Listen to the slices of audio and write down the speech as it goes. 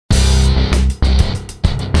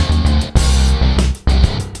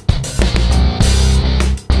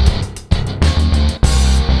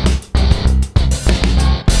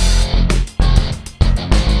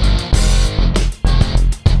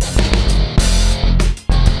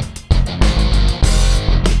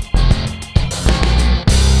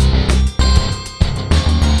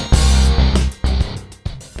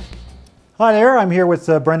Hi there, I'm here with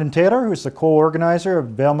Brendan Taylor, who's the co-organizer of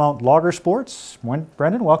Valemount Logger Sports.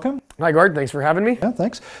 Brendan, welcome. Hi Gord, thanks for having me. Yeah,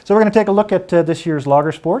 thanks. So we're going to take a look at this year's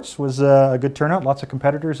Logger Sports. Was a good turnout, lots of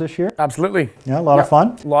competitors this year. Absolutely. Yeah, a lot of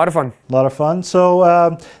fun. A lot of fun. A lot of fun.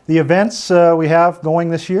 So the events we have going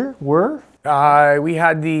this year were? We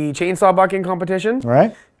had the chainsaw bucking competition. All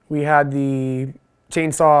right. We had the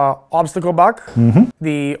chainsaw obstacle buck,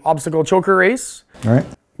 the obstacle choker race. All right.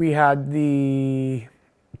 We had the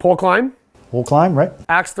pole climb. Pole climb, right.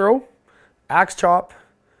 Axe throw, axe chop,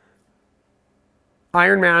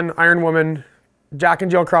 Iron Man, Iron Woman, Jack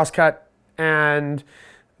and Jill crosscut, and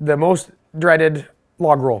the most dreaded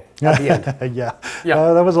log roll at the end. Yeah.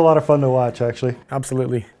 Yeah. That was a lot of fun to watch, actually.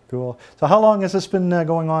 Absolutely. Cool. So how long has this been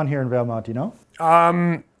going on here in Valemount, do you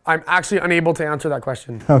know? I'm actually unable to answer that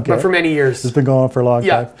question. Okay. But for many years. It's been going on for a long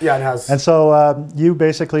time. Yeah, it has. And so you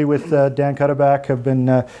basically with Dan Cutterback have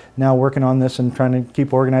been now working on this and trying to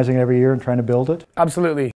keep organizing it every year and trying to build it?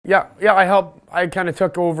 Absolutely. Yeah, I kind of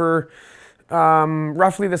took over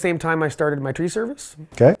roughly the same time I started my tree service.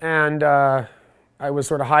 Okay. And I was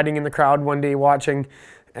sort of hiding in the crowd one day watching,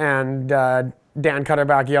 and Dan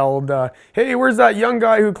Cutterback yelled, "Hey, where's that young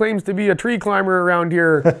guy who claims to be a tree climber around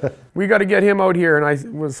here? We got to get him out here." And I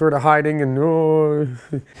was sort of hiding and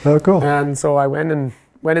Oh, cool. And so I went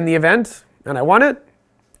in the event and I won it.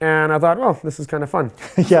 And I thought, well, this is kind of fun.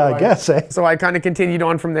 Yeah, So I guess, eh? So I kind of continued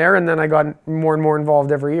on from there, and then I got more and more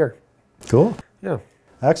involved every year. Cool. Yeah.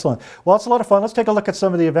 Excellent. Well, it's a lot of fun. Let's take a look at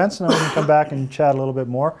some of the events and then we can come back and chat a little bit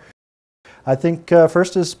more. I think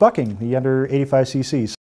first is bucking, the under 85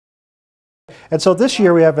 cc's. And so this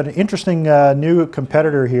year we have an interesting new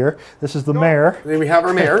competitor here. This is the mayor. We have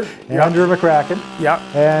our mayor. Andrew McCracken. Yeah.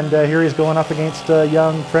 And here he's going up against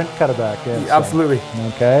young Trent Cutterback. Absolutely.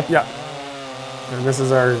 Okay. Yeah. And this is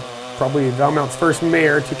probably Valemount's first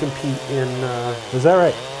mayor to compete in Is that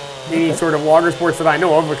right? any sort of logger sports that I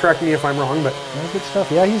know of, but correct me if I'm wrong. But Yeah, good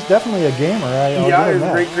stuff. Yeah, he's definitely a gamer. I'll yeah, give him he's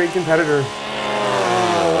a that. great competitor.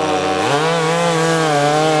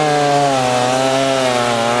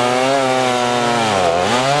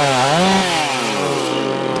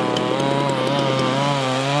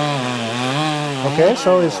 Okay,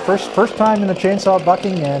 so his first time in the chainsaw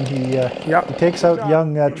bucking, and he takes out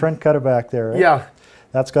young Trent Cutterback there. Right? Yeah.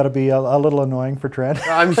 That's got to be a little annoying for Trent.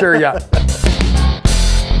 I'm sure, yeah.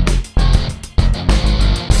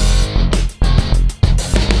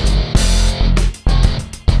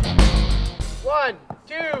 One,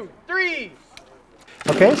 two, three.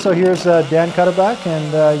 Okay, so here's Dan Cutterback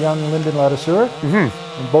and young Lyndon Ladouceur.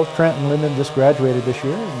 And both Trent and Lyndon just graduated this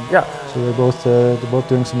year. Yeah. So they're both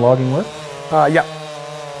doing some logging work. Yeah.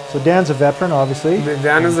 So Dan's a veteran, obviously.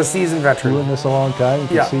 Dan is a seasoned veteran. Doing this a long time. You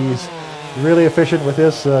can Yeah. see he's really efficient with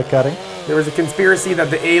his cutting. There was a conspiracy that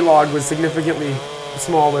the A log was significantly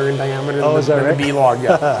smaller in diameter than the B log,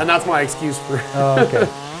 yeah. And that's my excuse for Oh, okay.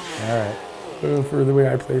 All right. for the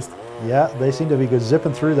way I placed. Yeah, they seem to be good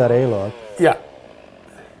zipping through that A-log. Yeah.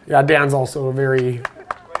 Yeah, Dan's also a very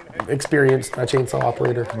experienced chainsaw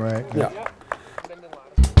operator. Right. Yeah.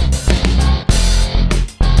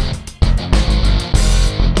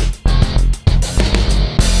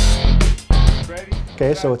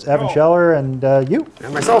 Okay, so it's Evan Scheller and you.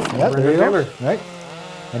 And myself, Yeah, there Brendan you go. Taylor. Right.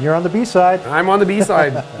 And you're on the B side. I'm on the B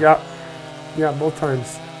side. Yeah. Yeah, both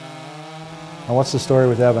times. And what's the story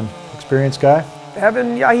with Evan? Experienced guy?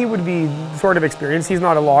 Evan, yeah, he would be sort of experienced. He's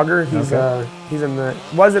not a logger. He's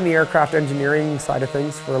was in the aircraft engineering side of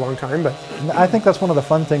things for a long time, but I think that's one of the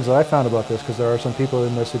fun things that I found about this, because there are some people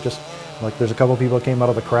in this who just, like, there's a couple of people that came out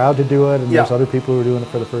of the crowd to do it, and there's other people who are doing it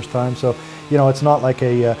for the first time. So, you know, it's not like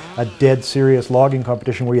a dead serious logging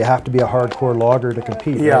competition where you have to be a hardcore logger to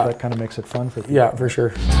compete. Yeah. Right? That kind of makes it fun for people. yeah, for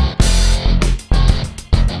sure.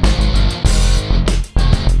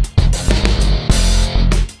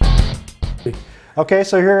 Okay,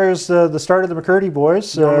 so here's the start of the McCurdy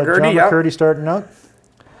boys. John McCurdy starting out.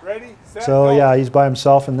 Ready, set, So go. yeah, he's by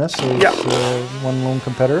himself in this. So he's Yeah. one lone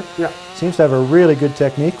competitor. Yeah. Seems to have a really good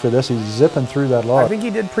technique for this. He's zipping through that log. I think he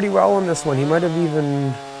did pretty well on this one. He might have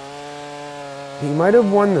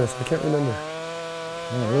won this. I can't remember.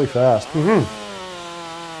 Yeah, really fast.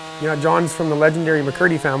 Yeah, John's from the legendary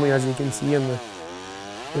McCurdy family, as you can see in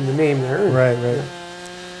the name there. Right.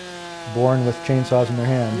 Born with chainsaws in their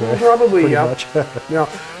hand. Right? Probably, Pretty yeah. much. Yeah.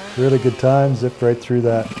 Really good time. Zipped right through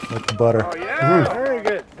that like butter. Oh yeah,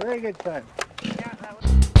 very good time. You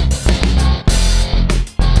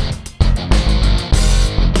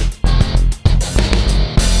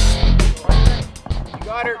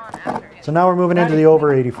got her. So now we're moving into the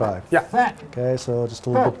over 85. Yeah. Okay, so just a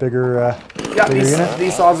little bit bigger. Yeah, bigger unit.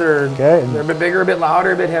 these saws are Okay. they're a bit bigger, a bit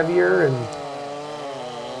louder, a bit heavier, and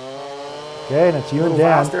Okay, and it's you a and little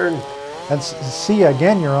Dan. faster. And see,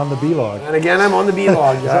 again, you're on the B log. And again, I'm on the B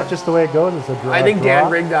log. Is that just the way it goes? It's a draw, I think draw?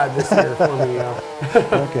 Dan rigged that this year for me. Yeah.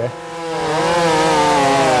 Okay.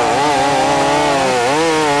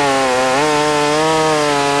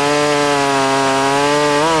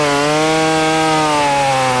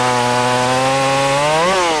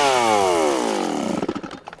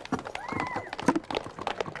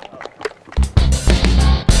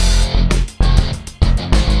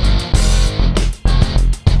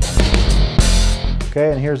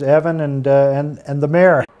 Okay, and here's Evan and the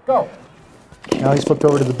mare. Go. Now he's flipped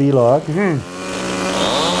over to the B log.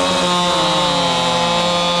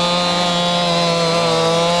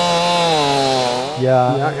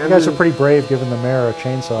 Yeah, you guys are pretty brave giving the mare a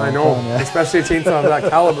chainsaw. I know, especially a chainsaw of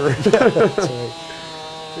that caliber. That's right.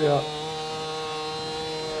 Yeah.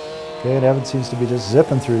 Okay, and Evan seems to be just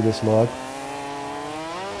zipping through this log.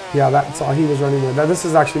 Yeah, that saw he was running with. This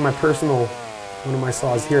is actually my personal, one of my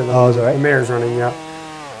saws here. Oh, is that right? The mare's running, yeah.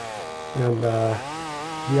 And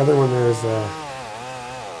the other one there is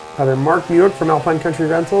either Mark Muick from Alpine Country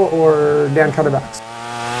Rental or Dan Cutterback's.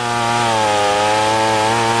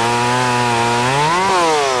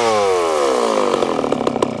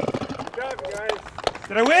 Good job, guys.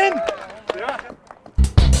 Did I win? Yeah.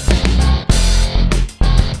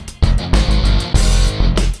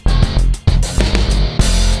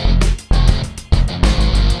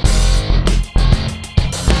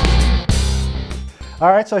 All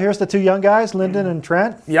right, so here's the two young guys, Lyndon and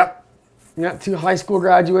Trent. Yep. Yeah, two high school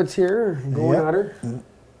graduates here going Yep. at her.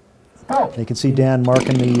 You can see Dan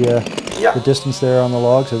marking the distance there on the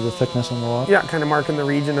logs, or the thickness on the log. Yeah, kind of marking the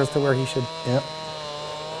region as to where he should. Yep.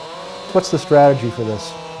 What's the strategy for this?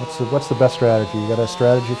 What's the best strategy? You got a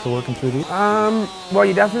strategy for working through these? Well,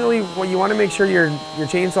 you definitely, you want to make sure your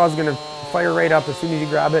chainsaw is going to fire right up as soon as you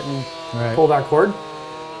grab it and pull that cord.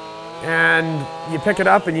 And you pick it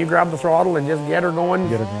up and you grab the throttle and just get her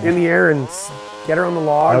going, in the air and get her on the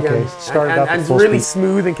log. Okay, and start it up at full really speed.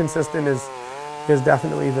 Smooth and consistent is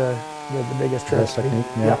definitely the biggest trick. Best technique.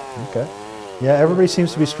 Yeah. Okay. Yeah, everybody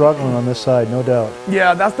seems to be struggling on this side, no doubt.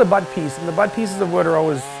 Yeah, that's the butt piece, and the butt pieces of wood are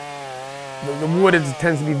always the wood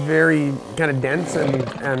tends to be very kind of dense and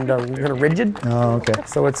kind of rigid. Oh, okay.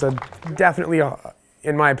 So it's definitely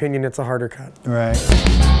in my opinion, it's a harder cut. Right.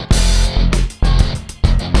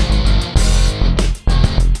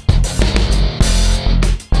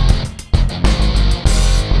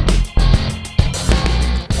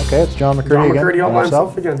 Okay, it's John McCurdy again. John McCurdy all by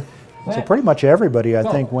himself again. So pretty much everybody, I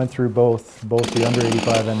think, went through both the under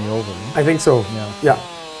 85 and the over. I think so. Yeah.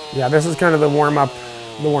 Yeah. This is kind of the warm up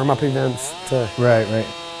events to Right.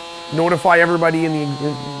 notify everybody in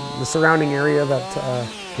the surrounding area that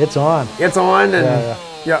It's on. it's on, and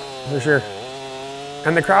Yeah. for sure.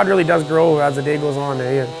 And the crowd really does grow as the day goes on.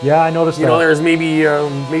 Eh? Yeah, I noticed that. You know, there's maybe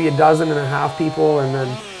a dozen and a half people, and then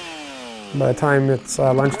by the time it's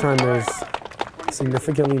lunchtime, there's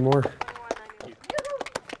significantly more.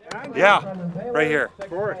 Yeah, right here.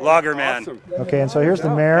 Logger man. Awesome. Okay, and so here's the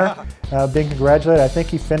mare being congratulated. I think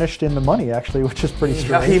he finished in the money actually, which is pretty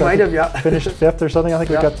strange. he might have, Finished 5th or something. I think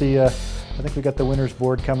we got the winners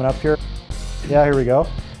board coming up here. Yeah, here we go.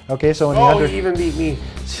 Okay, so in the under, he even beat me.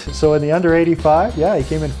 so in the under 85, yeah, he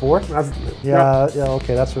came in 4th. That's, Yeah,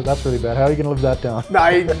 okay, that's really bad. How are you going to live that down?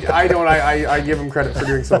 I don't. I give him credit for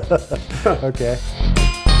doing so. Okay.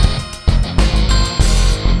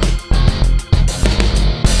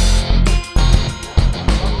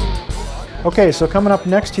 Okay, so coming up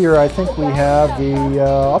next here, I think we have the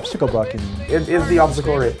obstacle bucking. It is the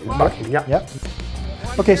obstacle bucking. Yeah. Yep.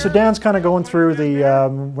 Okay, so Dan's kind of going through the,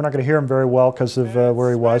 we're not going to hear him very well because of where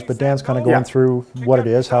he was, but Dan's kind of going through what it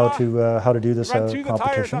is, how to do this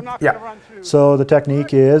competition. Yeah. So the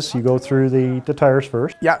technique is you go through the tires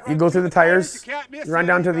first. Yeah. You go through the tires, you run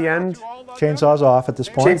down to the end. Chainsaw's off at this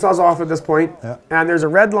point. Chainsaw's off at this point. Yeah. And there's a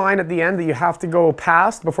red line at the end that you have to go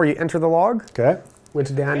past before you enter the log, Okay.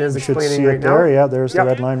 which Dan is You should explaining see right it there. now. Yeah, there's the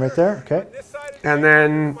red line right there. Okay. And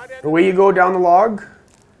then the way you go down the log,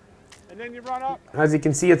 And then you run up. as you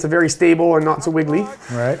can see, it's a very stable and not so wiggly.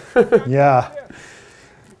 Right. Yeah.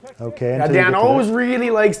 Okay. Now, until you Dan get to always really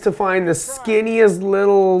likes to find the skinniest,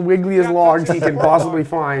 little, wiggliest logs he can possibly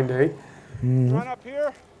find, eh? Run up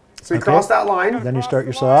here. So you cross that line, Then you start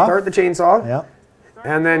your saw. start the chainsaw, Yeah.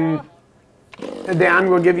 and then Dan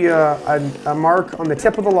will give you a mark on the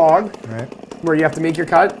tip of the log Right. where you have to make your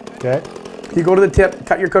cut. Okay. You go to the tip,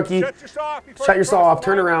 cut your cookie, Shut your saw off before shut you your saw cross off, the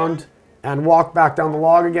turn line. around, and walk back down the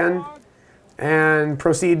log again, and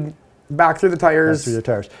proceed back through the tires. Back through the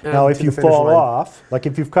tires. and Now, if to you the finish fall line. off, like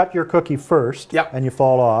if you've cut your cookie first Yep. and you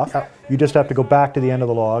fall off, Yep. you just have to go back to the end of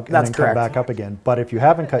the log and That's then correct. come back up again. But if you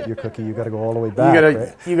haven't cut your cookie, you got to go all the way back.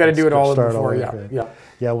 You got to do it all Start before. over, Yeah, right. yeah.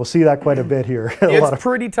 Yeah, we'll see that quite a bit here. A lot It's of-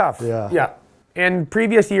 pretty tough. Yeah. Yeah. In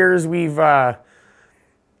previous years, we've,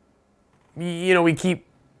 we keep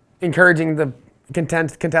encouraging the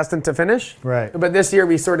contestant to finish. Right. But this year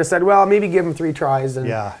we sort of said, well, maybe give them 3 tries, and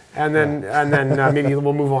Yeah. and then maybe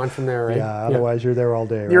we'll move on from there. Right? Yeah, otherwise you're there all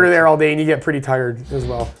day. You're right? there all day and you get pretty tired as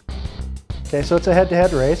well. Okay, so it's a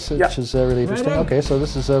head-to-head race, which Yeah. is really interesting. Okay, so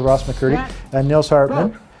this is Ross McCurdy and Nils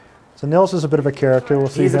Hartman. So Nils is a bit of a character. We'll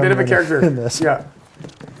see He's a him bit of a in- character. in this. Yeah.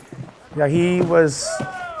 Yeah, he was.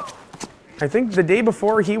 I think the day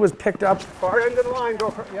before he was picked up, Far end of the line, go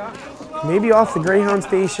for yeah. maybe off the Greyhound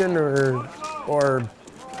station or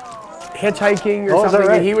hitchhiking or Oh, is that something.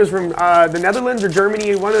 right? He was from the Netherlands or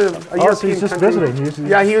Germany, one of a Oh, so European he's just country. visiting. He's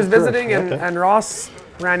Yeah, he was just a tourist. visiting, Okay. and Ross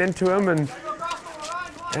ran into him,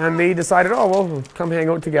 and they decided, oh well, we'll come hang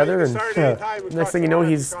out together. And next thing you know,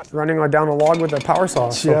 he's running down a log with a power saw.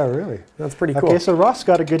 So Yeah, really. that's pretty cool. Okay, so Ross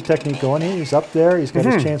got a good technique going. He's up there. He's got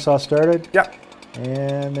his chainsaw started. Yeah.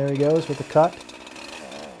 And there he goes with the cut.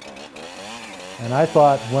 And I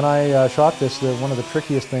thought when I shot this that one of the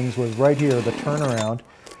trickiest things was right here, the turnaround.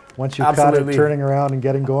 Once you cut Absolutely. it, turning around and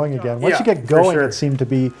getting going again. Once Yeah, you get for going, sure. it seemed to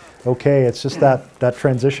be okay. It's just that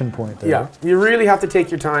transition point there. Yeah, you really have to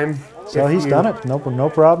take your time. So if he's you- done it. No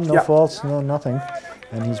problem, no Yeah. faults, no nothing.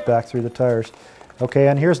 And he's back through the tires. Okay,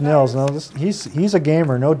 and here's Nils. Now he's a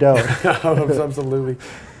gamer, no doubt. Absolutely.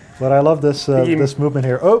 But I love this this movement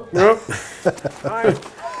here. Oh, Nope.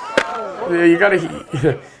 Yeah, you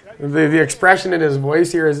gotta. The expression in his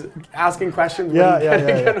voice here is asking questions. Yeah, when you yeah, get-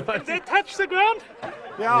 yeah, get on. They touch the ground?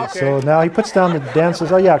 Yeah, okay. so now he puts down Dan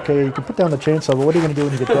says, oh yeah, okay, you can put down the chainsaw, but what are you going to do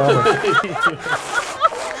when you get down there?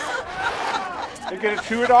 You gonna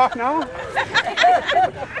chew it off now?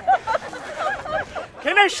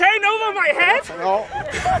 Can I shine over my head?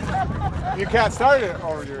 No. You can't start it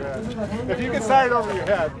over your head. If you can start it over your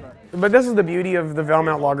head. But this is the beauty of the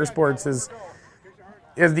Valemount Logger Sports is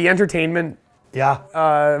the entertainment Yeah.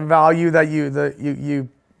 value that you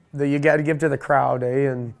get to give to the crowd,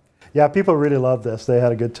 and Yeah, people really love this. They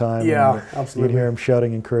had a good time. Yeah, and absolutely. You'd hear them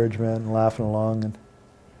shouting encouragement and laughing along. And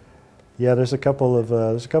yeah, there's a couple of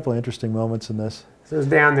interesting moments in this. so there's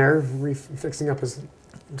Dan there fixing up his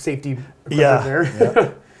safety equipment Yeah, there.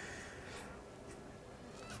 yeah.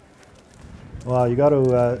 Wow, you got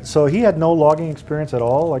to. So he had no logging experience at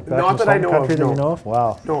all, like back Not in that I some know country of, that no. you know of.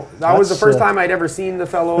 Wow, No, that was the That's, first time I'd ever seen the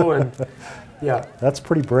fellow, and yeah, that's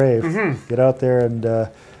pretty brave. Mm-hmm. Get out there and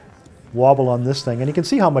wobble on this thing, and you can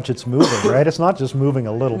see how much it's moving. Right, it's not just moving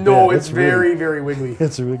a little no, bit. it's very, really, very wiggly.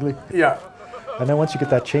 it's wiggly. Yeah, And then once you get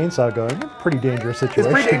that chainsaw going, pretty dangerous situation.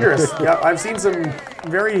 it's pretty dangerous. Yeah, I've seen some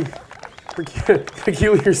very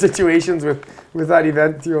peculiar situations with that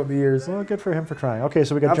event throughout the years. Well, good for him for trying. Okay,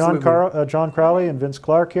 so we got Absolutely. John Crowley and Vince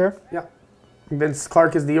Clark here. Yeah, Vince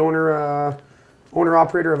Clark is the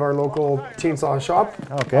owner-operator of our local chainsaw shop,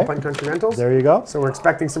 Okay. Alpine Country Rentals. There you go. So we're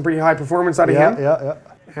expecting some pretty high performance out of Yeah, him. yeah, yeah.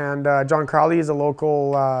 And John Crowley is a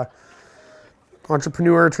local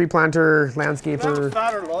entrepreneur, tree planter, landscaper.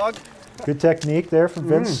 Fatter log. Good technique there from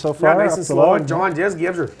Vince so Yeah, far. nice up and the slow. log. And John just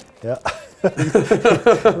gives her. Yeah.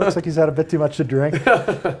 Looks like he's had a bit too much to drink.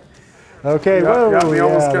 Okay, whoa. Yeah, we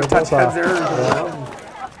almost yeah, got that's touch heads off.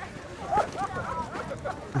 there.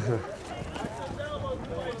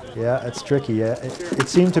 Yeah, it's tricky. Yeah. It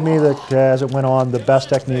seemed to me that as it went on, the best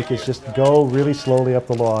technique is just go really slowly up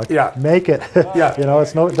the log. Yeah. Make it. Yeah. You know,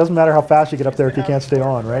 it doesn't matter how fast you get up there if you can't stay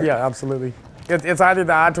on, right? Yeah, absolutely. It's either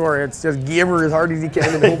that or it's just give her as hard as you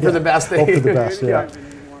can and hope for the best. Hope for the best, yeah.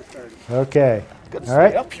 Okay. All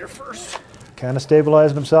right. Up here first. Kind of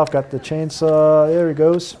stabilizing himself. Got the chainsaw. There he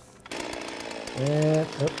goes. And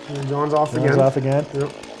And John's off John's again. off again.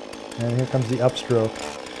 Yep. And here comes the upstroke.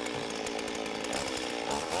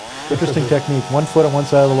 Interesting technique. One foot on one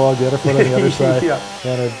side of the log, the other foot on the other side. Yeah.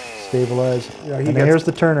 Kind of stabilize. Yeah, he and then gets here's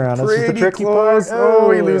the turnaround. This is the Pretty tricky close. part.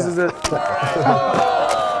 Oh, he yeah. loses it.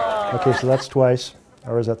 Okay, so that's twice.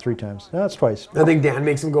 Or is that 3 times? No, that's twice. I think Dan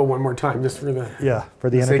makes him go one more time just for the Yeah, for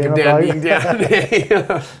the sake of entertainment Dan value. being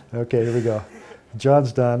Dan. Okay, here we go.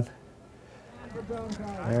 John's done.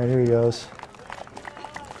 There, here he goes.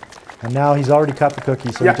 And now he's already cut the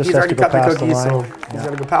cookie, so Yeah, he just he's has already to go cut the past cookie, line. so he's got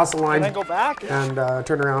to go past the line And then go back. and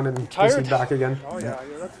turn around and Tired? proceed back again. Oh yeah,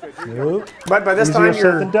 that's good. Nope. But by this Easier time,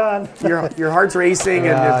 said than done. your heart's racing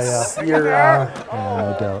Yeah, and it's you're Yeah,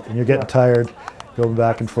 no doubt. And you're getting tired, going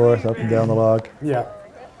back and forth, up and down the log. yeah.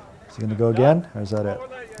 Is he going to go again, or is that it?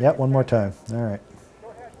 Yeah, one more time. All right.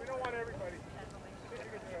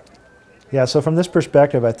 Yeah, so from this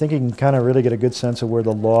perspective, I think you can kind of really get a good sense of where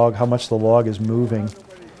the log, how much the log is moving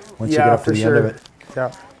once you get up to the end of it.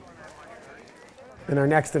 Yeah. And our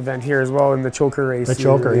next event here as well in the choker race. The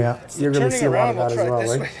choker, yeah. You're going to see a lot of that as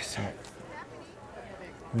well, right?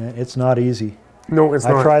 Yeah, it's not easy. No, it's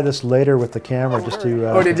not. I tried this later with the camera just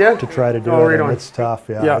to did you? to try to do Oh, it. right And on. it's tough.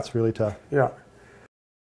 Yeah, it's really tough. Yeah.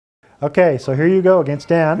 Okay, so here you go against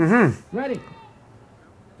Dan. Mm-hmm. Ready.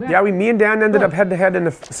 Yeah, me and Dan ended up head-to-head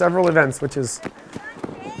in several events, which is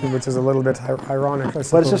a little bit ironic, I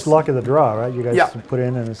suppose. But it's just luck of the draw, right? You guys Yeah. put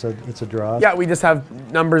in and it's a draw. Yeah, we just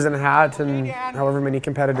have numbers in a hat, and however many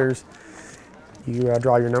competitors, you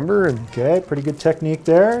draw your number. And Okay, pretty good technique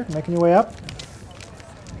there, making your way up.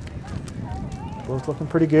 Both looking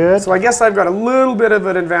pretty good. so I guess I've got a little bit of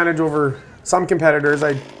an advantage over some competitors.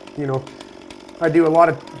 I do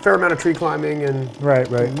a fair amount of tree climbing and Right.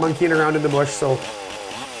 monkeying around in the bush, so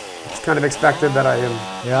it's kind of expected that I am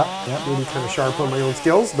Yeah. maybe kind of sharp on my own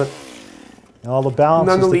skills, but All the balance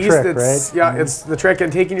none is the the least, trick, it's right? it's the trick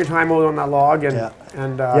and taking your time out on that log and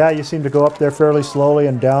Yeah, you seem to go up there fairly slowly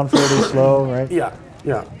and down fairly slow, right? yeah.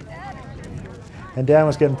 And Dan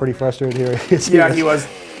was getting pretty frustrated here. Yeah, he was.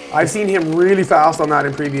 I've seen him really fast on that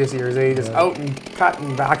in previous years. Eh? Just out and cut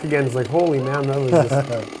and back again. It's like, holy man, that was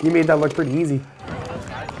just, you made that look pretty easy.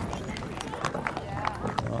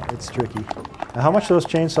 Oh, it's tricky. Now, how much do those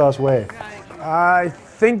chainsaws weigh? I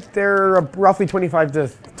think they're roughly 25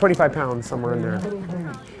 pounds, somewhere in there.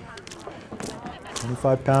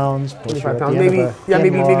 25 pounds. 25 pounds,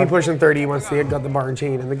 maybe pushing 30 once they got the bar and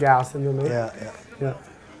chain and the gas in them. Eh? Yeah.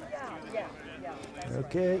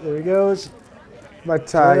 Okay, there he goes. But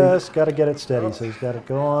Just got to get it steady. So he's got it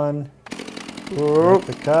going. Make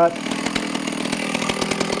the cut.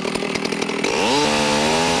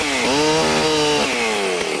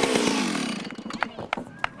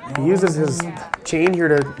 he uses his chain here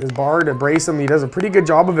his bar to brace him. He does a pretty good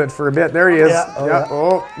job of it for a bit. There he is. Yeah.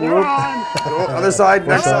 Oh, other side,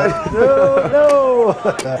 next side. No.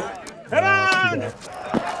 Head on!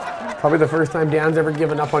 Probably the first time Dan's ever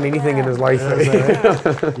given up on anything in his life.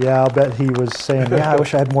 Yeah, I'll bet he was saying, yeah, I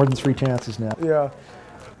wish I had more than 3 chances now. Yeah.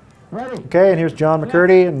 Okay, and here's John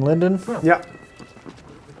McCurdy and Lyndon. Yeah.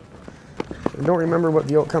 I don't remember what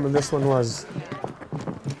the outcome of this one was.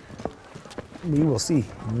 We will see.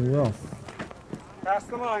 We will. Pass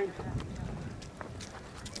the line.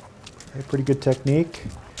 Okay, pretty good technique.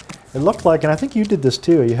 It looked like, and I think you did this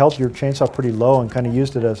too, you held your chainsaw pretty low and kind of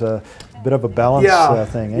used it as a bit of a balance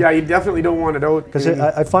thing. Eh? Yeah, you definitely don't want it out. Because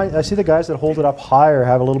I see the guys that hold it up higher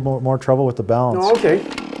have a little more trouble with the balance. Oh, okay.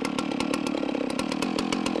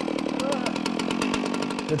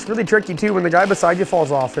 It's really tricky too. When the guy beside you falls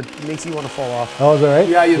off, it makes you want to fall off. Oh, is that right?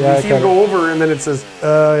 Yeah, you see him go over, and then it's this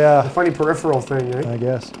funny peripheral thing, right? I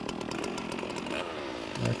guess.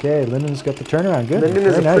 Okay, Lyndon's got the turnaround. Good. Lyndon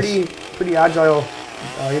is Very a pretty agile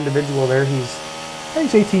individual there. He's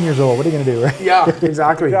 18 years old. What are you going to do, right? Yeah,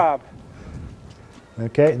 exactly. Good job.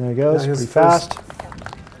 Okay, and there he goes. Yeah, Pretty fast.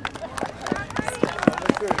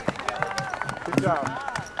 Good job.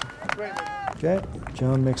 Okay,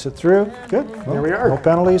 John makes it through. Good. Well, There we are. No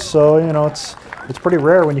penalties, so it's pretty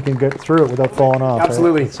rare when you can get through it without falling off.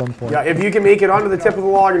 Absolutely. Right, at some point. Yeah, if you can make it onto the tip of the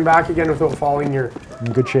log and back again without falling, you're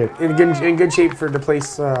In good shape. in good shape for the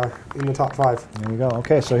place in the top 5. There you go.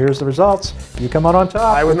 Okay, so here's the results. You come out on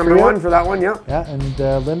top. I was Good number for you. 1 for that one, yeah. Yeah, and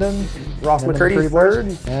Lyndon. Ross and then McCurdy McCurdy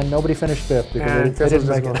third. And nobody finished 5th because And they didn't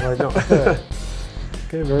make just it. no.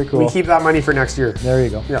 Okay, very cool. We keep that money for next year. There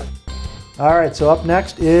you go. Yeah. All right, so up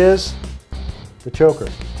next is the choker.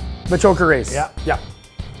 The choker race. Yeah. Yeah.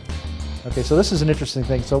 Okay, so this is an interesting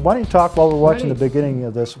thing. So why don't you talk while we're watching the beginning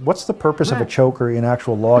of this? What's the purpose of a choker in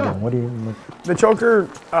actual logging? What do you? The choker,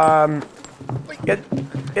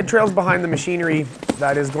 it trails behind the machinery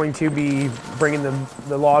that is going to be bringing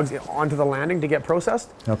the logs onto the landing to get processed.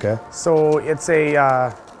 Okay. So it's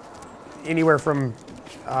a anywhere from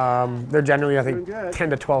they're generally I think 10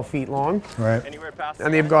 to 12 feet long, Right.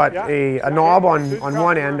 and they've got a knob on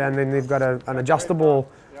one end, and then they've got an adjustable.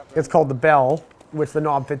 It's called the bell, which the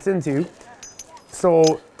knob fits into.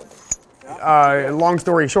 So, long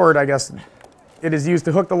story short, I guess, it is used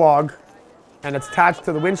to hook the log, and it's attached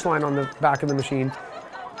to the winch line on the back of the machine.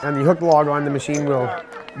 And you hook the log on, the machine will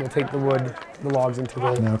take the logs into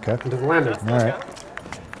the landing. All right.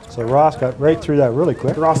 So Ross got right through that really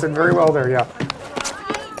quick. Ross did very well there, yeah.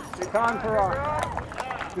 Take on for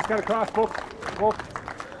Ross. Just got to cross both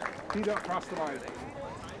feet up across the line.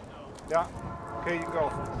 Yeah. Okay, you can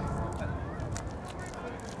go.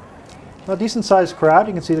 A decent sized crowd.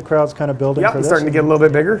 You can see the crowd's kind of building Yep, for it's this. starting to get a little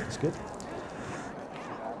bit bigger. That's good.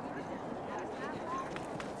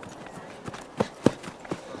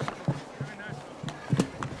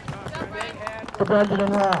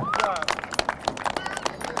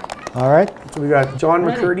 All right. So we got John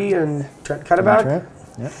McCurdy and Trent Cutterback. Trent.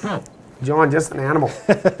 Yeah. John, just an animal.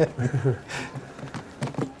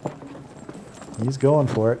 He's going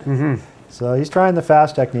for it. So he's trying the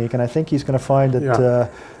fast technique, and I think he's going to find that,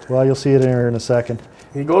 well, you'll see it here in a second.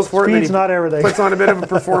 He goes for Speed's it, and then not everything. puts on a bit of a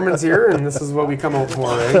performance here, and this is what we come out for,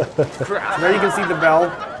 right? So there you can see the bell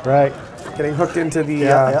Right. getting hooked into the,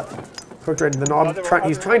 hooked right into the knob.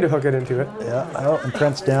 He's trying to hook it into it. Yeah. Oh, and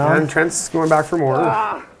Trent's down. And Trent's going back for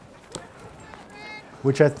more.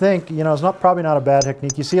 Which I think, you know, is probably not a bad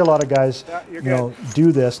technique. You see a lot of guys, you know,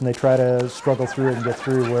 do this and they try to struggle through it and get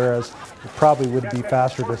through, whereas it probably would be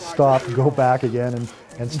faster to stop, go back again,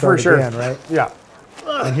 and start again, right? Yeah.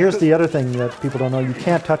 And here's the other thing that people don't know: you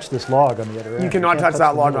can't touch this log on the other end. You cannot touch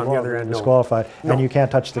that log on the other end. No. Disqualified, No. and you can't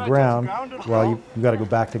touch the ground. Well, you got to go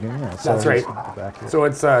back to you know, That's right. go back here. So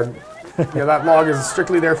it's yeah, that log is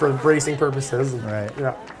strictly there for bracing purposes. Right.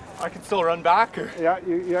 Yeah. I can still run back. Or? Yeah,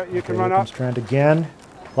 you Okay, can here run up. comes Trent again.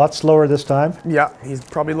 A lot slower this time. Yeah, he's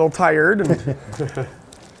probably a little tired. And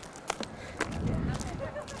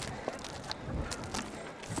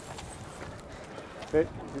Okay,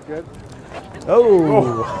 you good?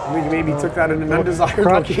 Oh, we maybe took that in an undesired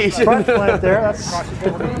crotch location. plant there. That's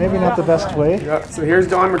maybe not the best way. Yeah, so here's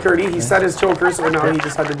John McCurdy. He set his choker, so now he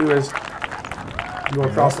just had to do his go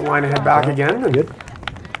across the line and head back again. And Good.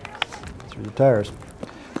 Through the tires.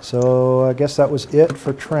 So I guess that was it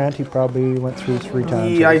for Trent. He probably went through 3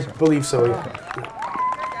 times. I so. believe so. Yeah.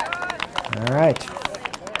 All right.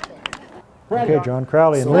 Okay, John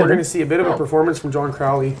Crowley and So we're going Linden. to see a bit of a performance from John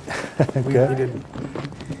Crowley. He Okay. did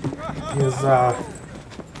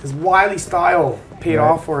his wily style paid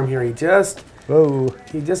off for him here. He just Whoa.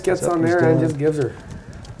 gets up on he's there and doing? just gives her.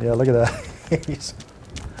 Yeah, look at that. He's-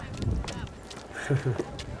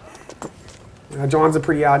 John's a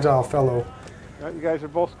pretty agile fellow. Yeah, you guys are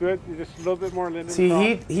both good. You just a little bit more Linden.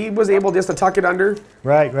 See, he was able just to tuck it under,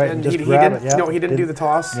 right. and just he grab didn't. it. Yeah. No, he didn't do the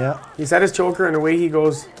toss. Yeah. He set his choker and away he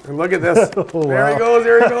goes. And look at this. Oh, There wow. he goes.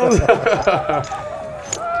 There he goes.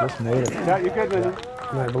 Just made it. Yeah, you're good, Linden.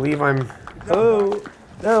 And I believe I'm. Oh.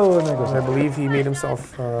 Oh, and there goes I that. believe he made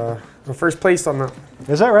himself the first place on that.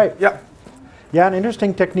 Is that right? Yep. Yeah, an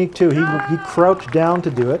interesting technique too. He crouched down to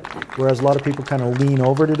do it, whereas a lot of people kind of lean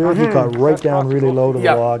over to do it. He got right down really low to the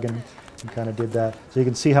Yep. log and kind of did that. So you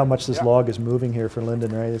can see how much this log is moving here for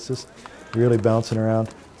Linden, right? It's just really bouncing around.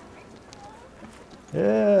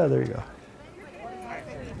 Yeah, there you go.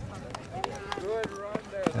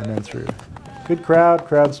 And then through. Good crowd.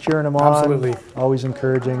 Crowd's cheering him on. Absolutely. Always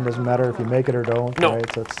encouraging. Doesn't matter if you make it or don't. No. Right?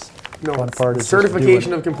 That's No, fun it's part is just doing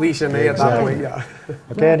certification it. of completion, at that point, yeah.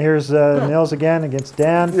 Okay, and here's Nils again against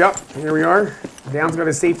Dan. Yep, here we are. Dan's got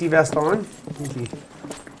his safety vest on. I think he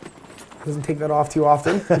doesn't take that off too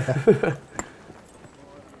often.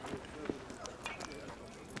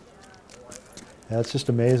 Yeah, it's just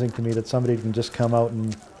amazing to me that somebody can just come out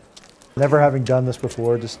and, never having done this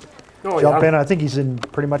before, just jump in. I think he's in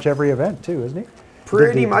pretty much every event too, isn't he?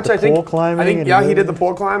 Pretty much, the I think. pole climbing I think, and yeah, he did the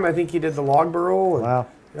pole climb. I think he did the log burrow. And, Wow.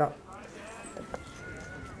 Yeah.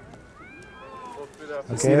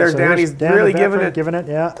 Okay, See, there's Dan. here's He's Dan really the giving veteran, it. Giving it,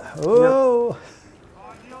 yeah. Oh.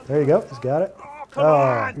 There you go. He's got it.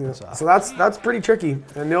 Oh. So that's pretty tricky.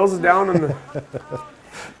 And Nils is down on the.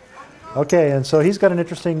 Okay, and so he's got an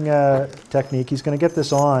interesting technique. He's going to get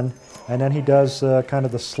this on, and then he does kind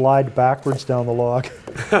of the slide backwards down the log.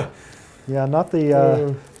 Yeah, not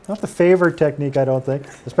the favored technique, I don't think.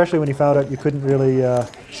 Especially when he found out you couldn't really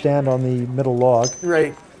stand on the middle log.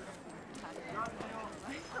 Right.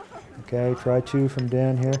 Okay, try 2 from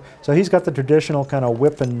Dan here. So he's got the traditional kind of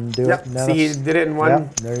whip and do Yep. it. Now See, he that's- did it in one. Yeah,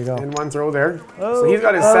 there you go. In one throw there. Oh, So he's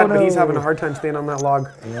got his oh set, but he's no. having a hard time staying on that log.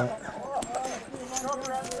 Yeah.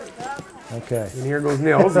 Okay. And here goes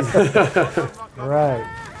Nils. Right.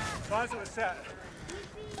 As long as it was set.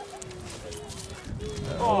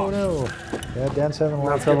 Oh no. Yeah, Dan's having a lot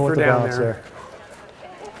of That's trouble good with for the down balance there. there.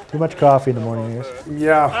 Too much coffee in the morning, I guess.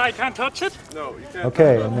 Yeah. I can't touch it? No, you can't.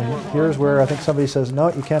 Okay, and then here's where I think somebody says,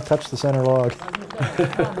 no, you can't touch the center log.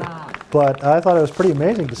 But I thought it was pretty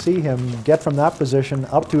amazing to see him get from that position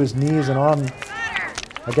up to his knees and on.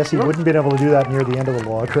 I guess he wouldn't been able to do that near the end of the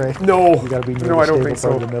log, right? No. You got to be near No, the I don't stable think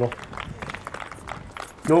part so. of the middle.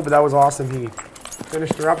 No, but that was awesome. He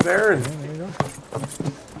finished her up there, and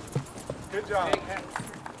Good job.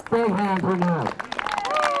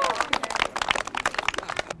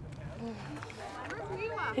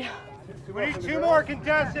 We need 2 more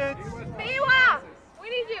contestants. Miwa, we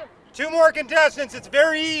need you. 2 more contestants. It's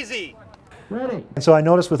very easy. And so I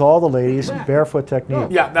noticed with all the ladies, barefoot technique.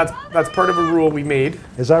 yeah, that's part of a rule we made.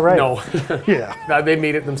 Is that right? No, Yeah. they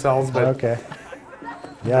made it themselves, but Okay.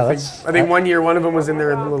 Yeah, I think one year one of them was in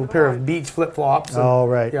there in a little pair of beach flip flops. Oh,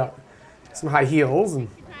 right. Yeah, some high heels and.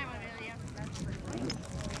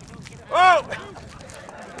 Whoa!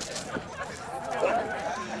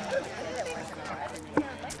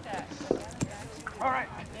 All right.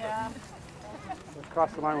 Let's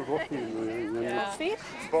cross the line with both feet. And then Both feet?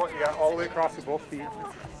 yeah, all the way across with both feet.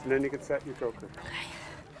 And then you can set your choker.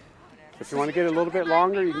 If you want to get it a little bit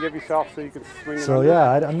longer, you can give yourself so you can swing it So under.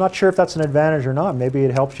 yeah, I'm not sure if that's an advantage or not. Maybe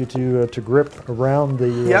it helps you to grip around the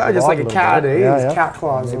Yeah, the just log like a little cat, bit. eh? Yeah, His yeah. cat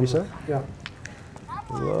claws. Maybe so. Yeah.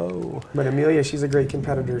 Whoa, But Amelia, she's a great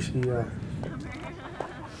competitor. She.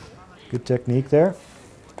 good technique there.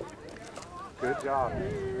 Good job.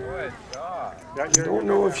 Good job. Yeah, I don't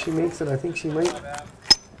know if she makes it. I think she might.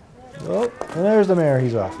 Oh, and there's the mare.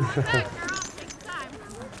 He's off.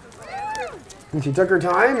 And she took her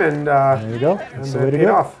time and. There you go. And That's the way to paid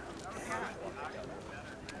go. off.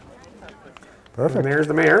 Perfect. And there's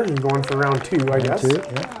the mare. He's going for round 2, I guess. Two,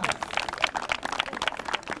 yeah.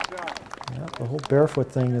 Yeah, the whole barefoot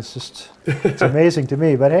thing is just, it's amazing to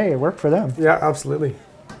me, but hey, it worked for them. Yeah, absolutely.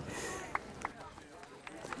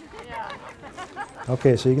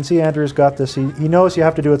 Okay, so you can see Andrew's got this. He knows you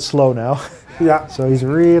have to do it slow now. Yeah. So he's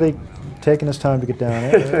really taking his time to get down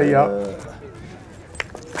it. Yeah.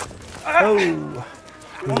 Oh.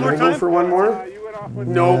 One more time? Go for one more?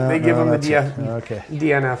 No, they give him the that's it. Okay.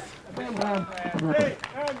 DNF.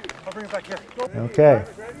 I'll bring it back here. Okay.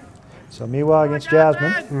 So Miwa against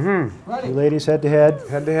Jasmine. Mm-hmm. You ladies head to head.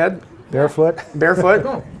 Head to head. Barefoot.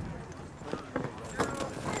 Barefoot.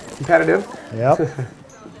 Competitive. Yep.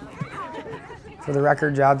 For the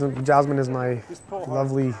record, Jasmine is my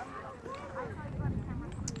lovely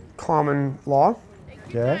common law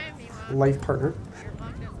Okay. life partner.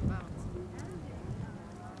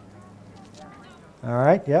 All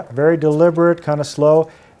right. Yeah. Very deliberate, kind of slow.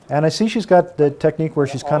 And I see she's got the technique where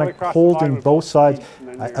she's kind of holding both sides.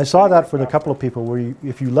 I saw that with a couple of people where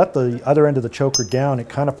if you let the other end of the choker down, it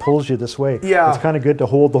kind of pulls you this way. Yeah. It's kind of good to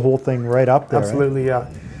hold the whole thing right up there. Absolutely, yeah.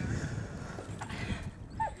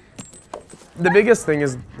 The biggest thing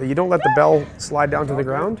is that you don't let the bell slide down to the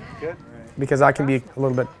ground, because that can be a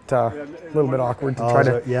little bit awkward to try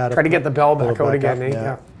to get the bell back out again.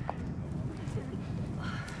 Yeah.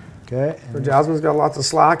 Okay. So Jasmine's got lots of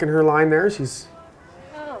slack in her line there. She's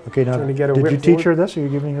Okay. Now, trying to get a did whip you teach forward. her this? Are you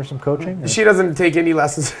giving her some coaching? She doesn't take any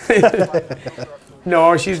lessons.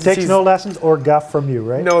 No, she's Takes no lessons or guff from you,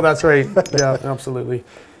 right? No, that's right. Yeah, absolutely.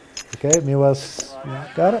 Okay. Miwa's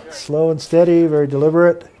got it. Slow and steady. Very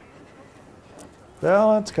deliberate.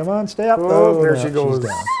 Balance. Come on. Stay up. Oh, there no, she goes. She's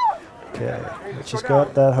down. Okay. But she's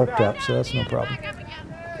got that hooked up, so that's no problem.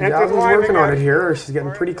 Jasmine's working on it here. She's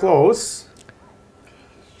getting pretty close.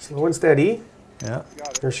 Slow and steady. Yeah.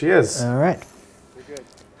 There she is. All right.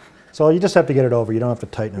 So you just have to get it over. You don't have to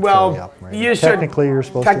tighten it fully Well, up. Right? you should. Technically, you're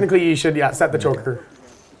supposed Technically, you should, set the choker.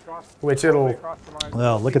 Which it'll. to.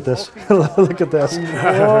 Well, look at this. Look at this.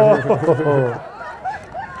 Whoa.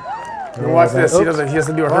 And watch this. Oops. He has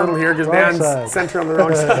to do a hurdle here because Wrong side. Dan's center on the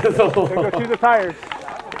wrong side of the hole. Go through the tires.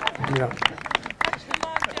 Yeah.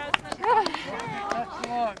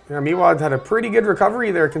 Yeah, Miwa had a pretty good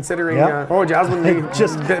recovery there, considering. Yeah. Jasmine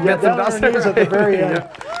Just bit get the down on dust her knees at the very Yeah. end.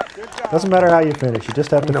 Doesn't matter how you finish. You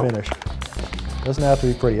just have to No. finish. Doesn't have to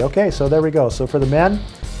be pretty. Okay, so there we go. So for the men,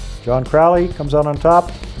 John Crowley comes out on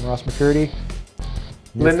top. And Ross McCurdy.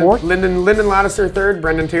 Fourth. Lyndon Lattiser third,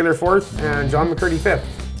 Brendan Taylor fourth, and John McCurdy fifth.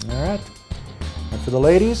 All right. And for the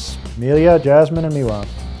ladies, Amelia, Jasmine, and Miwa.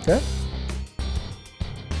 Okay.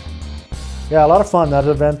 Yeah, a lot of fun. That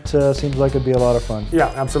event seems like it'd be a lot of fun.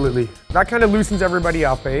 Yeah, absolutely. That kind of loosens everybody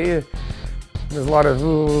up, eh? There's a lot of,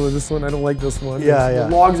 this one, I don't like this one. Yeah, The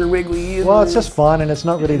logs are wiggly. and Well, it's just fun, and it's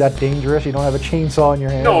not really that dangerous. You don't have a chainsaw in your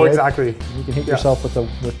hand. No, right? exactly. You can hit Yeah. yourself with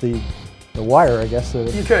the wire, I guess.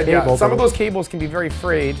 You could, yeah. Some of those cables can be very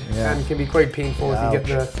frayed Yeah. and can be quite painful if you get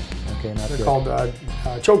the, Okay, not they're good.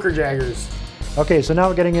 called choker jaggers. Okay, so now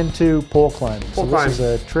we're getting into pole climbing. Pole so climb. this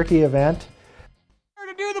is a tricky event.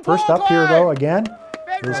 First up here, though, again,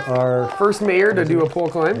 is our First mayor to do a pole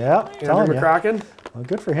climb. yeah. Telling Andrew ya. McCracken. Well,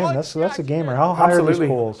 good for him. That's a gamer. How high Absolutely. are these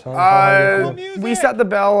poles? How high are they? We set the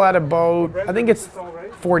bell at about, I think it's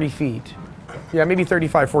 40 feet. Yeah, maybe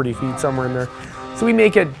 35, 40 feet, somewhere in there. So we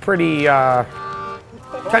make it pretty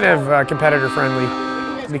kind of competitor friendly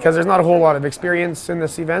because there's not a whole lot of experience in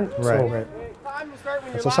this event. Right, so. right.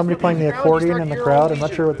 So somebody playing the accordion in the crowd. I'm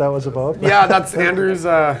not sure what that was about. Yeah, that's Andrew's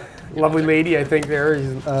lovely lady, I think, there.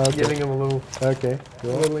 He's giving him a little Okay,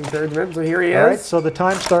 cool. little encouragement. So here he All right, is. so the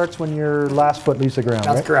time starts when your last foot leaves the ground,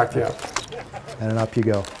 That's right? correct, yeah. And then up you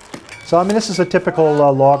go. So, I mean, this is a typical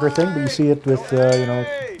logger thing, but you see it with,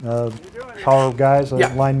 power guys,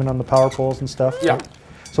 Yeah. linemen on the power poles and stuff. Yeah.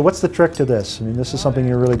 So what's the trick to this? I mean, this is something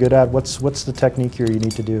you're really good at. What's the technique here you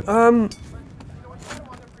need to do?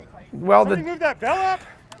 Well, Move that bell up.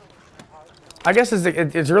 I guess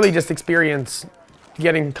it's really just experience,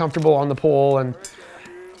 getting comfortable on the pole and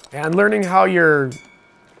learning how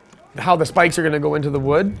the spikes are going to go into the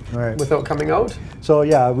wood Right. without coming out. So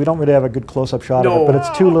yeah, we don't really have a good close-up shot of No. it, but it's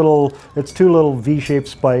two little V-shaped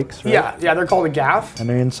spikes, right? Yeah, they're called a gaff. And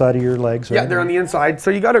they're inside of your legs, right? Yeah, they're on the inside.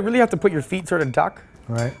 So you got to really have to put your feet sort of duck.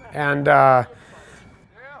 Right. And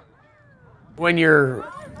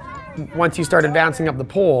once you start advancing up the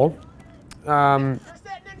pole,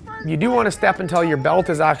 you do want to step until your belt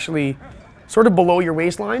is actually sort of below your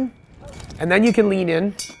waistline, and then you can lean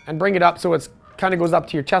in and bring it up so it's kind of goes up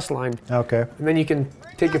to your chest line, Okay. and then you can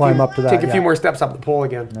take Climb up to that, take a few yeah. more steps up the pole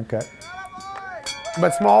again. Okay.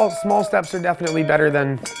 But small steps are definitely better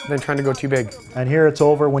than trying to go too big. And here it's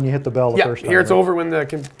over when you hit the bell the Yeah, first time. here it's right? over when the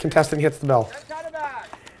contestant hits the bell.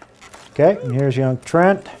 Okay, and here's young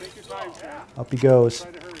Trent. Up he goes.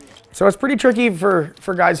 So it's pretty tricky for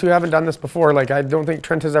guys who haven't done this before. Like, I don't think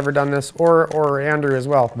Trent has ever done this, or Andrew as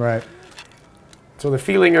well. Right. So the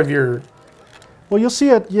feeling of your Well, you'll see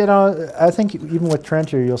it, you know, I think even with Trent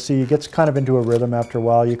here, you'll see he gets kind of into a rhythm after a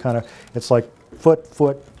while. It's like foot,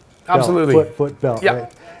 belt, Absolutely. foot, belt, Yeah.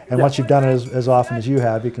 right? And Yeah. once you've done it as often as you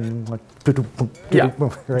have, you can like, Yeah,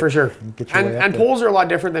 right? for sure. Get your way up And there. poles are a lot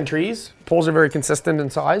different than trees. Poles are very consistent in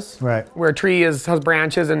size. Right. Where a tree has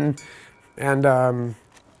branches and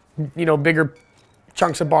bigger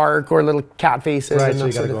chunks of bark or little cat faces Right, and so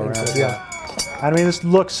you that gotta sort go of thing. around So, it, yeah. I mean, this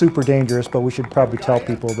looks super dangerous, but we should probably tell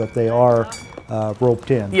people that they are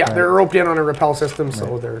roped in. Yeah, right? they're roped in on a rappel system,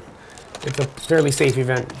 so it's a fairly safe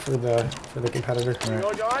event for the competitor.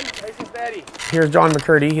 Go, John. Nice and steady. Here's John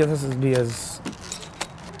McCurdy. This is his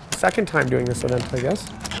second time doing this event, I guess.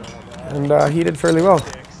 And he did fairly well.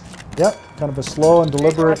 Yep, kind of a slow and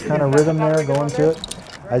deliberate kind of rhythm there going to it.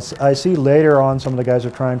 I see later on some of the guys are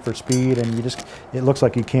trying for speed, and it looks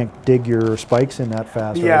like you can't dig your spikes in that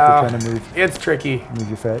fast. Right? Yeah, If you're trying to it's tricky. move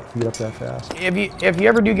your feet up that fast. If you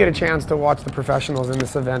ever do get a chance to watch the professionals in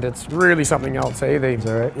this event, it's really something else. Eh? Is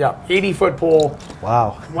that right? Yeah, 80-foot pole,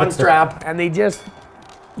 Wow. one strap, and they just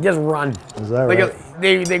run. Is that Like right?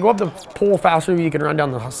 they go up the pole faster than you can run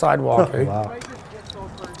down the sidewalk. Eh? Wow.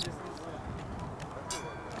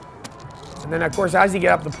 And then, of course, as you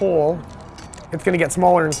get up the pole, it's going to get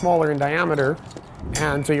smaller and smaller in diameter,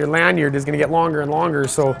 and so your lanyard is going to get longer and longer.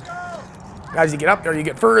 So as you get up there, you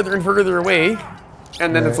get further and further away,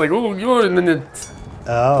 and then it's like, oh, and then it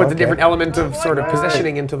Oh, puts a okay. different element of sort of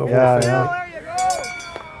positioning into the whole Yeah, thing. yeah.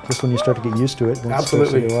 Just when you start to get used to it. then it starts to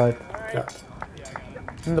Absolutely. get wide. Yeah.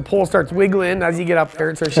 And the pole starts wiggling as you get up there.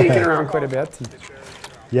 It starts shaking around quite a bit.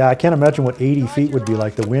 Yeah, I can't imagine what 80 feet would be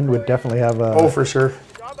like. The wind would definitely have Oh, for sure.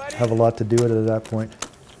 a lot to do with it at that point.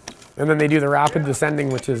 And then they do the rapid descending,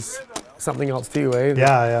 which is something else too, eh?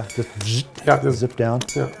 Yeah, just Yeah. zip down.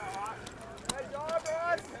 Yeah.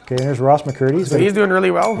 Okay, there's Ross McCurdy. So he's doing really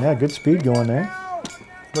well. Yeah, good speed going there.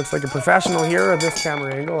 Looks like a professional here at this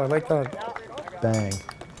camera angle. I like that. Bang.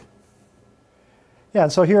 Yeah,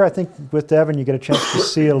 and so here I think with Devin you get a chance to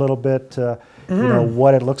see a little bit, you know,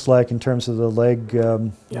 what it looks like in terms of the leg,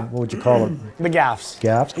 what would you call it, The gaffs.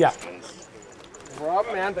 gaffs? Yeah. No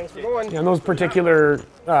problem, man. Thanks for going. Yeah, and those particular,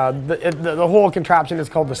 the whole contraption is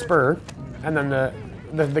called the spur, and then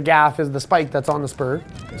the gaff is the spike that's on the spur.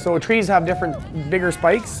 So trees have different, bigger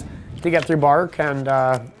spikes to get through bark and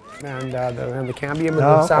the cambium and the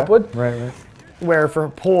Okay. sapwood. Right. Where for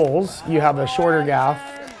poles, you have a shorter gaff,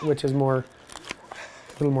 which is a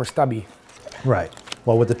little more stubby. Right.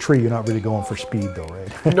 Well, with the tree, you're not really going for speed, though,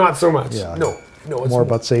 right? Not so much. Yeah. No. It's More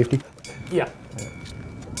about safety. Yeah.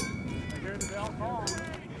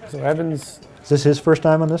 So Evans, Is this his first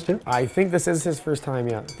time on this too? I think this is his first time.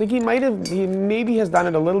 Yeah. I think he maybe has done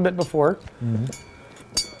it a little bit before.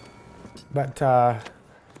 But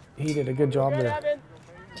he did a good job there.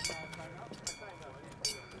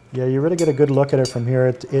 Yeah, you really get a good look at it from here.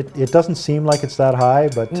 It doesn't seem like it's that high,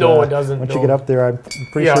 but No, it doesn't, Once no. you get up there, I'm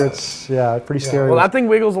pretty Yeah. sure it's pretty scary. Well, that thing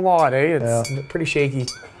wiggles a lot, eh? It's Yeah. pretty shaky.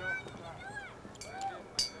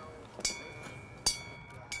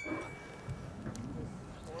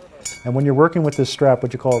 And when you're working with this strap,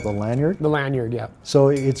 what you call it, the lanyard. The lanyard, yeah. So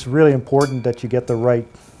it's really important that you get the right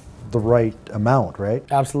amount, right?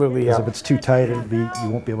 Absolutely, Because yeah. if it's too tight, you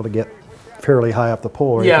won't be able to get fairly high up the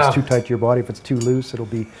pole. Or If Yeah. it's too tight to your body, if it's too loose, it'll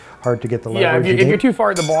be hard to get the Yeah, leverage. if you're too far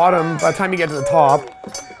at the bottom, by the time you get to the top,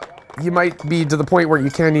 you might be to the point where you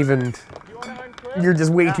can't even, you're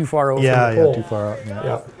just way too far over the pole. too far out. Yeah.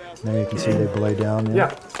 Yeah. Now you can see they belay down. Yeah.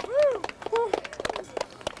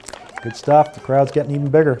 Good stuff. The crowd's getting even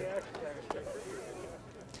bigger.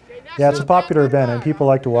 Yeah, it's a popular event, and people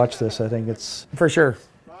like to watch this. I think it's. For sure.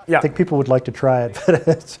 Yeah. I think people would like to try it, but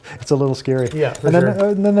it's a little scary. Yeah, for and then, sure.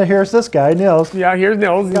 And then here's this guy, Nils. Yeah, here's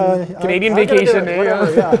Nils. Canadian I gotta do vacation. it,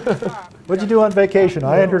 whatever, yeah. What'd you do on vacation?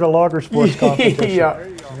 I entered a logger sports competition. Yeah.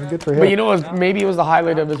 Good for him. But you know, maybe it was the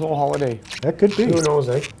highlight of his whole holiday. That could be. Who knows,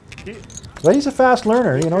 eh? Well, he's a fast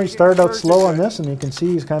learner. You know, he started out slow on this, and you can see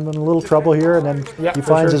he's kind of in a little trouble here, and then Yeah, he for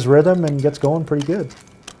finds sure. his rhythm and gets going pretty good.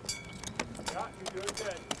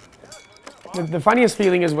 The funniest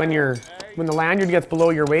feeling is when the lanyard gets below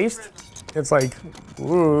your waist. It's like,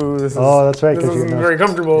 ooh, this is, That's right. this 'Cause isn't you're not- very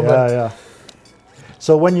comfortable. Yeah, yeah.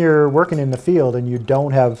 So when you're working in the field and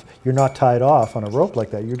you're not tied off on a rope like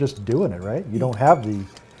that, you're just doing it, right? You don't have the.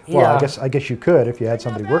 Well, Yeah. I guess you could if you had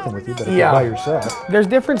somebody working with you, but if Yeah. you're by yourself. There's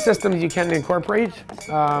different systems you can incorporate,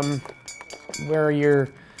 where you're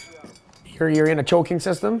in a choking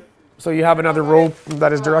system. So you have another rope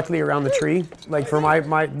that is directly around the tree, like for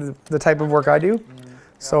the type of work I do.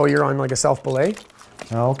 So you're on like a self belay.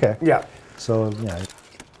 Oh, okay. Yeah. So yeah.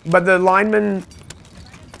 But the lineman,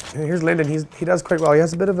 here's Lyndon. He does quite well. He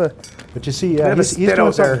has a bit of a. But you see, Bit of a he's spit doing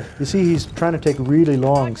out there. something. You see, he's trying to take really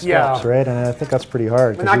long steps, Yeah. right? And I think that's pretty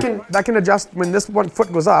hard. And 'cause that can adjust when this one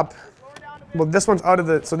foot goes up. Well, this one's out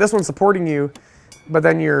of so this one's supporting you, but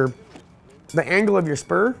then the angle of your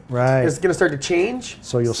spur Right. is going to start to change,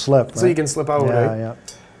 so you'll slip. so you right? can slip out. Yeah, Right?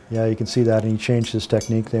 yeah. You can see that, and he changed his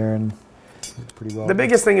technique there, and it's pretty well. The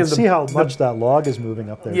biggest thing is see how much that log is moving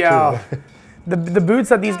up there. Yeah. Too. The boots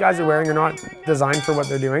that these guys are wearing are not designed for what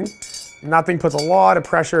they're doing. And that thing puts a lot of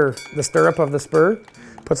pressure. The stirrup of the spur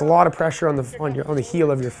puts a lot of pressure on the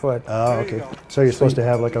heel of your foot. Oh, okay. So you're supposed to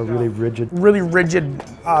have like a really rigid. Really rigid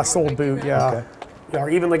soled boot, yeah. Okay. Yeah, or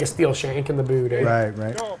even like a steel shank in the boot. Eh?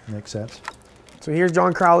 Right. Makes sense. So here's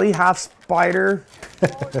John Crowley, half spider,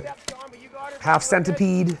 half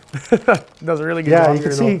centipede. Does a really good Yeah, job you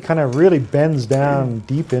can here, see he though. kind of really bends down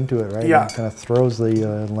deep into it, right? Yeah. And kind of throws the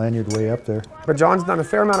lanyard way up there. But John's done a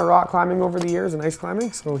fair amount of rock climbing over the years and ice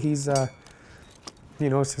climbing, so he's,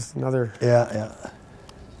 it's just another. Yeah.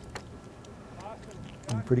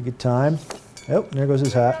 Pretty good time. Oh, there goes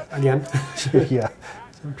his hat. Again. Yeah.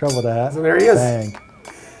 Some trouble with the hat. So there he is. Bang.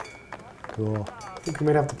 Cool. I think we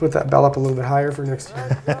might have to put that bell up a little bit higher for next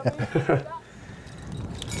year.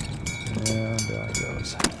 And there he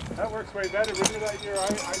goes. That works way better. Remember that year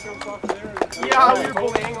I jumped off there? Yeah, you're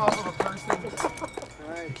bullying off of a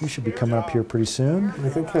person. You should be coming up here pretty soon. I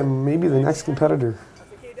think I'm maybe the next competitor.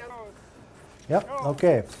 Yep.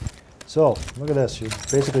 Okay. So look at this. You're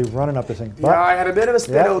basically running up this thing. Yeah, I had a bit of a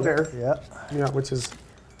spit out there. Yeah. Yeah, which is.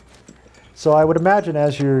 So I would imagine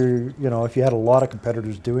as if you had a lot of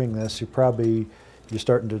competitors doing this, you're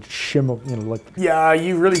starting to shimmer, like. Yeah,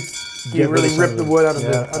 you really Get rid of some rip of the the- wood out of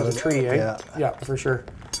yeah, the tree, eh? yeah. Yeah, for sure.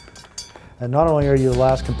 And not only are you the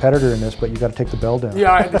last competitor in this, but you got to take the bell down.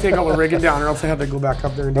 Yeah, I had to take all the rigging down, or else I had to go back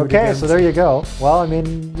up there and do it Okay, again. so there you go. Well, I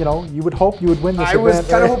mean, you would hope you would win this I event. was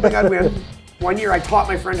kind of right? hoping I'd win. One year I taught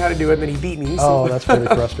my friend how to do it, and then he beat me. So Oh, that's really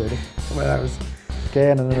frustrating. well, that was Okay,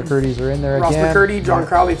 and then the McCurdy's are in there Ross again. McCurdy, John Yeah.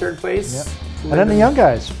 Crowley, third place. And then the young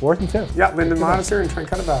guys, 4th and 5th. Yeah, Lyndon Lattiser and Trent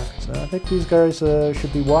Cutterback. So I think these guys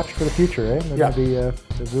should be watched for the future, eh? They're Yeah. going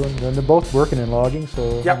to be, they're both working in logging,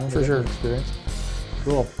 so Yeah, they for got sure. experience.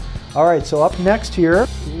 Cool. All right, so up next here,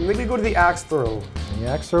 Let me go to the axe throw. the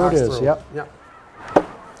axe throw it Axe is. throw. Yep. Yeah.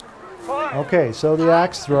 Okay, so the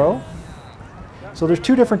axe throw. So there's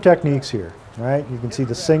two different techniques here, right? You can see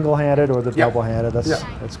the single-handed or the Yeah. double-handed. That's Yeah.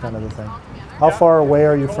 that's kind of the thing. How far away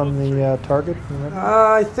are you from the target? Remember?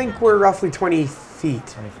 I think we're roughly 20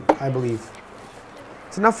 feet, I believe.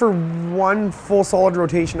 It's enough for one full solid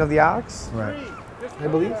rotation of the axe, Right. I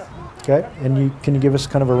believe. Okay, and can you give us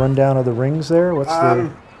kind of a rundown of the rings there? What's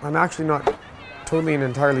I'm actually not totally and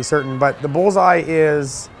entirely certain, but the bullseye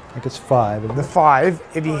is I think it's 5. Isn't the it? 5.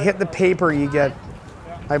 If you hit the paper, you get,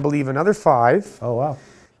 I believe, another 5. Oh wow.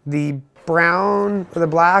 The brown or the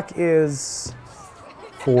black is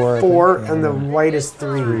 4. I 4, think, and the then white is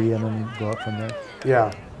 3. 3, and then go up from there.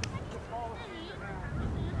 Yeah.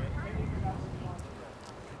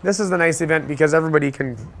 This is the nice event because everybody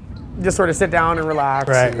can just sort of sit down and relax.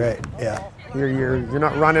 and Right. Yeah. You're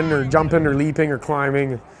not running or jumping or leaping or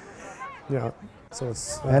climbing. Yeah. So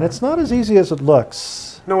it's And it's not as easy as it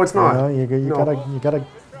looks. no, it's not. You No. gotta,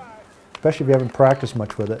 especially if you haven't practiced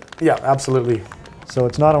much with it. Yeah, absolutely, So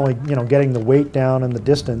it's not only getting the weight down and the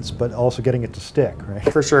distance, but also getting it to stick,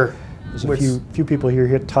 right? for sure. There's a few people here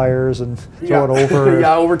hit tires and throw it over.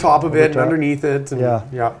 Yeah, over top of it and top. underneath it. And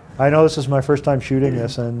Yeah. I know this is my first time shooting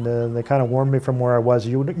this, and they kind of warned me from where I was.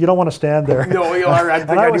 You don't want to stand there. No, you are. I think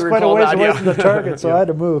and I I was do quite a recall ways that. away from the target, so I had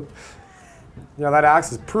to move. Yeah, that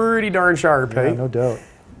axe is pretty darn sharp, Yeah, hey? no doubt.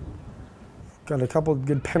 Got a couple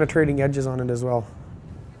good penetrating edges on it as well.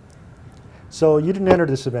 So you didn't enter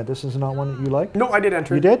this event. This is not one that you like? No, I did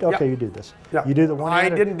enter. You did? Okay, Yeah. you did this. Yeah. You do the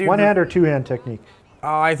one hand or two hand technique?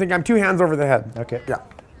 I think I'm 2 hands over the head. Okay. Yeah.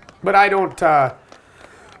 But I don't... Oh,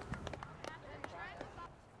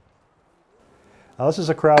 this is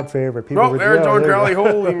a crowd favorite. People Oh, there's John there you Crowley.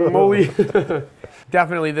 go. Holy moly.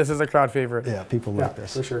 Definitely, this is a crowd favorite. Yeah, people like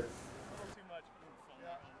this. For sure.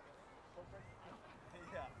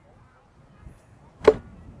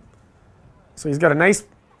 So he's got a nice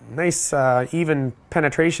even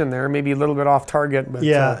penetration there. Maybe a little bit off target, but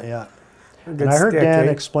Yeah. good And I heard stick, Dan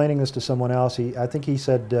eh? explaining this to someone else. I think he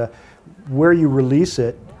said where you release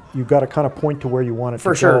it, you've got to kind of point to where you want it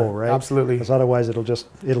For to sure, go, right? absolutely. Because otherwise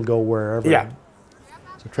it'll go wherever. Yeah.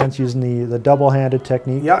 So Trent's using the double-handed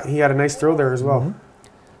technique. Yeah, he had a nice throw there as well. Mm-hmm.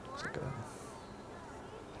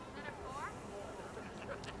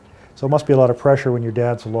 So it must be a lot of pressure when your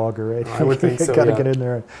dad's a logger, right? I would think so, Got to yeah. get in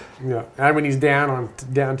there. Yeah, and when he's down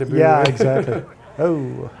to boot. Yeah, exactly.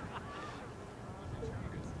 Oh.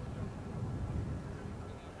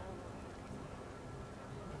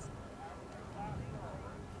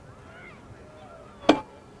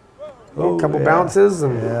 A couple bounces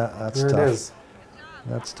and yeah, that's there tough. it is.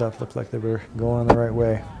 That's tough. Looked like they were going the right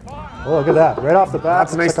way. Oh, look at that! Right off the bat,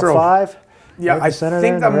 That's a looks nice like throw. A 5. Yeah, Right I to center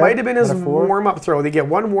think there, that right? might have been his And a 4. warm-up throw. They get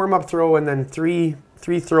one warm-up throw and then three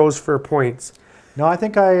throws for points. No, I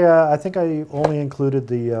think I only included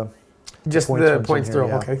the Just points the ones in points here. throw.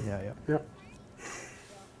 Yeah, Okay. Yeah.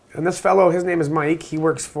 And this fellow, his name is Mike. He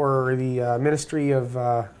works for the Ministry of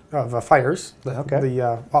Fires,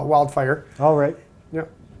 the wildfire. All right. Yeah.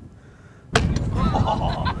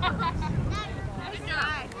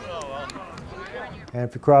 And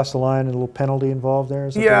if you cross the line, a little penalty involved there.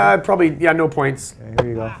 Is that Yeah, probably. Yeah, no points. Okay, here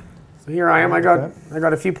you go. So here I am. I Okay.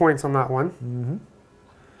 got a few points on that one. Mm-hmm.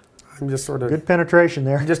 I'm just sort of Good penetration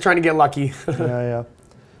there. just trying to get lucky. Yeah.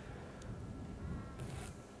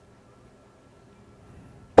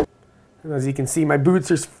 And as you can see, my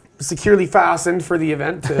boots are securely fastened for the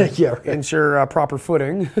event to Yeah, right. ensure proper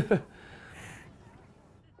footing.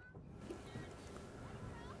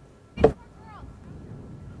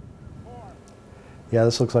 Yeah,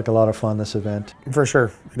 this looks like a lot of fun, this event. For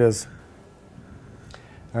sure, it is.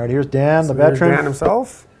 All right, here's Dan, the So there's veteran. Dan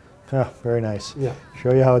himself. Oh, very nice. Yeah,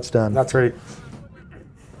 Show you how it's done. that's right.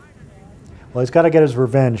 Well, he's got to get his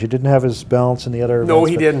revenge. He didn't have his balance in the other No, events,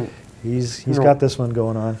 he but didn't. He's No. got this one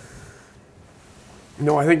going on.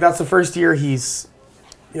 No, I think that's the first year he's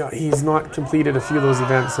not completed a few of those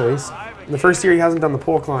events. The first year he hasn't done the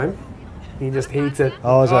pole climb. He just hates it.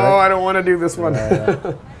 Oh, is that right? I don't want to do this one.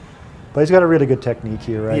 Yeah. But he's got a really good technique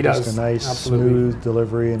here, right? He does, Just a nice, absolutely. smooth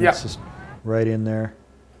delivery, and Yeah. it's just right in there.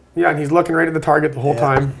 Yeah, and he's looking right at the target the whole Yeah.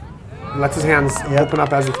 time. He lets his hands Yep. open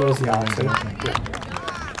up as he throws the Yeah, axe. exactly.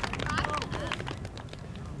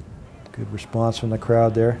 Good response from the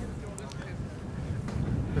crowd there.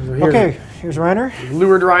 So here's- Okay, here's Reiner.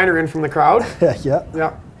 Lured Reiner in from the crowd. Yeah.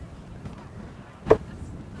 Yeah.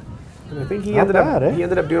 And I think he Not ended bad, up eh? he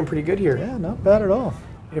ended up doing pretty good here. Yeah, not bad at all.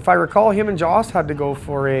 If I recall, him and Joss had to go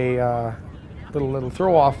for a little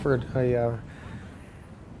throw off for a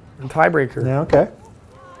tiebreaker. Yeah, okay.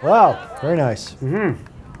 Wow, very nice. Mm-hmm.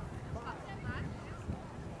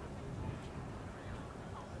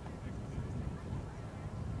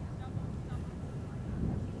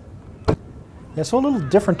 Yeah, so a little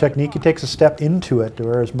different technique. He takes a step into it,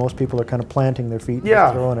 whereas most people are kind of planting their feet Yeah.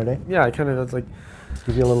 and throwing it, eh? Yeah, it kind of does like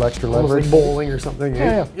Give you a little extra almost leverage. like bowling or something. Yeah,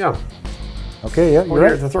 eh? Yeah. Okay, yeah, Oh, you're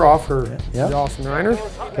here's right. the throw off for Yeah. Joss and Reiner.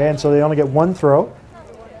 Okay, and so they only get one throw.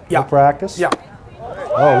 Yeah. No practice. Yeah.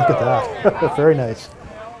 Oh, look at that. Very nice.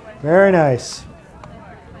 Very nice.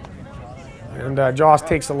 And Joss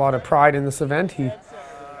takes a lot of pride in this event. If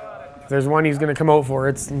there's one he's going to come out for,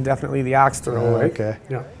 it's definitely the axe throw. eh? Okay.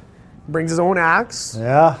 Yeah. Brings his own axe.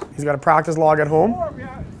 Yeah, He's got a practice log at home.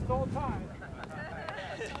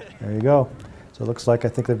 there you go. So it looks like I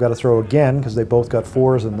think they've got to throw again because they both got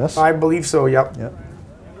 4s in this. I believe so, yep. Yep.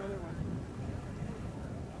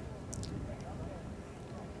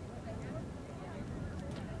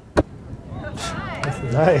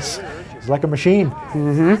 Nice. It's like a machine.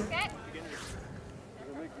 Mm-hmm.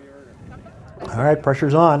 All right,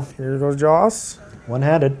 pressure's on. Here goes Joss.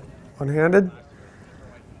 One-handed. One-handed.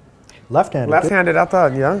 Left-handed. Left-handed at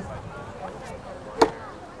that, yeah.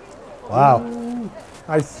 Wow.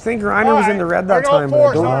 I think Reiner was in the red that time,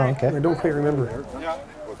 but okay. I don't quite remember.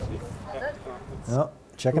 Well,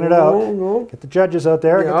 checking it out. No. Get the judges out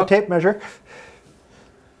there. Yeah. Get the tape measure.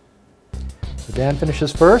 So Dan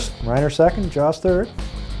finishes first, Reiner second, Joss third.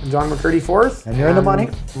 John McCurdy fourth. And you're in the money.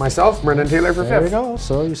 Myself, Brendan Taylor for There you fifth. go.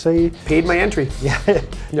 So you say, Paid my entry. yeah,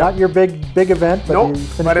 not your big event, but Nope, you but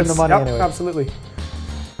finished in it's the money anyway. absolutely.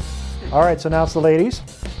 All right, so now it's the ladies.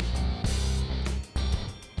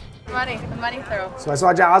 The money throw. So I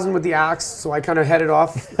saw Jasmine with the axe, so I kind of headed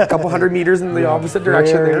off a couple hundred meters in the opposite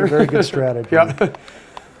direction there. Very good strategy. Yeah.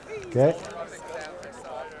 Okay.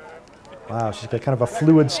 Wow, she's got kind of a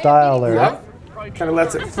fluid style there. Yep. Kind of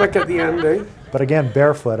lets it flick at the end, eh? But again,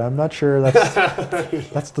 barefoot. I'm not sure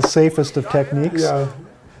that's the safest of techniques. Yeah.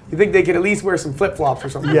 You think they could at least wear some flip-flops or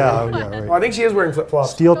something? Yeah, right? yeah, right. Well, I think she is wearing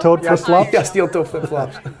flip-flops. Steel-toed Yeah, flip-flops? Yeah, steel-toe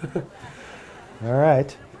flip-flops. All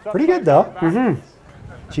right. Pretty good, though. Mm-hmm.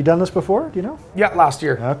 She done this before, do you know? Yeah, last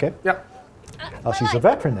year. Okay. Yeah. Oh, she's a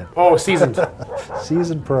veteran then. Oh, seasoned.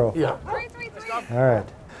 Seasoned pro. Yeah. All right.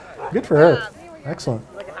 Good for her. Excellent.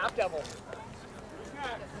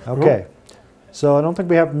 Okay. So I don't think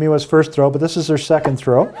we have Miwa's first throw, but this is her second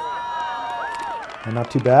throw. And not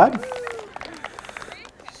too bad.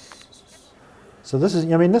 So this is,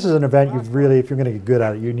 I mean, this is an event you've really, if you're going to get good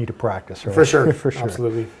at it, you need to practice, right? For sure. For sure.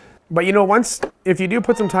 Absolutely. But you know, if you do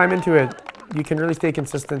put some time into it, you can really stay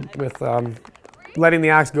consistent with letting the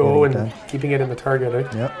axe go Getting it and done. keeping it in the target.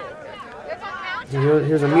 Eh? Yep.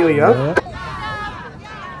 Here's Amelia. Yeah.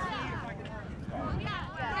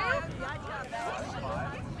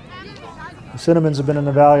 The Cinnamons have been in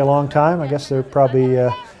the valley a long time. I guess they're probably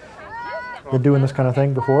been doing this kind of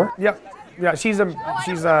thing before. Yep. Yeah, she's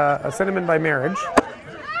a cinnamon by marriage,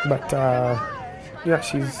 but yeah,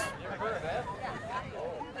 she's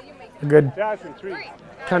a good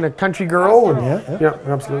kind of country girl. And, Yeah.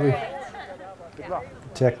 Absolutely.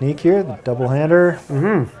 Technique here, the double hander.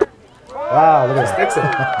 Mm-hmm. Wow, look at that. Fix it.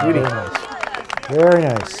 Beauty. Very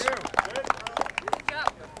nice.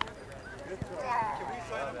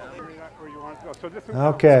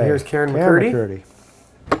 Okay. Here's Karen McCurdy.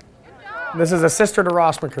 McCurdy. This is a sister to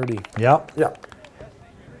Ross McCurdy. Yep. Yeah.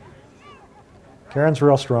 Karen's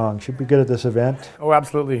real strong. She'd be good at this event. Oh,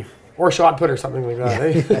 absolutely. Or shot put or something like that.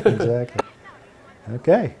 Eh? Exactly.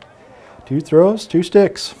 Okay. 2 throws, 2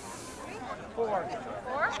 sticks.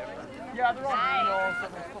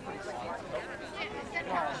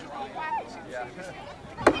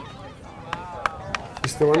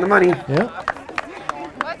 She's still in the money. Yeah.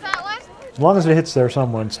 What's that one? As long as it hits there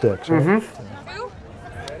somewhere and sticks. Right?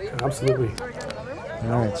 Mm-hmm. Absolutely.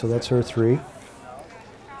 All right, so that's her 3.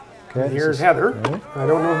 Okay. Here's Heather. Right. I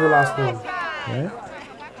don't know her last name. Right.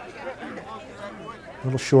 A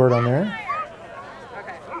little short on there.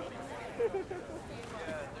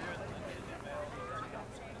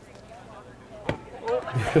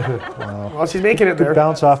 Wow. Well, she's making it Good there.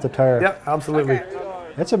 bounce off the tire. Yeah, absolutely.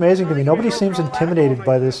 It's amazing to me. Nobody seems intimidated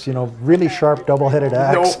by this, you know, really sharp double-headed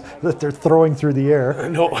axe that they're throwing through the air.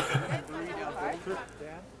 No.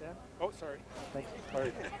 Oh, sorry.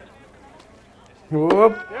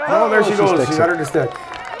 Whoop. Oh, there she goes. She got her to stick.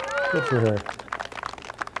 Good for her.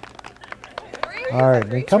 All right,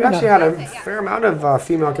 then We coming actually up. had a fair amount of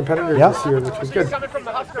female competitors Yep. this year, which was good.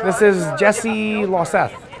 This is Jessie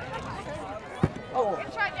Loseth. Good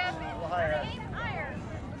shot, Jasmine.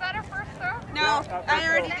 Was that her first throw? No, I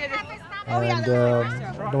already did it. And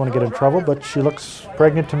don't want to get in trouble, but she looks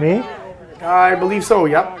pregnant to me. I believe so,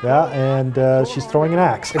 yep. Yeah, and she's throwing an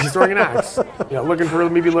axe. She's throwing an axe. Yeah, looking for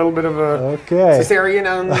maybe a little bit of a Okay. cesarean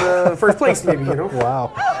on the first place, maybe, you know.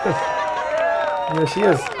 Wow. There she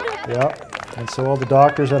is. Yeah. And so all the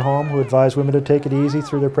doctors at home who advise women to take it easy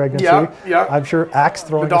through their pregnancy. Yeah, yeah. I'm sure axe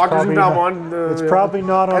throwing The doctors is who probably now not, on the, it's probably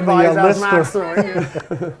not on the advise list max of. throwing.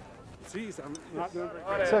 Yeah. Jeez, I'm not doing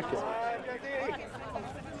very It's okay.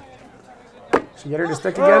 She get her to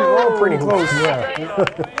stick again? Oh, pretty close. Yeah.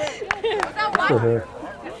 Good for her.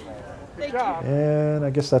 And I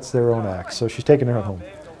guess that's their own axe. So she's taking her home.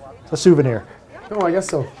 It's a souvenir. Oh, I guess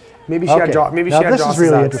so. Maybe she had now maybe she had this is Joss's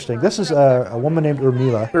really axe. interesting. This is a woman named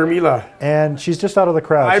Urmila, Urmila. and she's just out of the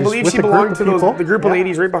crowd. I She's believe with she a group belonged of to those, people. the group of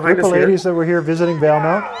ladies right behind Group us of here. ladies that were here visiting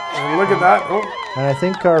Valemount. And look at that. Oh, And I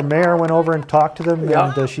think our mayor went over and talked to them,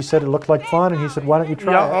 Yeah. and she said it looked like fun, and he said, why don't you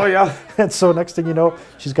try yeah. it? Oh, yeah. And so next thing you know,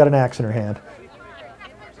 she's got an axe in her hand.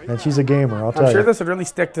 And she's a gamer, I'll tell I'm sure you. this would really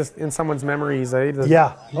stick in someone's memories, eh?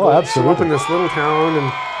 Yeah, oh, Show up absolutely. in this little town,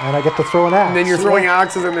 And I get to throw an axe. and then you're throwing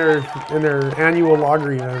axes in their annual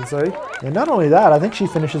lottery events, eh? And not only that, I think she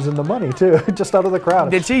finishes in the money, too, just out of the crowd.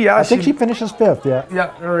 Did she? Yeah. I think she finishes 5th, yeah.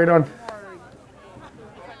 Yeah, right on.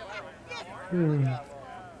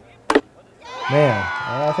 Man,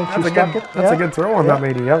 I think she stuck it. That's a good throw on that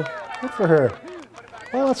lady, yeah. Good for her.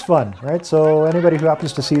 Well, that's fun, right? So anybody who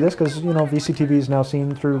happens to see this, because you know VCTV is now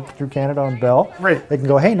seen through Canada on Bell, right? They can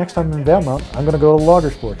go, hey, next time I'm in Valemount, I'm going to go to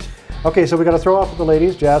Logger Sports. Okay, so we got to throw off with the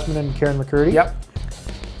ladies, Jasmine and Karen McCurdy. Yep.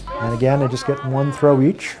 And again, they just get one throw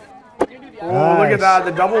each. Oh, nice. Look at that,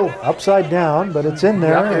 the double. Upside down, but it's in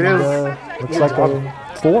there. Yep, it is. Looks like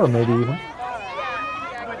a 4, maybe even.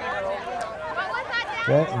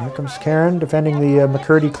 Okay, and here comes Karen defending the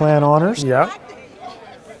McCurdy clan honors. Yeah.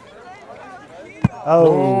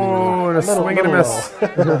 Oh, and a swing and a miss.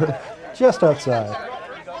 Just outside.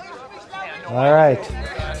 All right.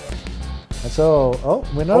 And so,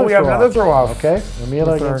 we have another throw off. Okay,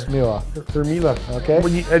 Ramila against Mila. Ramila. Okay.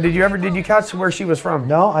 Did you catch where she was from?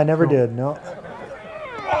 No, I never did. No.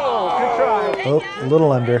 Oh, good try. Oh, a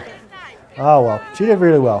little under. Oh well, she did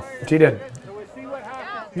really well. She did.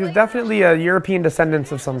 She was definitely a European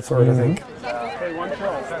descendant of some sort, I think. Okay, one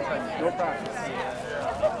throw. No practice.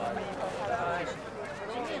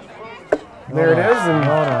 There it is. And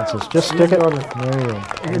no nonsense. Just stick it. There you go.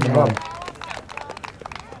 Good job.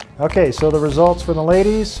 Okay, so the results for the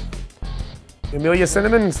ladies. Amelia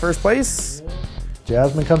Cinnamon is first place.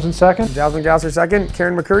 Jasmine comes in second. Jasmine Gasser second.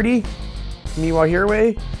 Karen McCurdy. Miwa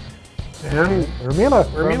Hirway. And Ramila.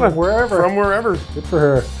 From wherever. Good for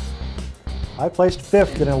her. I placed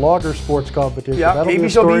 5th in a Logger Sports competition. Yeah, That'll maybe be a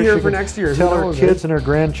she'll be story here she for can next year. Tell her kids and her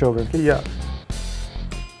grandchildren. Yeah.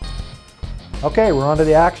 Okay, we're on to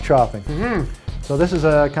the axe chopping. So this is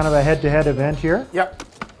a kind of a head-to-head event here. Yep.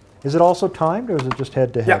 Is it also timed, or is it just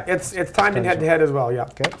head-to-head? Yeah, it's timed in head-to-head as well, yeah.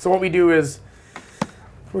 Okay. So what we do is,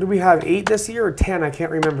 what do we have, 8 this year or 10? I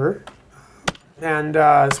can't remember. And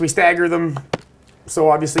so we stagger them.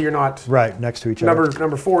 So obviously you're not... Right, next to each other.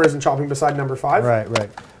 Number 4 isn't chopping beside number 5.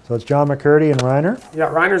 Right. So it's John McCurdy and Reiner. Yeah,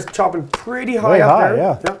 Reiner's chopping pretty high Way up high,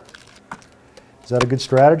 there. Yeah. Is that a good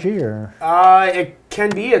strategy, or? It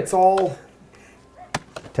can be. It's all...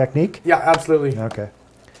 Technique? Yeah, absolutely. Okay.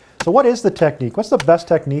 So what is the technique? What's the best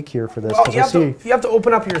technique here for this? Well, you have to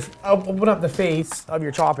open up the face of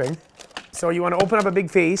your chopping. So you want to open up a big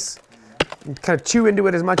face and kind of chew into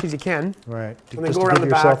it as much as you can. Right. And then Just go to around give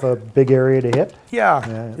the yourself back. a big area to hit? Yeah.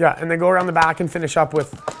 And then go around the back and finish up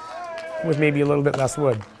with maybe a little bit less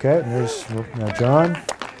wood. Okay, and there's John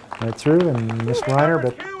right through and Miss Reiner,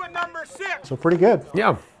 but so pretty good.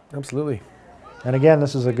 Yeah, absolutely. And again,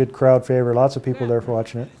 this is a good crowd favorite. Lots of people there for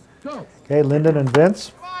watching it. Okay, Lyndon and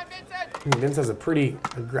Vince. Vince has a pretty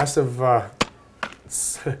aggressive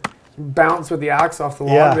bounce with the axe off the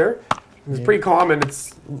log there. It's pretty common.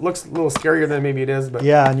 It looks a little scarier than maybe it is, but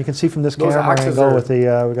yeah, and you can see from this camera angle with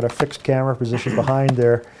the we got a fixed camera position behind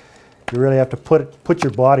there. You really have to put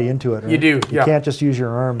your body into it. Right? You do. You can't just use your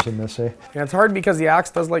arms in this. Yeah, it's hard because the axe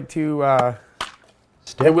does like to.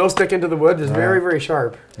 It will stick into the wood. It's very, very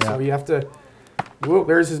sharp. Yeah. So you have to. Whoop!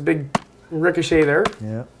 There's his big ricochet there.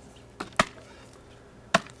 Yeah.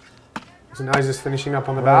 So now he's just finishing up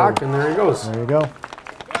on the back, and there he goes. There you go.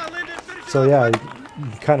 So yeah,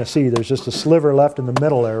 you kind of see there's just a sliver left in the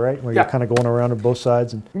middle there, right? Where you're kind of going around on both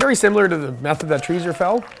sides. And very similar to the method that Treaser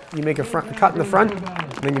fell. You make a cut in the front, and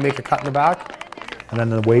then you make a cut in the back. And then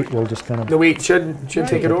the weight will just kind of... The weight should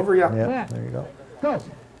take it over, yeah. Yeah, there you go.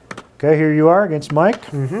 Okay, here you are against Mike.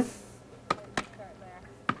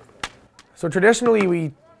 So traditionally,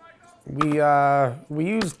 we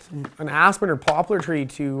used an aspen or poplar tree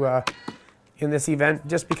to in this event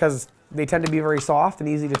just because they tend to be very soft and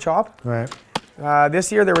easy to chop. Right.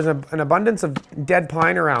 This year there was an abundance of dead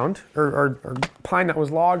pine around, or pine that was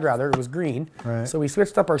logged rather. It was green. Right. So we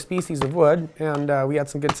switched up our species of wood, and we had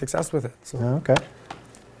some good success with it. So. Okay.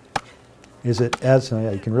 Is it as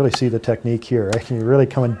you can really see the technique here, right? You're really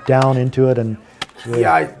coming down into it, and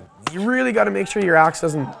really you really got to make sure your axe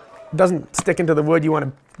doesn't stick into the wood. You want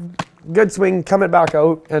a good swing, come it back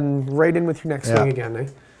out, and right in with your next swing again. Eh?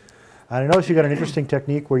 I noticed you got an interesting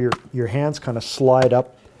technique where your hands kind of slide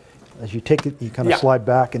up as you take it. You kind of slide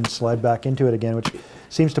back and slide back into it again, which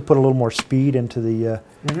seems to put a little more speed into the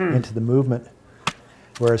movement.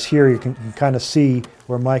 Whereas here you can kind of see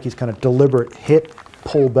where Mikey's kind of deliberate hit,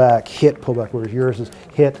 pull back, whereas yours is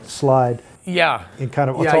hit, slide. Yeah. And kind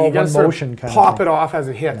of it's all one motion kind of pop it off as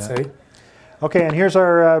it hits. Eh? Okay, and here's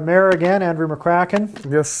our mayor again, Andrew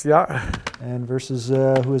McCracken. Yes, yeah. And versus,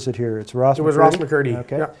 who is it here? It's Ross McCurdy. It was Ross McCurdy.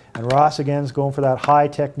 Okay. Yeah. And Ross again is going for that high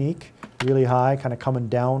technique, really high, kind of coming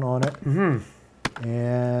down on it.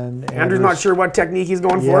 And Andrew's not sure what technique he's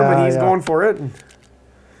going for, but he's going for it.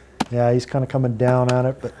 Yeah, he's kind of coming down on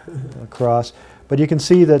it, but across. But you can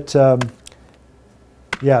see that,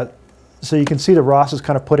 So you can see that Ross is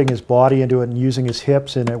kind of putting his body into it and using his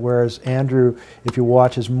hips in it, whereas Andrew, if you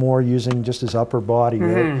watch, is more using just his upper body,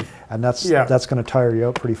 right? And that's going to tire you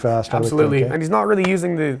out pretty fast. Absolutely. I would think, And he's not really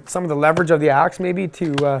using some of the leverage of the axe maybe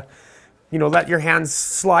to, let your hands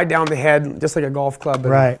slide down the head just like a golf club.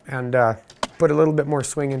 And put a little bit more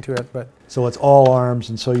swing into it. But so it's all arms,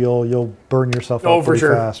 and so you'll burn yourself out pretty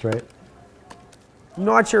fast, right?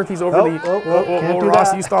 Not sure if he's overly...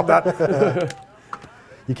 Ross, you stop that.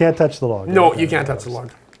 You can't touch the log. No, you can't touch the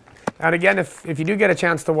log. And again, if you do get a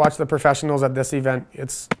chance to watch the professionals at this event,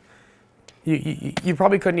 it's you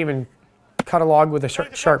probably couldn't even cut a log with a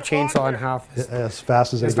sharp chainsaw in half as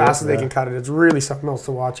fast as they can cut it. It's really something else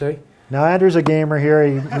to watch, eh? Now Andrew's a gamer here.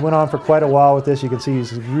 He went on for quite a while with this. You can see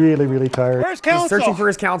he's really, really tired. He's searching for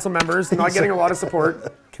his council members, not getting a lot of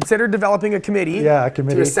support. Considered developing a committee. Yeah, a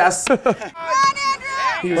committee to assess.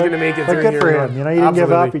 He was going to make it through good here. for him. You know, he didn't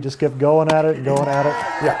give up. He just kept going at it and going at it.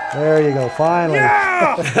 Yeah. There you go. Finally.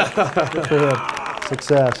 Yeah! Good for him.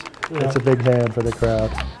 Success. Yeah. That's a big hand for the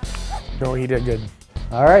crowd. No, he did good.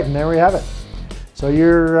 All right, and there we have it. So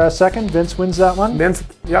you're second. Vince wins that one. Vince,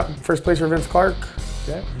 yep. First place for Vince Clark.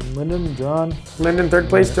 Okay. Lyndon, John. Lyndon third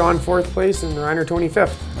place, John fourth place, and Reiner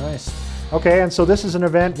 25th. Nice. Okay, and so this is an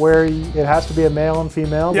event where it has to be a male and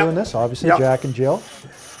female doing this. Obviously, Jack and Jill.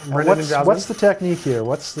 What's the technique here?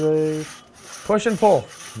 What's the... Push and pull.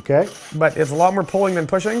 Okay. But it's a lot more pulling than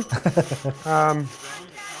pushing.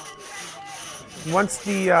 Once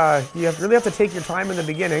you really have to take your time in the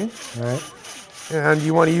beginning. All right. And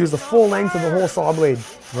you want to use the full length of the whole saw blade.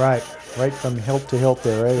 Right. Right from hilt to hilt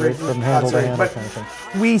there, right? Right from handle to handle kind of thing.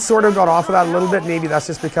 We sort of got off of that a little bit. Maybe that's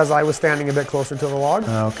just because I was standing a bit closer to the log.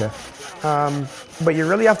 Oh, okay. But you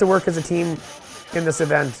really have to work as a team in this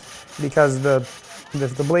event because the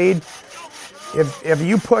blade, if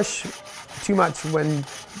you push too much when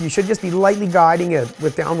you should just be lightly guiding it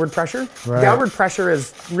with downward pressure. Right. Downward pressure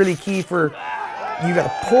is really key for, you got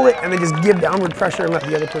to pull it and then just give downward pressure and let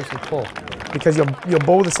the other person pull. Because you'll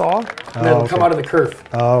bow the saw and it'll come out of the kerf.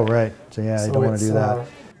 Oh, right. So yeah, you don't want to do that.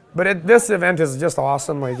 But this event is just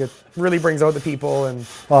awesome. Like, it really brings out the people. And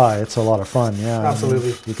oh, it's a lot of fun, yeah. Absolutely.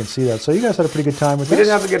 I mean, you can see that. So you guys had a pretty good time with this? We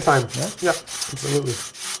did have a good time. Yeah, absolutely.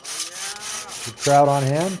 Good crowd on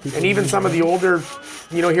hand. And even some of the older,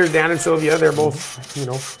 here's Dan and Sylvia. They're both,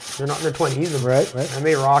 they're not in their 20s. And, right. And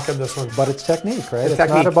they rock at this one. But it's technique, right? It's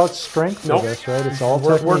technique. Not about strength for this, right? It's all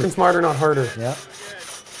technique. Working smarter, not harder. Yeah.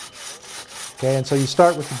 Okay, and so you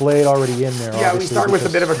start with the blade already in there. Yeah, we start with a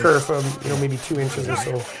bit of a kerf of, maybe 2 inches or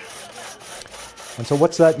so. And so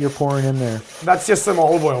what's that you're pouring in there? That's just some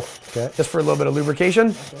olive oil. Okay. Just for a little bit of lubrication.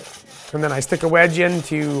 Okay. And then I stick a wedge in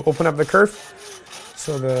to open up the kerf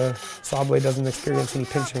so the saw blade doesn't experience any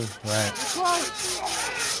pinching. Right. Come on,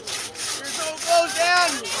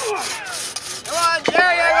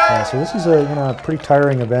 there you go. Yeah, so this is a pretty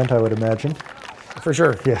tiring event, I would imagine. For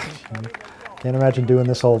sure. Yeah. Can't imagine doing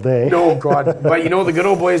this all day. No, God. But the good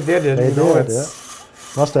old boys did it. They did, yeah.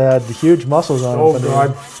 Must have had huge muscles on them. Oh,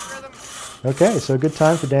 God. Okay, so good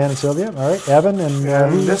time for Dan and Sylvia. All right, Evan, and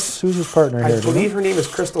who's his partner here? I believe her name is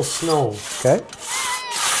Crystal Snow. Okay.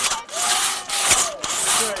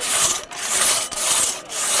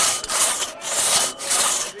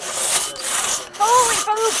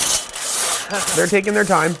 They're taking their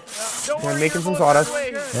time and making some sawdust.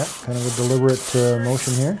 Yeah, kind of a deliberate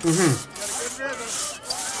motion here.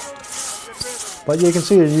 But you can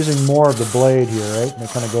see they're using more of the blade here, right? And they're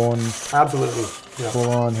kind of going absolutely full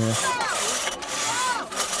on here.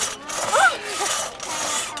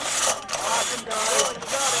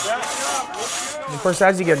 And of course,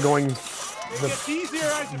 as you get going,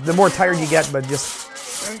 the more tired you get, but just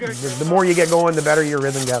the more you get going, the better your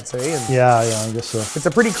rhythm gets, eh? And yeah, I guess so. It's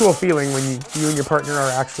a pretty cool feeling when you and your partner are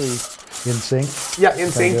actually in sync. Yeah, in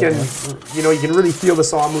sync, and you can really feel the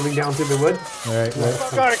saw moving down through the wood. Right.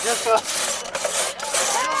 Got it, Crystal.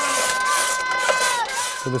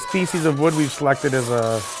 So the species of wood we've selected is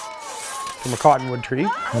from a cottonwood tree.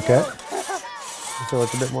 Okay. So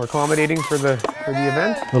it's a bit more accommodating for the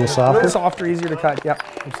event. A little softer. A little softer, easier to cut. Yep,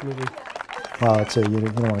 absolutely. Well, I'd say you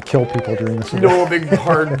don't want to kill people during this event. No, a big,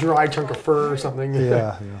 hard, dry chunk of fur or something.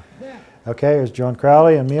 Yeah. Okay, here's John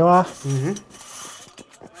Crowley and Miwa.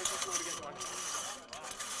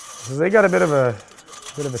 So they got a bit of a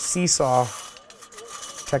seesaw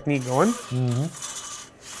technique going.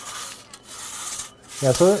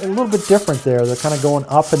 Yeah, so a little bit different there. They're kind of going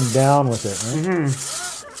up and down with it, right?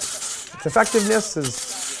 Its effectiveness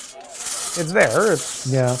it's there.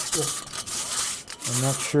 Yeah. I'm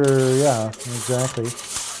not sure. Yeah, exactly.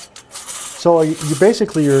 So you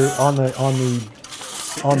basically you're on the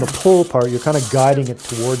on the pull part, you're kind of guiding it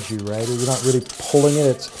towards you, right? You're not really pulling it.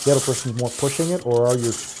 It's the other person's more pushing it, or are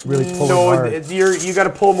you really pulling hard? No, you got to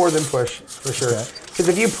pull more than push, for sure. Because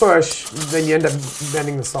if you push, then you end up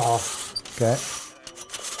bending the saw. Okay.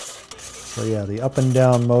 So yeah, the up and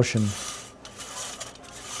down motion.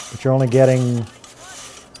 But you're only getting,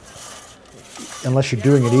 unless you're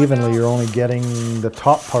doing it evenly, you're only getting the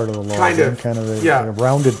top part of the log. Kind of the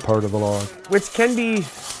rounded part of the log. Which can be...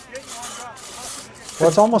 Well,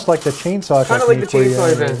 it's almost like the chainsaw kind of like the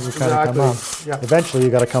chainsaw event. You kind of come up. Yeah. Eventually, you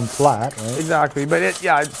got to come flat, right? Exactly, but it's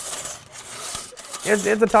a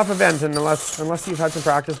tough event, and unless you've had some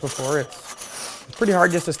practice before, it's pretty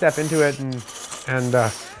hard just to step into it and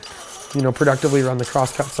productively run the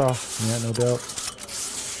crosscut saw. Yeah, no doubt.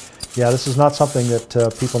 Yeah, this is not something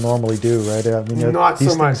that people normally do, right? I mean, not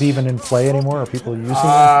these so much. things even in play anymore? Are people using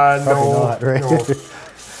them? Probably not, right? No.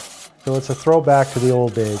 So it's a throwback to the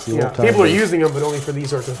old days, the old times. People are using them, but only for these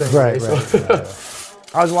sorts of things. Right, right. right. Yeah.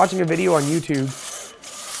 I was watching a video on YouTube,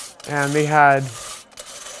 and they had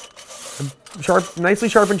a nicely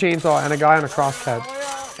sharpened chainsaw and a guy on a crosscut.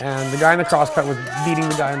 And the guy on the crosscut was beating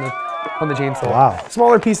the guy on the chainsaw. Wow.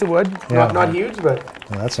 Smaller piece of wood, Yeah. not huge, but...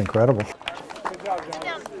 Yeah, that's incredible.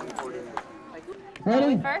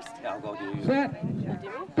 Ready? First? Set.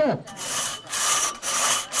 Go.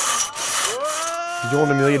 Joel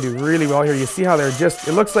and Amelia do really well here. You see how they're just,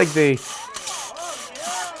 it looks like they're,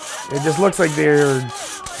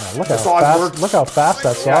 Look how fast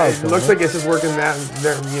that saw yeah, is it going, looks right? like it's just working that,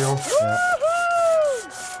 there, Yeah.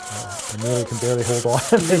 Amelia can barely hold on.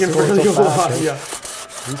 You can It's going really so go fast, on, right? yeah.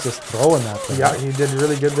 He's just throwing that thing. Yeah, he did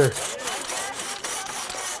really good there.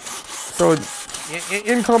 So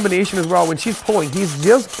in combination as well, when she's pulling, he's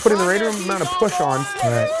just putting the right amount of push on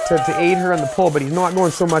to aid her on the pull, but he's not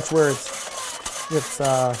going so much where it's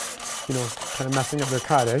kind of messing up their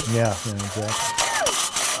cut, eh? Yeah, exactly.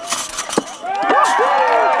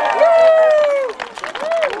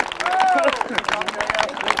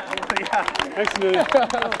 Thanks, Amelia.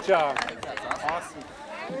 Good job. Awesome.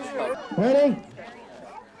 Ready?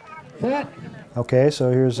 Set. Okay,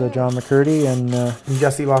 so here's John McCurdy and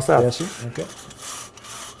Jesse lost out. Jesse. Okay.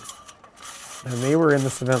 And they were in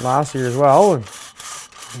this event last year as well, and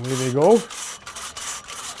away they go.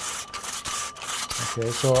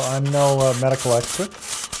 Okay, so I'm no medical expert,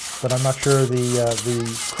 but I'm not sure the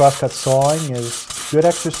crosscut sawing is good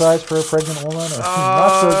exercise for a pregnant woman, or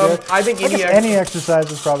not so good. I think any exercise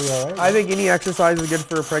is probably all right. I think any exercise is good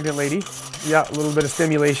for a pregnant lady. Yeah, a little bit of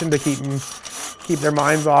stimulation to keep their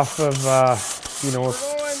minds off of a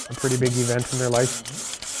pretty big event in their life.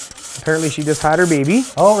 Apparently, she just had her baby.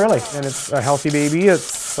 Oh, really? And it's a healthy baby.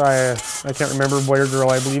 It's I can't remember, boy or girl.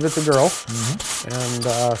 I believe it's a girl. And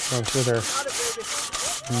so I'm sure they're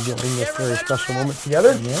enjoying this very special moment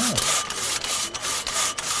together. Yeah.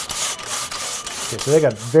 Okay, so they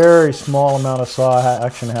got very small amount of saw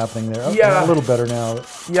action happening there. Okay, Yeah. a little better now.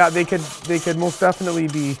 Yeah, they could most definitely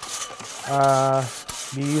be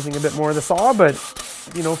using a bit more of the saw, but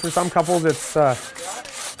for some couples, it's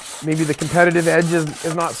maybe the competitive edge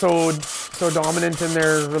is not so dominant in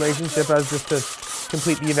their relationship as just to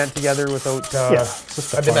complete the event together without It's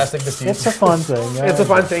just a domestic dispute. It's a fun thing. Yeah. It's a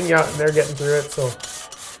fun thing, yeah. They're getting through it, so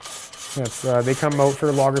it's, they come out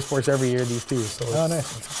for logger sports every year. These two, so Oh,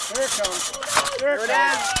 nice. There it comes. There it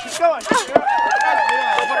comes. Keep going.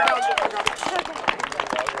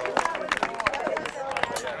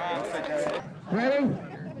 Ready?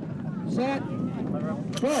 Set.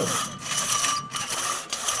 Go.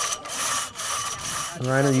 And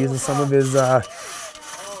Reiner uses some of his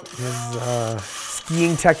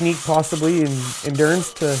skiing technique, possibly, in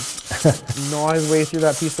endurance to gnaw his way through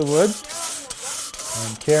that piece of wood.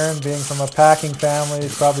 And Karen, being from a packing family,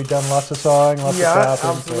 has probably done lots of sawing, lots of chopping.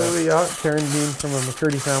 Absolutely, yeah. Karen being from a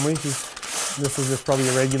McCurdy family, this is just probably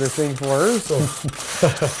a regular thing for her. So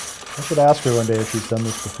I should ask her one day if she's done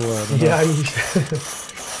this before. I don't know. yeah,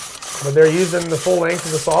 but they're using the full length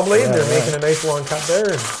of the saw blade. Yeah, they're yeah. making a nice long cut there,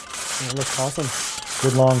 and it looks awesome.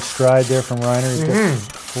 Good long stride there from Reiner. He's got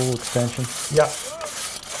full extension. Yeah.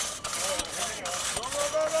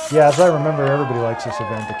 Yeah, as I remember, everybody likes this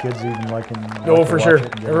event. The kids even like to For watch sure. it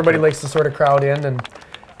and get Everybody into it. likes to sort of crowd in and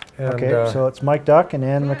Okay, so it's Mike Duck and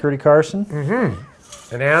Ann McCurdy Carson.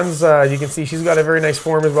 And Ann's, you can see she's got a very nice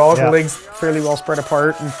form as well. Yeah. Her legs fairly well spread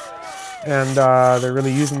apart, and they're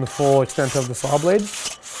really using the full extent of the saw blade.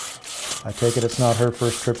 I take it it's not her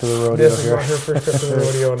first trip to the rodeo This is here. not her first trip to the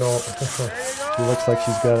rodeo, no. She looks like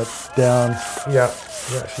she's got it down. Yeah,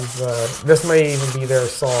 she's, this may even be their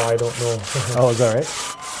saw, I don't know. Oh, is that right?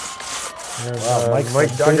 And, Wow,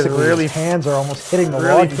 Mike Duck is basically really, his hands are almost hitting the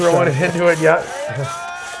really log. He's throwing trying it into it, yeah.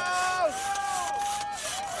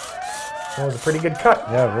 That was a pretty good cut.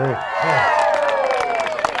 Yeah, very.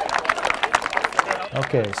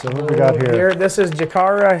 Okay, so what we got here? This is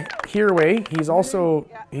Jakara Hirway.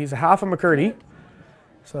 He's half a McCurdy.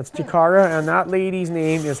 So that's Jakara, and that lady's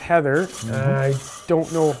name is Heather. I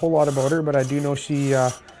don't know a whole lot about her, but I do know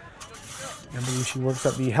I believe she works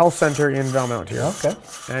at the health center in Valemount here. Okay.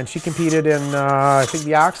 And she competed in, I think,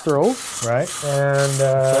 the axe throw. Right. And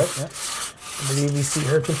That's right, yeah. I believe we see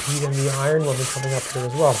her compete in the iron woman coming up here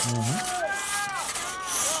as well.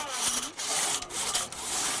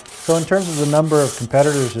 So in terms of the number of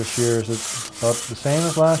competitors this year, is it about the same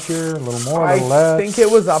as last year? A little more, a little less? I think it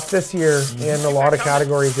was up this year in a lot of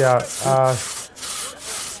categories, yeah.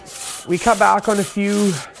 We cut back on a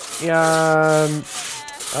few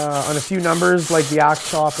numbers, like the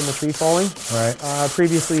axe chop and the tree falling. Right.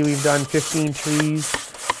 Previously, we've done 15 trees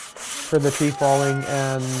for the tree falling,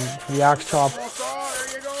 and for the axe chop,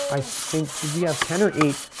 I think, did we have 10 or 8?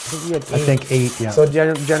 I think we had 8. I think 8, yeah. So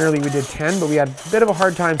generally we did 10, but we had a bit of a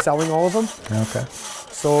hard time selling all of them. Okay.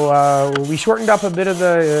 So we shortened up a bit of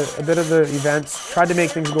the events, tried to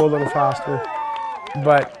make things go a little faster.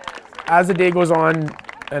 But as the day goes on,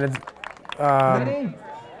 and it's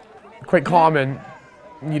quite common,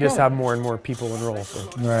 you just have more and more people enroll. So.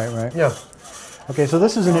 Right. Yeah. Okay, so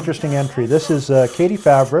this is an interesting entry. This is Katie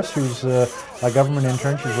Fabris, who's a government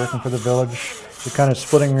intern. She's working for the village. She's kind of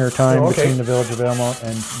splitting her time between the village of Valemount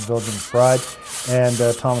and the village of McBride. And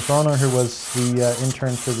Thomas Roner, who was the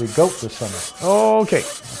intern for the goat this summer. Okay.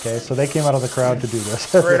 Okay, so they came out of the crowd to do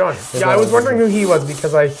this. Right on. Yeah, I was wondering who he was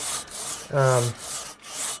because I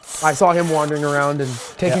saw him wandering around and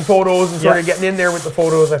taking photos and sort of getting in there with the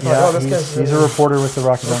photos. I thought, this guy's he's a reporter with the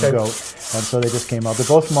Rocky Mountain Goat. And so they just came out. They're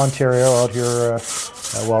both from Ontario, out here.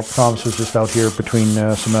 Thomas was just out here between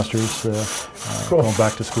semesters, going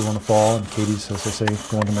back to school in the fall, and Katie's, as I say,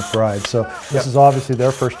 going to McBride. So this is obviously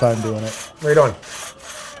their first time doing it. Right on.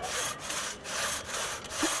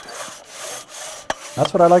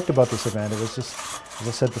 That's what I liked about this event. It was just, as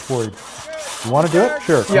I said before, you want to do it?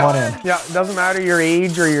 Sure, come on in. Yeah, it doesn't matter your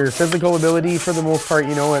age or your physical ability for the most part,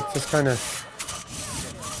 it's just kind of...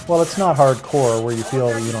 Well, it's not hardcore where you feel,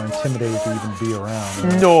 intimidated to even be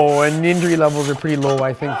around. No, and injury levels are pretty low,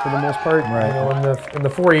 I think, for the most part. Right. In the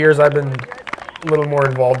 4 years I've been a little more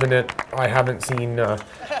involved in it, I haven't seen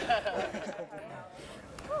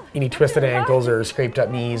any twisted ankles or scraped up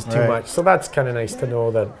knees too much. So that's kind of nice to know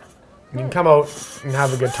that you can come out and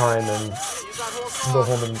have a good time and go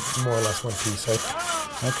home in more or less one piece. Right?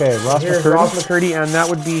 Okay, Ross McCurdy. Ross McCurdy, and that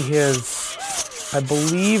would be I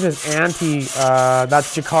believe his auntie,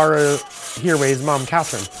 that's Jakara Hirway's mom,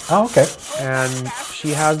 Catherine. Oh, okay. And she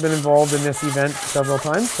has been involved in this event several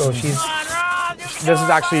times, so this is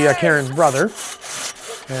actually Karen's brother.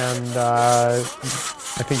 And I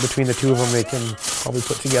think between the two of them, they can probably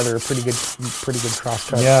put together a pretty good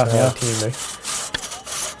cross-cut team. Right?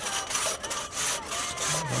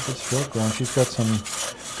 Good stroke going. She's got some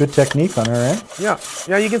good technique on her end. Yeah,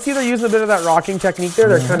 you can see they're using a bit of that rocking technique there.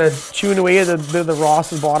 They're kind of chewing away at the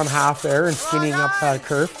Ross's bottom half there and skinning up that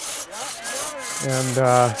curve. And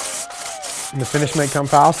the finish might come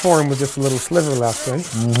fast for him with just a little sliver left, right?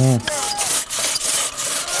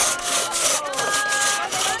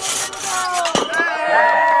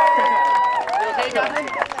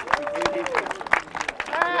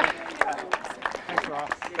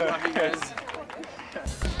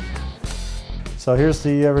 So here's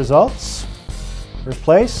the results. First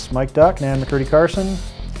place, Mike Duck, Nan McCurdy Carson.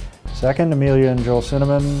 Second, Amelia and Joel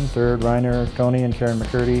Cinnamon. Third, Reiner, Tony, and Karen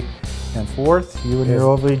McCurdy. And fourth, you and your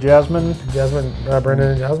lovely Jasmine. Brendan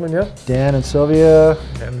and Jasmine, yeah. Dan and Sylvia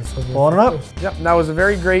pulling it up. Yep, that was a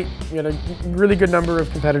very great, we had a really good number of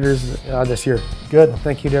competitors this year. Good.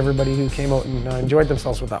 Thank you to everybody who came out and enjoyed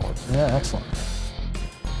themselves with that one. Yeah, excellent.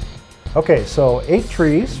 Okay, so 8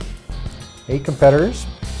 trees, 8 competitors.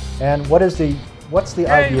 And what's the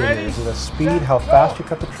idea here? Is it a speed? How fast you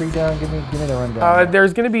cut the tree down? Give me the rundown.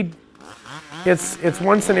 There's going to be, it's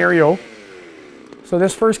one scenario. So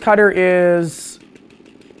this first cutter is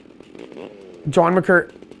John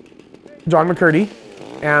McCurdy,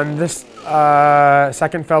 and this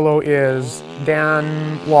second fellow is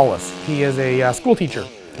Dan Wallace. He is a school teacher.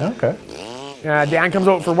 Okay. Dan comes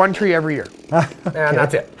out for one tree every year, and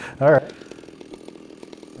that's it. All right.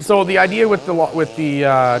 So the idea with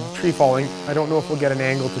the tree falling, I don't know if we'll get an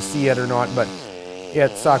angle to see it or not, but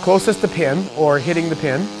it's closest to pin or hitting the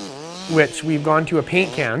pin, which we've gone to a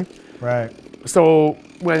paint can. Right. So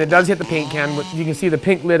when it does hit the paint can, you can see the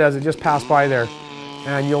pink lid as it just passed by there,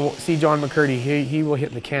 and you'll see John McCurdy. He will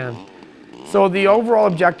hit the can. So the overall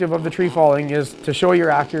objective of the tree falling is to show your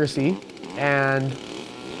accuracy and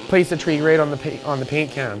place the tree right on the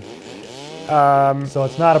paint can. So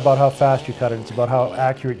it's not about how fast you cut it, it's about how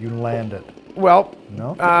accurate you land it. Well,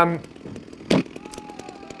 No?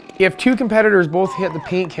 if two competitors both hit the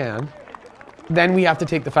paint can, then we have to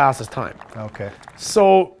take the fastest time. Okay.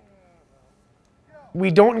 So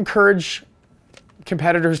we don't encourage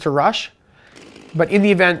competitors to rush, but in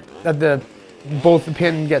the event that both the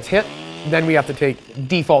pin gets hit, then we have to take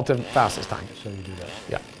default to fastest time. So you do that.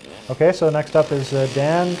 Yeah. Okay, so next up is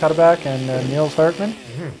Dan Cutterback and Niels Hartman.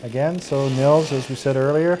 Again, so Niels, as we said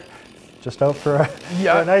earlier, just out for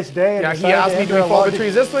a nice day. And Yeah, he decided asked to me, enter do we a fall the log-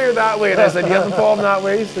 trees this way or that way? And I said, he hasn't fallen that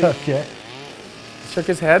way. So he Okay. shook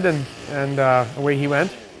his head and away he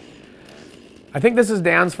went. I think this is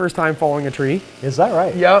Dan's first time following a tree. Is that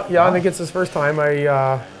right? Yeah, I think it's his first time.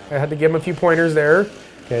 I had to give him a few pointers there.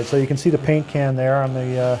 Okay, so you can see the paint can there on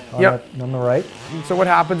the on the right. So what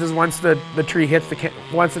happens is once the tree hits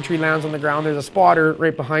once the tree lands on the ground, there's a spotter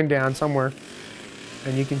right behind Dan somewhere.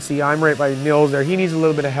 And you can see I'm right by Nils there. He needs a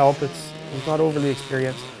little bit of help. He's not overly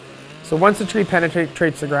experienced. So once the tree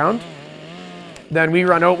penetrates the ground, then we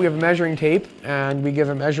run out, we have a measuring tape, and we give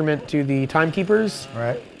a measurement to the timekeepers.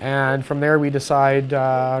 Right. And from there we decide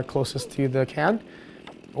closest to the can.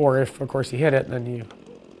 Or if, of course, you hit it, then you...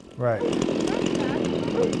 Right.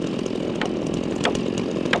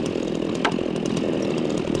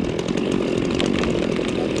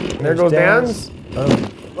 There goes Dan's.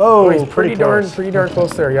 Oh, He's pretty darn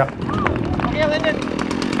close there, yeah. Okay, Lyndon.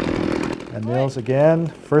 And Niels again,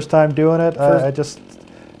 first time doing it.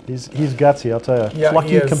 He's gutsy, I'll tell you. Yeah, Lucky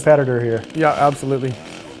he is. competitor here. Yeah, absolutely.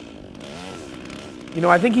 You know,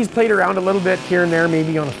 I think he's played around a little bit here and there,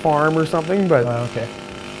 maybe on a farm or something, but... Okay.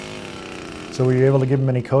 So were you able to give him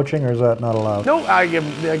any coaching, or is that not allowed? No, I give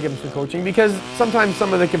him some coaching, because sometimes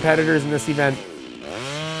some of the competitors in this event,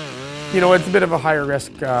 you know, it's a bit of a higher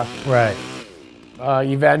risk Right.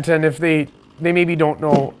 event, and if they maybe don't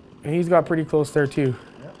know, and he's got pretty close there too.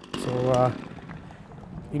 Yep. So,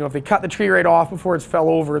 you know, if they cut the tree right off before it's fell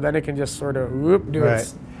over, then it can just sort of whoop, do Right.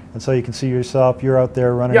 its... And so you can see yourself, you're out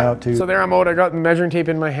there running Yeah, out to... so there I'm out, I got the measuring tape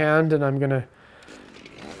in my hand, and I'm gonna...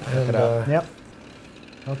 Yep.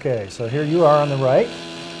 Okay, so here you are on the right.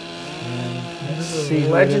 And let's see who it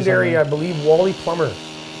is legendary, I on believe, Wally Plummer.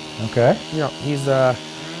 the- Okay. Yeah, he's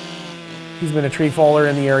been a tree faller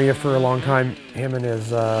in the area for a long time. Him and his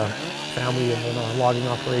family have been on a logging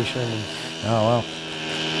operation. And Oh, wow.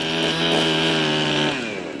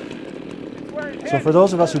 So for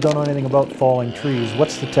those of us who don't know anything about falling trees,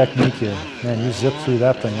 what's the technique here? Man, you zip through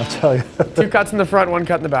that thing, I'll tell you. 2 cuts in the front, 1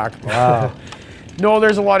 cut in the back. Wow. No,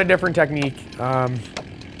 there's a lot of different technique.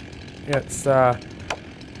 It's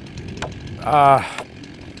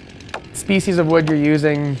species of wood you're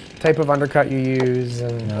using, type of undercut you use,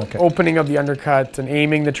 and Okay. opening of the undercut, and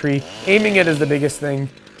aiming the tree. Aiming it is the biggest thing.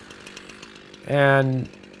 And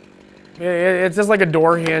it's just like a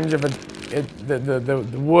door hinge. If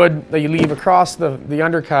the wood that you leave across the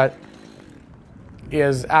undercut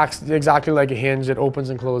acts exactly like a hinge. It opens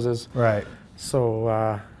and closes. Right.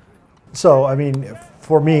 So So, I mean,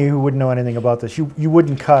 for me, who wouldn't know anything about this, you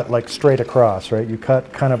wouldn't cut like straight across, right? You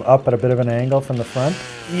cut kind of up at a bit of an angle from the front,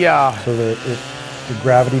 yeah, so that the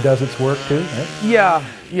gravity does its work too, right?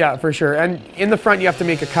 yeah, for sure. And in the front, you have to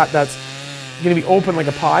make a cut that's going to be open like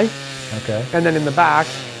a pie, Okay. and then in the back,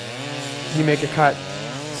 you make a cut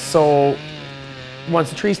so once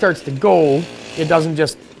the tree starts to go, it doesn't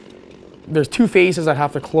just. There's 2 faces that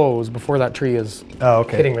have to close before that tree is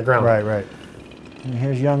hitting the ground. Right, right. And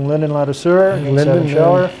here's young Lyndon Ladouceur, Lyndon, Lyndon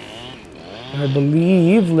shower. I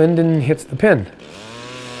believe Lyndon hits the pin.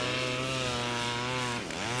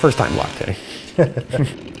 First time luck, eh?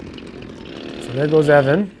 So there goes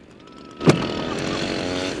Evan.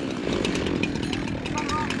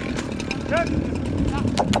 I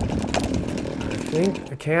think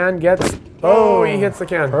the can gets... Oh, he hits the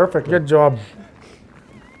can. Perfect. Good job.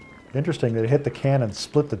 Interesting that it hit the can and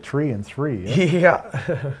split the tree in 3. Yeah? Yeah.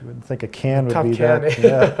 You wouldn't think a can would Tough be can, that, eh?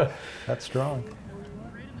 yeah, that strong.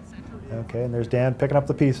 Okay, and there's Dan picking up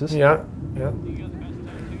the pieces. Yeah.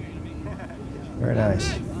 Very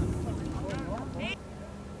nice.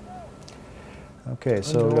 Okay,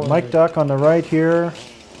 so we've got Mike Duck on the right here.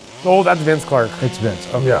 Oh, that's Vince Clark. It's Vince.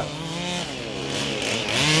 Okay. Yeah.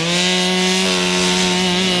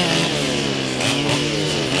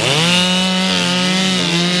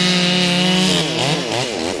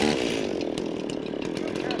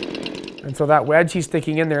 And so that wedge he's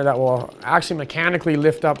sticking in there, that will actually mechanically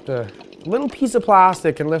lift up the little piece of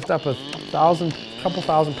plastic and lift up a couple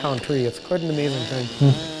thousand pound tree. It's quite an amazing thing.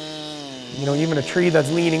 You know, even a tree that's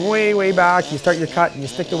leaning way, way back, you start your cut and you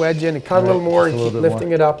stick the wedge in and cut a little more and keep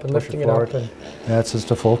lifting it up and lifting it up. And That's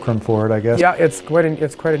just a fulcrum for it, I guess. yeah, it's quite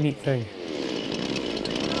a neat thing.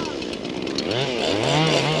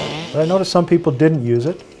 But I noticed some people didn't use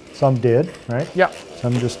it. Some did, right? Yeah.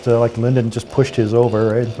 Some just, like Lyndon, just pushed his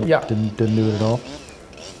over, right? Yeah. Didn't do it at all.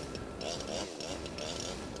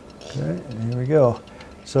 Okay, here we go.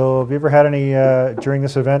 So have you ever had any, during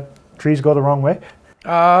this event, trees go the wrong way?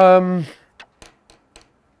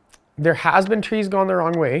 There has been trees gone the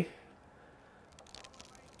wrong way.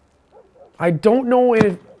 I don't know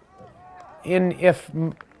if in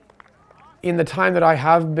the time that I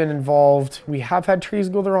have been involved, we have had trees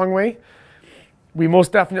go the wrong way. We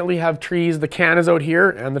most definitely have trees, the can is out here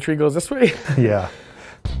and the tree goes this way. Yeah.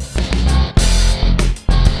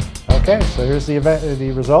 Okay, so here's the event,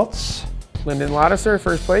 the results. Lyndon Lattiser,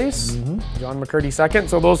 first place. John McCurdy, second.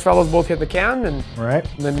 So those fellows both hit the can, and Right.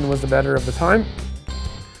 Lyndon was the better of the time.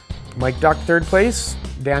 Mike Duck, third place.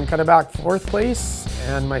 Dan Cutterback, fourth place.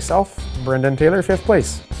 And myself, Brendan Taylor, fifth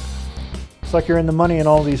place. It's like you're in the money in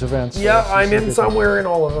all these events. so Yeah, this is I'm a in good somewhere in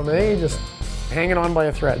all of them, eh? Just hanging on by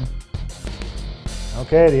a thread. thing.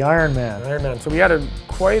 Okay, the Ironman. Ironman. So we had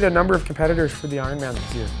quite a number of competitors for the Ironman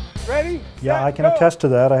this year. Ready? Yeah, set, I can go. attest to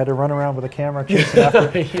that. I had to run around with a camera chasing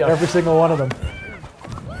after Yeah. every single one of them.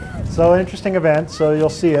 So interesting event, so you'll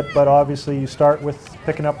see it, but obviously you start with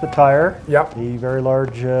picking up the tire, Yep. the very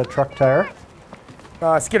large truck tire,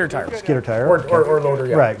 Skidder tire. skidder tire. Or loader,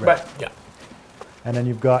 yeah. Right, right. But, yeah. And then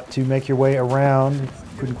you've got to make your way around,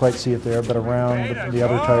 couldn't quite see it there, but around the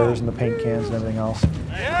other tires and the paint cans and everything else.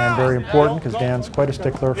 And very important, because Dan's quite a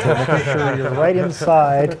stickler for making sure you're right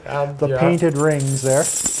inside the Yeah. painted rings there.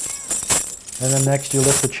 And then next you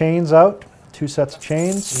lift the chains out, 2 sets of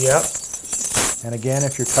chains. Yep. And again,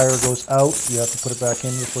 if your tire goes out, you have to put it back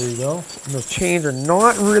in before you go. And those chains are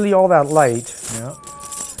not really all that light. Yeah.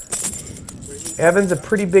 Evan's a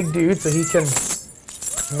pretty big dude, so he can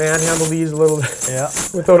manhandle these a little Yeah.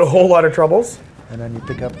 without a whole lot of troubles. And then you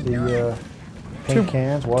pick up the paint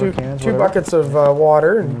cans, water cans, Two whatever. buckets of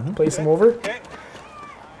water and place them over.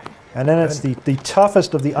 And then it's the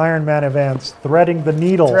toughest of the Ironman events, threading the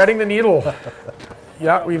needle. Threading the needle.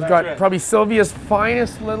 Yeah, we've got probably Sylvia's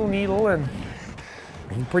finest little needle and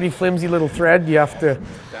pretty flimsy little thread. You have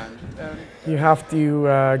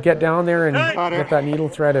to get down there and get that needle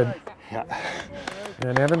threaded.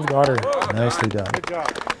 And Evan's got her. Nicely done.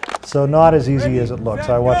 So not as easy as it looks.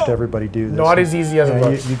 I watched everybody do this. Not as easy as it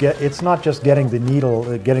looks. It's not just getting the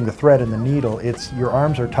needle, getting the thread in the needle. It's your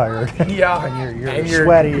arms are tired. Yeah, and you're and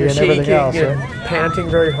sweaty you're and everything shaking else. and panting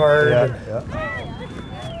very hard. Yeah, yeah.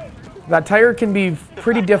 That tire can be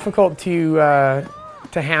pretty difficult to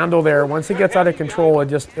handle there. Once it gets out of control,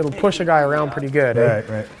 it'll push a guy around pretty good. Right,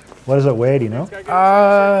 right. What does it weigh? Do you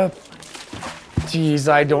know? Geez,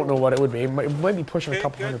 I don't know what it would be. It might be pushing a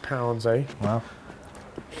couple hundred pounds, eh? Wow.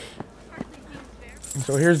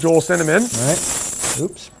 So here's Joel Cinnamon. All right.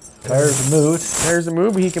 Oops. Tires are moved. There's a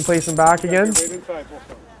move. He can place them back again. Right inside, both of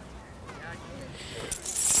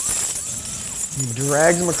them. He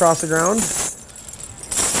drags them across the ground.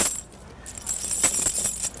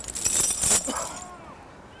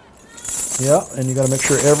 Yeah, and you got to make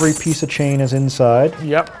sure every piece of chain is inside.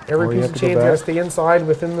 Yep. Every Or you piece have of to go chain's got to back. stay inside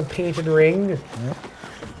within the painted ring. Yep.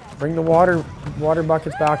 Bring the water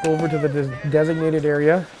buckets back over to the designated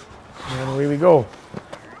area. And away we go.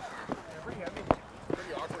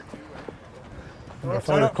 If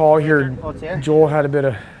I recall here, Joel had a bit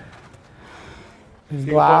of... His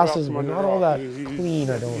glasses were not all that clean,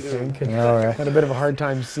 I don't think. And All right. had a bit of a hard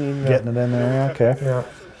time seeing Getting it in there. Okay. Yeah.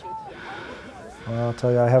 Well, I'll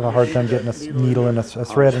tell you, I have a hard time getting a needle and a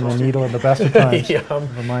thread and a needle at the best of times. Yeah,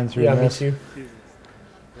 Never mind through yeah, me this. too.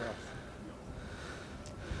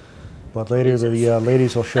 But later the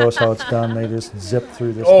ladies will show us how it's done. They just zip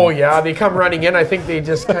through this. Oh thing. yeah, they come running in. I think they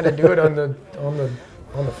just kind of do it on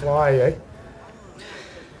the fly, eh?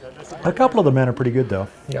 A couple of the men are pretty good though.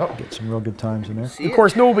 Yep. Get some real good times in there. Of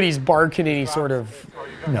course, nobody's barking any sort of,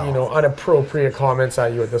 No. unappropriate comments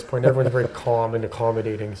at you at this point. Everyone's very calm and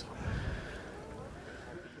accommodating. So.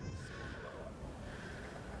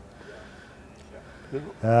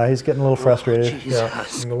 He's getting a little frustrated. Yeah.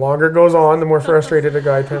 And the longer it goes on, the more frustrated a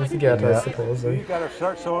guy tends to get, I Yeah. suppose. Eh? You gotta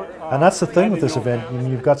start so. And that's the thing with this event.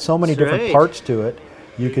 You've got so many different Strange. parts to it.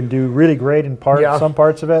 You can do really great in Yeah. some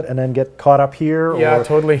parts of it and then get caught up here. Yeah, or,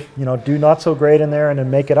 totally. do not so great in there and then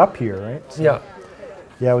make it up here, right? So, Yeah.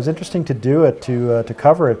 yeah, it was interesting to do it, to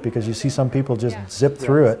cover it, because you see some people just zip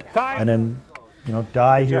through it and then,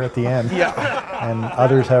 die here at the end. Yeah. And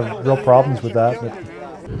others have real problems with that. But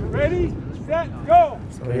Ready, set, go.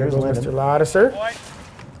 So here Here's goes Lyndon. Mr. Lattiser.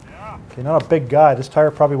 okay, not a big guy. This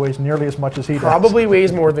tire probably weighs nearly as much as he does. Probably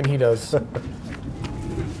weighs more than he does.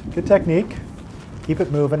 Good technique. Keep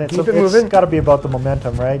it moving. It's Keep it moving. got to be about the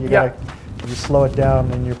momentum, right? You Yeah. got to slow it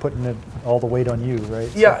down, and you're putting it all the weight on you, right?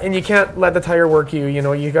 Yeah, and you can't let the tire work you. You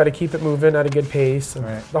know, you got to keep it moving at a good pace. And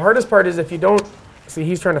Right. the hardest part is if you don't see,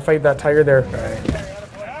 he's trying to fight that tire there.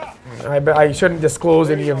 I shouldn't disclose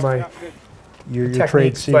any of my Your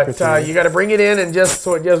trade techniques, secrets. but you got to bring it in and just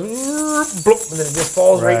so it just bloop, and then it just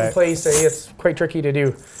falls right in Right. place. It's quite tricky to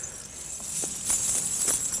do.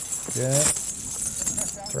 Yeah.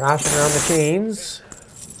 Thrashing around the chains.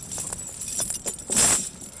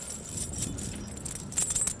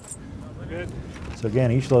 So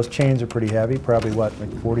again, each of those chains are pretty heavy, probably what,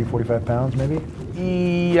 like 40, 45 pounds maybe?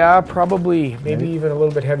 Yeah, probably. Maybe even a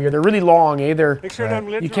little bit heavier. They're really long, eh? Make sure them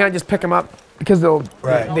lids You are can't just pick them up because they'll.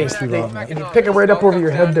 Right. If you pick them right up over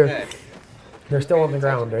your head, they're still on the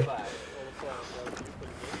ground, eh?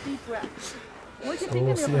 So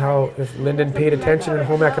we'll see how if Lyndon paid attention in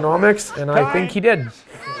home economics, and I think he did.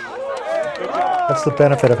 That's the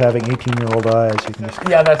benefit of having 18-year-old eyes. You can just...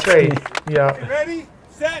 Yeah, that's right. Yeah. ready,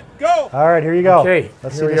 set, go. All right, here you go. Okay,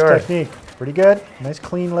 Let's here see we this are. technique. Pretty good. Nice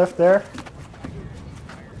clean lift there.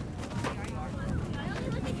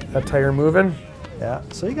 That tire moving. Yeah,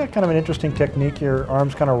 so you got kind of an interesting technique. Your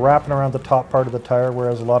arm's kind of wrapping around the top part of the tire,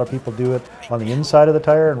 whereas a lot of people do it on the inside of the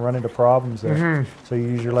tire and run into problems there. So you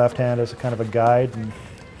use your left hand as a kind of a guide. And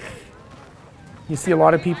You see a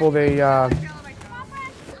lot of people, they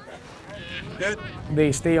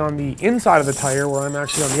stay on the inside of the tire where I'm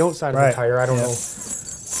actually on the outside of Right, the tire. I don't yeah. know.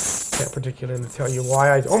 Can't particularly tell you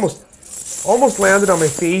why. I almost landed on my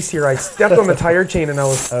face here. I stepped on the tire chain and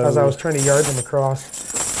as I was trying to yard them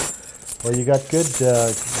across. well, you got good,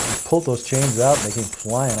 you pulled those chains out and they came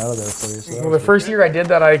flying out of there for you. So that Well, was the first year I did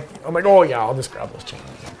that, I'm like, oh yeah, I'll just grab those chains.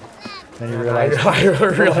 good. Then you I realized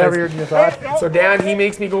realized. heavier than you thought. So Dan, he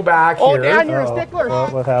makes me go back Oh, here. Dan, you're a Uh-oh. stickler.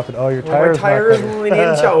 What happened? Oh, your My tire's tire not is coming. an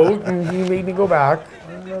inch out, and he made me go back.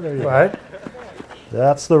 Oh, there you go. But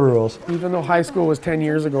That's the rules. even though high school was 10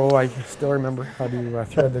 years ago, I still remember how to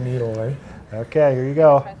thread the needle, eh? Okay, here you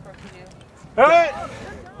go.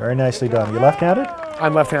 Very nicely done. You left-handed?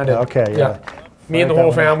 I'm left-handed. Okay, yeah. Me and the Fire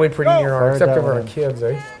whole that one. family pretty near Fire are, except that for our one. kids,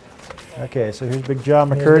 eh? Okay, so here's Big John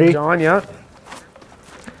Here's McCurdy. Big John, yeah.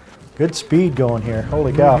 Good speed going here.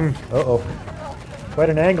 Holy cow. Uh-oh. Quite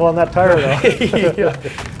an angle on that tire, though. Yeah.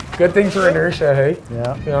 Good thing for inertia, hey?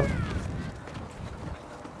 Yeah. Yeah.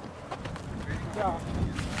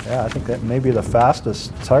 Yeah, I think that may be the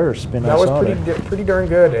fastest tire spin That I was saw there. pretty darn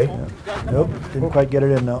good, eh? Nope, didn't quite get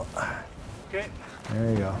it in, though. Okay. There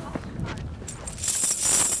you go.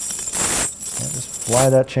 Yeah, just fly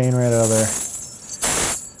that chain right out of there.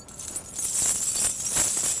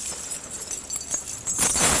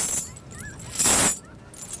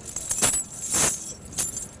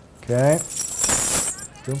 Okay.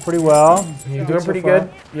 Doing pretty well. You're doing pretty so far. good.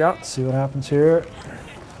 Yeah. Let's see what happens here.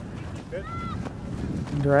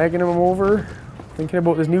 Dragging him over. Thinking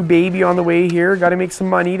about this new baby on the way here. Got to make some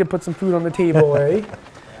money to put some food on the table, eh?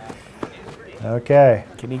 Okay.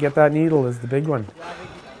 Can you get that needle is the big one.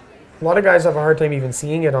 A lot of guys have a hard time even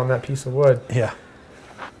seeing it on that piece of wood. Yeah.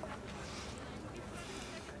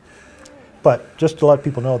 But just to let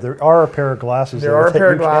people know, there are a pair of glasses. There are a that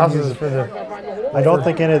pair of you can glasses use. for the... I don't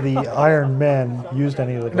think any of the Iron Men used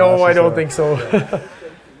any of the glasses. No, I don't there, think so.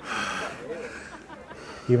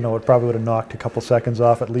 Even though it probably would have knocked a couple seconds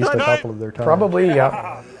off at least a couple of their time. Probably,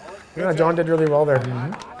 yeah. Yeah, John did really well there.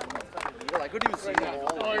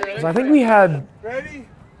 So I think we had Ready,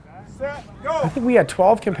 set, I go. think we had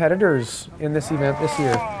 12 competitors in this event this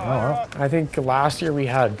year. Oh, wow. I think last year we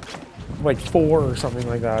had like 4 or something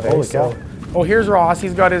like that. Holy cow. Oh, here's Ross.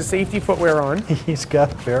 He's got his safety footwear on. He's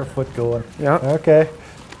got barefoot going. Yeah. Okay.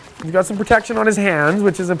 He's got some protection on his hands,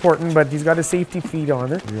 which is important, but he's got his safety feet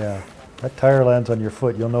on it. Yeah. That tire lands on your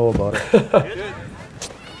foot, you'll know about it.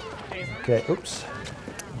 Okay, oops.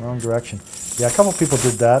 Wrong direction. Yeah, a couple people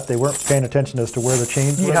did that. They weren't paying attention as to where the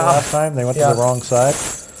chains were the Yeah. last time. They went Yeah. to the wrong side.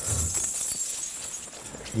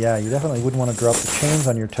 Yeah, you definitely wouldn't want to drop the chains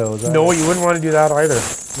on your toes. No, either. you wouldn't want to do that either.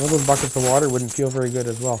 One of those buckets of water wouldn't feel very good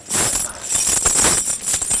as well.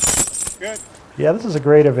 Good. Yeah, this is a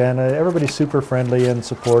great event. Everybody's super friendly and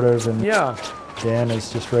supportive, and Yeah. Dan is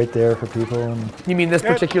just right there for people. And You mean this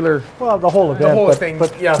particular... well, the whole event, whole but, thing,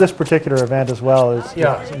 but yeah. this particular event as well is,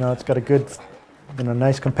 Yeah. you know, it's got a good, you know,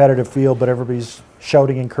 nice competitive feel, but everybody's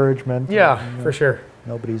shouting encouragement. Yeah, for sure.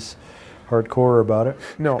 Nobody's hardcore about it.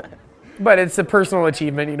 No. But it's a personal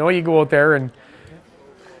achievement. You know, you go out there and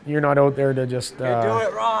you're not out there to just Do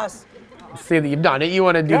it, Ross. say that you've done it. You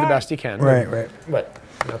want to do the best you can. Right. But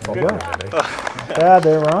that's all good. Yeah,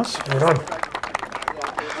 there, Ross. Right on.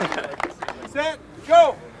 Set,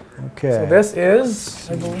 go. Okay. So this is,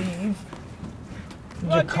 I believe,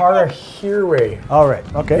 Jakara Hirway. All right.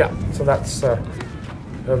 Okay. Yeah, so that's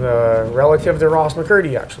The relative to Ross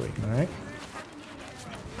McCurdy, actually. All right.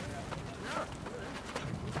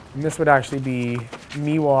 And this would actually be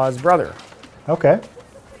Miwa's brother, Okay.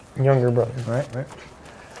 younger brother. Right. Right.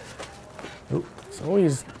 So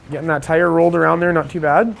he's getting that tire rolled around there, not too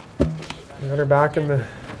bad. We got her back in the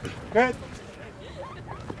Good.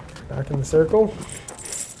 circle.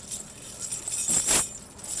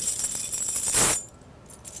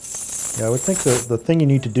 Yeah, I would think the thing you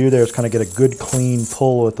need to do there is kind of get a good clean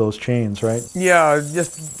pull with those chains, right? Yeah,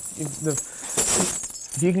 just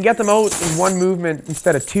if you can get them out in one movement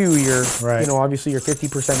instead of two, you're Right. you know, obviously you're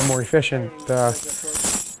 50% more efficient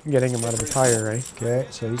getting them out of the tire, right? Okay,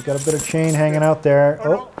 so he's got a bit of chain hanging out there.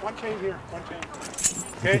 Oh, no, Oh, one chain here. One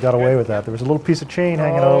chain. he got away with that. There was a little piece of chain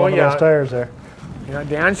hanging out of Oh, one yeah. of those tires there. Yeah,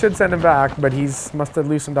 Dan should send him back, but he's must have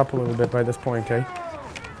loosened up a little bit by this point, eh?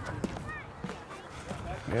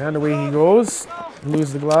 And away he goes.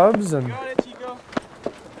 Lose the gloves and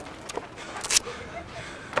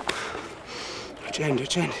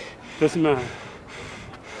Doesn't matter.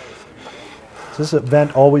 Has this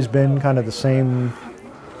event always been kind of the same,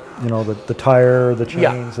 you know, the tire, the chains,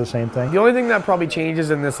 Yeah. the same thing? the only thing that probably changes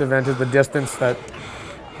in this event is the distance that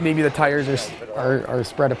maybe the tires are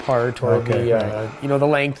spread apart, or Okay, the right. you know, the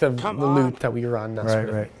length of the loop that we run. That sort Right,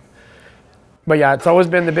 of right. thing. But yeah, it's always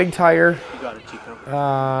been the big tire,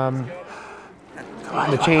 the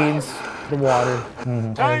chains, the water,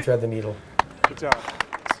 and thread the needle. Good job.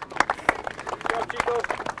 Go, Chico.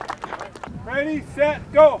 Ready,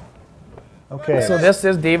 set, go. Okay. So this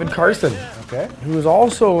is David Carson, Okay. who is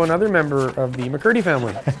also another member of the McCurdy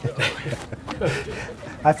family.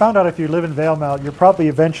 I found out if you live in Valemount, you're probably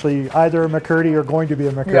eventually either a McCurdy or going to be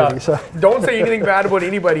a McCurdy. So Don't say anything bad about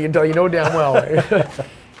anybody until you know damn well.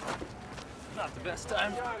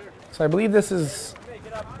 So I believe this is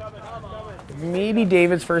maybe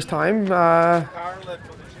David's first time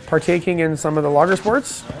partaking in some of the logger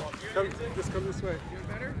sports. Just come this way.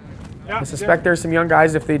 I suspect there's some young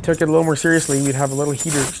guys, if they took it a little more seriously, we'd have a little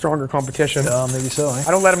stronger competition. maybe so. Eh?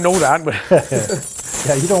 I don't let them know that, but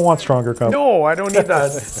Yeah, you don't want stronger company. no, I don't need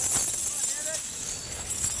that.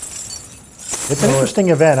 It's an interesting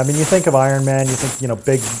event. I mean, you think of Ironman, you think, you know,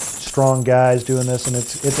 big, strong guys doing this, and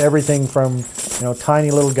it's everything from, you know, tiny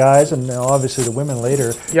little guys, and obviously the women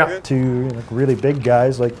later, Yeah. to, you know, really big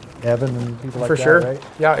guys like Evan and people like For that, sure. right?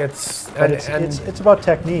 Yeah, it's But it's about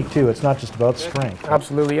technique too. It's not just about strength.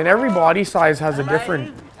 absolutely, and every body size has a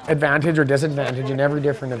different advantage or disadvantage in every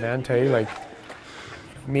different event. Hey, like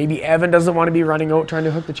maybe Evan doesn't want to be running out trying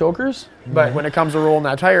to hook the chokers, but when it comes to rolling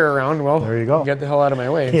that tire around, well, There you go. get the hell out of my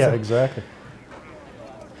way. Yeah, So- exactly.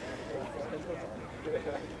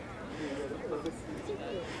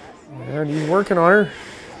 And he's working on her.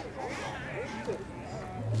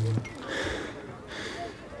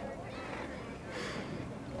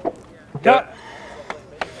 Got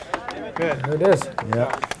There it is.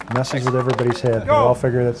 Yeah, messes with everybody's head. They all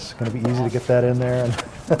figure that's going to be easy to get that in there,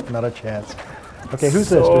 and not a chance. Okay, who's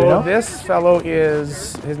this? Do we So know? this fellow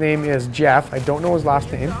his name is Jeff. I don't know his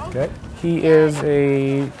last name. Okay. He is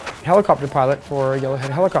a helicopter pilot for Yellowhead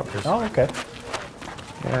Helicopters. Oh, okay.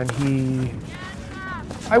 And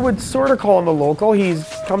I would sort of call him a local. He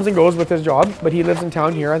comes and goes with his job, but he lives in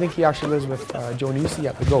town here. I think he actually lives with Joe Newsey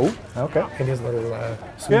at the Go Okay. in his little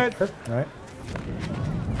suite. Good. All right.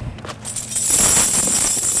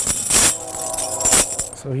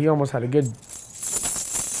 So he almost had a good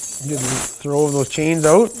throw of those chains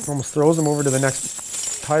out. Almost throws them over to the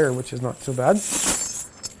next tire, which is not so bad.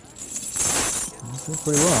 Did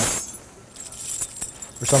pretty well.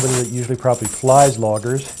 For somebody that usually probably flies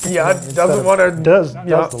loggers. Yeah, doesn't want to. Does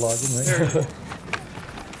Yeah. the logging, right?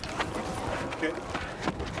 Okay.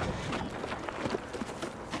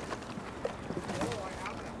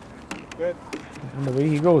 Good. And away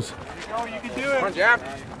he goes. Go, you can do it. Come on,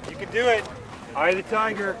 Jap. You can do it. Eye the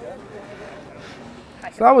tiger.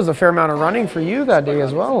 So that was a fair amount of running for you that day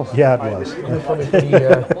as well. Yeah, it was. Probably pretty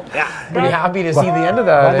happy to see the end of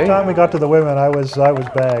By that, the eh? time we got to the women, I was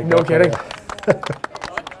bagged. No kidding.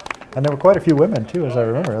 And there were quite a few women too, as I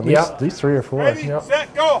remember. At least 3 or 4. Ready, Yep.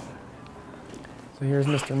 set, go. So here's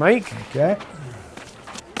Mr. Mike. Okay.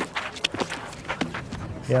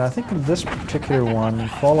 Yeah, I think in this particular one,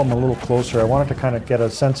 follow them a little closer. I wanted to kind of get a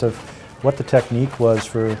sense of what the technique was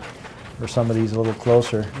for some of these a little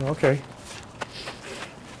closer. Okay.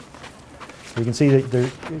 You can see that there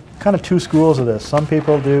are kind of 2 schools of this. Some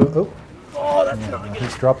people do. Oh, that's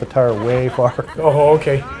he's dropped the tire way far. Oh,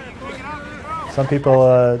 okay. Some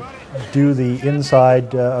people do the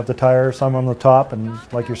inside of the tire, some on the top, and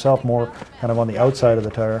like yourself, more kind of on the outside of the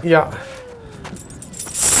tire. Yeah.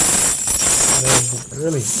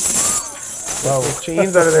 Really the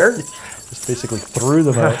chains out of there. Just basically threw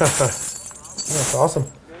them out. That's awesome.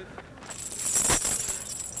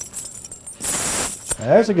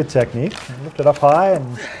 There's a good technique. Lift it up high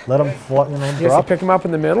and let them Yes, you drop. pick them up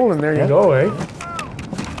in the middle, and there you go, eh?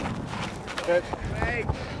 Good.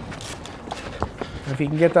 If he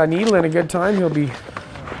can get that needle in a good time, he'll be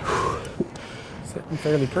sitting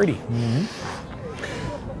fairly pretty.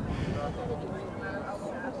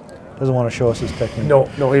 Doesn't want to show us his technique. No,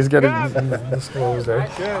 he's getting disclosed there.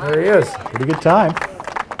 There he is. Pretty good time.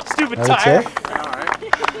 Stupid I would tire. say. All right.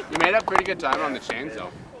 You made a pretty good time on the chains, though.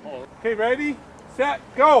 Okay, ready, set,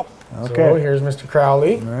 go. So Okay. here's Mr.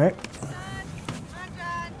 Crowley. All right.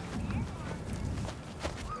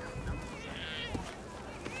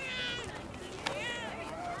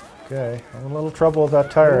 Okay. I'm in a little trouble with that A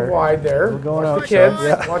tire. little wide there. We're going Watch the outside,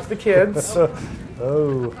 kids. yeah. Watch the kids.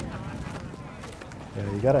 Oh. Yeah,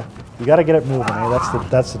 you gotta get it moving. Eh?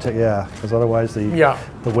 That's the yeah. Because otherwise the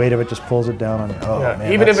weight of it just pulls it down on you. Oh Yeah.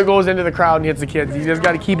 man. Even if it goes into the crowd and hits the kids, you just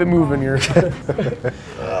got to keep it moving here.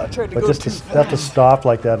 But just to have to stop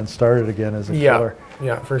like that and start it again is a killer.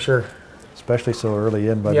 Yeah, for sure. Especially so early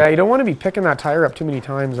in. But Yeah, you don't want to be picking that tire up too many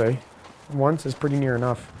times, eh? Once is pretty near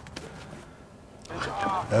enough.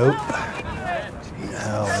 Oh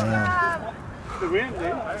man. The wind,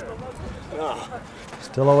 eh?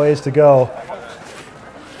 Still a ways to go.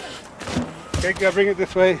 Okay, gotta bring it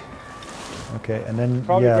this way. Okay, and then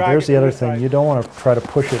Probably drag there's it the to other this thing. side. You don't want to try to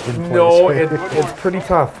push it in place. No, it's pretty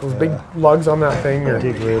tough. Those big lugs on that thing.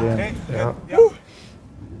 dig right in. Okay, Yeah. good.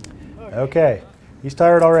 Yep. Okay, he's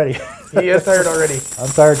tired already. He is tired already. I'm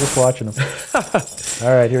tired just watching him.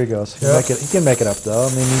 All right, here he goes. He can make it up though. I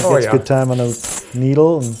mean, he gets good time on the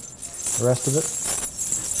needle and the rest of it.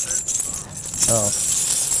 Oh.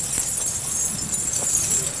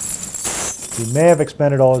 He may have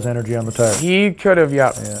expended all his energy on the tire. He could have,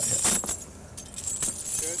 yeah. Yeah.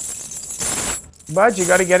 But you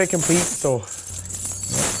got to get it complete, so.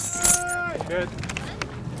 Good.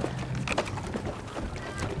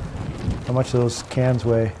 How much do those cans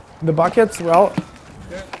weigh? The buckets, well,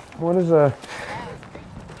 what is a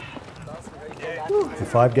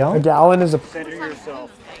 5 A gallon? gallon is a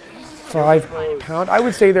 5 pound. I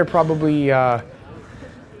would say they're probably, they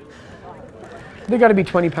got to be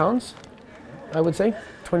 20 pounds, I would say.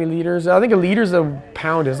 20 liters. I think a liter's a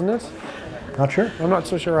pound, isn't it? Not sure. I'm not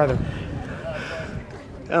so sure either.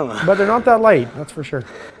 But they're not that light, that's for sure.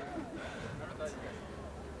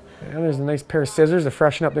 And there's a nice pair of scissors to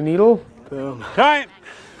freshen up the needle. Time.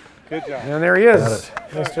 Good job. And there he is.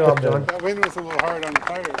 Nice job, John. That wind was a little hard on the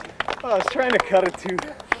tire. I was trying to cut it too.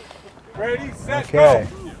 Ready, set, Okay.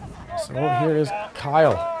 go. So here is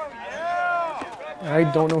Kyle. I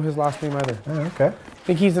don't know his last name either. Oh, okay. I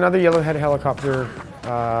think he's another Yellowhead helicopter,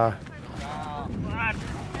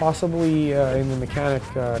 possibly in the mechanic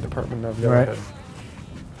department of Yellowhead. Right.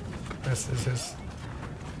 This is his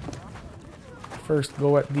first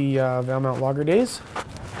go at the Valemount Logger Days.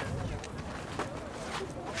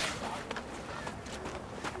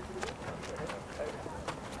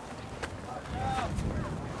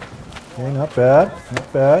 Okay, not bad.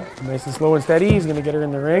 Not bad. Nice and slow and steady. He's going to get her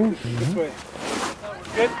in the ring. This way.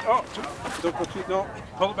 Good. Oh, don't put you, no,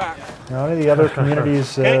 pull it back. Now, any of the other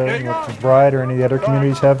communities, like McBride or any of the other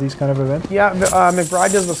communities have these kind of events? Yeah,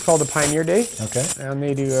 McBride does what's called a Pioneer Day, Okay. and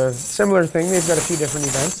they do a similar thing. They've got a few different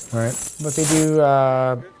events, All right. but they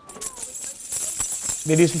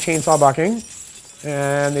do some chainsaw bucking,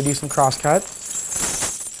 and they do some crosscut.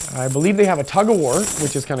 I believe they have a tug of war,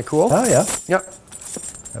 which is kind of cool. Oh, yeah. Yep.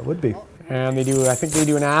 That would be. And they do, I think they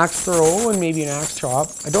do an axe throw and maybe an axe chop.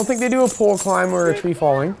 I don't think they do a pole climb or a tree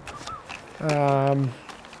falling. I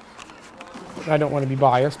don't want to be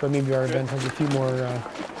biased, but maybe our event has a few more.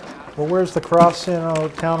 Well, where's the cross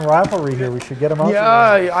town rivalry here? We should get them out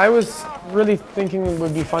Yeah, there. I was really thinking it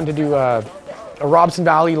would be fun to do a Robson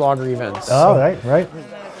Valley logger event. Oh, right.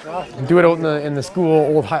 Do it out in the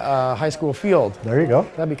school, old high school field. There you go.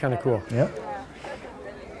 That'd be kind of cool. Yeah.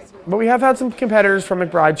 But we have had some competitors from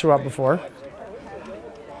McBride show up before.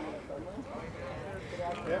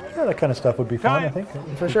 Yeah, that kind of stuff would be fun, I think.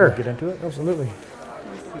 For sure. Get into it. Absolutely.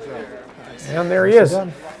 And there he is.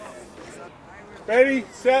 Done. Ready,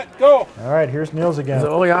 set, go. All right, here's Niels again.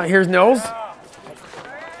 Oh yeah, here's Nils.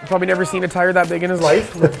 Probably never seen a tire that big in his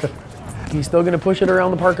life. He's still going to push it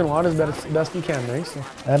around the parking lot as best he can, right? So.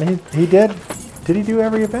 And he did. Did he do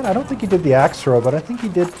every event? I don't think he did the axe throw, but I think he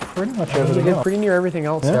did pretty much He everything did else. pretty near everything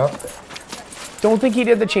else. Yeah. Yeah. Don't think he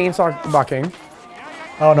did the chainsaw bucking.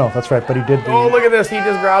 Oh no, that's right. But he did. Oh, look at this. He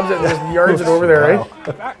just grabs it and just yards it over there, Wow.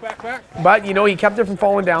 right? Back. But, he kept it from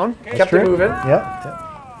falling down, kept True. it moving.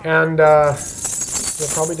 Yeah. And It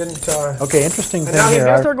probably didn't. Okay, interesting And thing now he's here.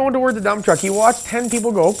 gonna start going towards the dump truck. He watched 10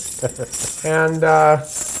 people go, and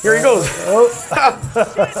here he goes.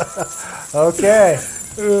 Okay.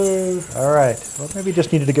 All right. Well, maybe he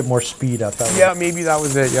just needed to get more speed out that way. Yeah, maybe that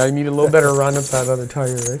was it. Yeah, he needed a little better run at that other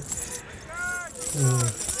tire, right?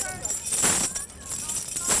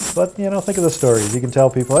 But, you know, think of the stories. You can tell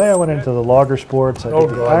people, hey, I went into the logger sports, I did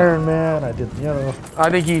the God. Ironman, I did, you know. I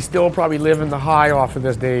think he's still probably living the high off of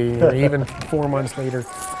this day, even 4 months later.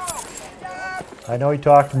 I know he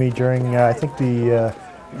talked to me during, I think, the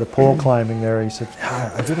pole climbing there. He said,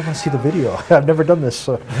 I really want to see the video. I've never done this.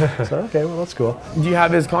 So I said, okay, well, that's cool. Do you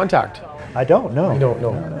have his contact? I don't know. I don't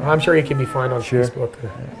know. I'm sure he can be found on Facebook.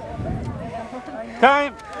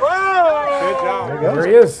 Time. Whoa! Good job. There he goes. There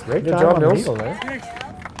he is. Great Good time job, on the Nils. needle there.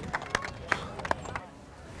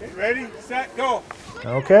 Okay, ready, set, go.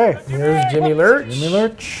 Okay. Here's Jimmy Lurch. Jimmy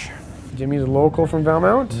Lurch. Jimmy's a local from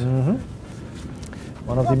Valemount.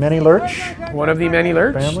 One of the many Lurch One of the many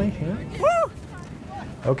Lurch. family. Yeah.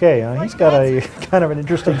 Okay, he's got a kind of an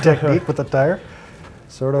interesting technique with the tire.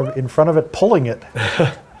 Sort of in front of it, pulling it.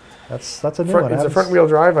 That's a new one. It's a front wheel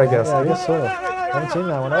drive, I guess. Yeah, I guess so. Haven't seen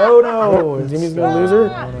that one. Oh no! It's- Jimmy's gonna lose her.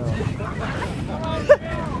 Oh, no.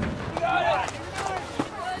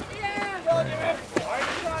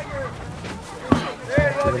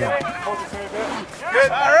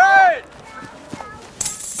 Good. All right.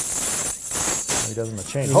 He doesn't have a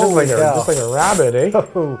chain. He's Holy just cow. like a rabbit, eh?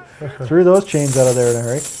 Oh, threw those chains out of there in a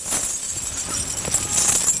hurry.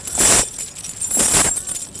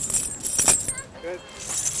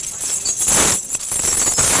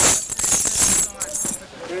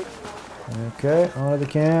 Okay, onto the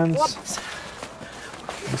cans.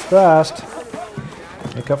 He's fast.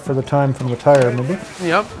 Make up for the time from the tire, maybe.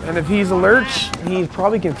 Yep. And if he's a Lurch, he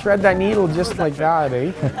probably can thread that needle just like that,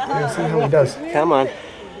 eh? We'll see how he does. Come on.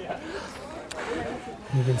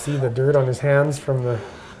 You can see the dirt on his hands from the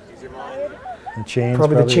The chains.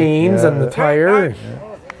 probably the chains yeah, and the tire.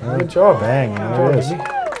 Good job. Bang, there it is.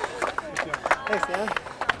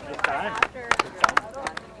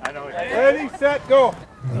 Ready, set, go.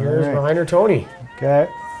 Here's All right. Reiner Tony. Okay.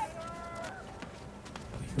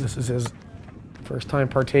 This is his first time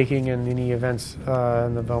partaking in any events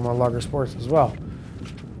in the Valemount Lager Sports as well.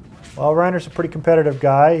 Well, Reiner's a pretty competitive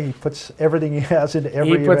guy. He puts everything he has into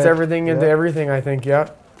every He puts event. everything into Yeah. everything, I think, yeah.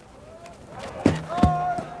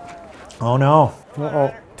 Oh no.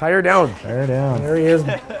 Uh-oh. Tire down. Tire down. There he is,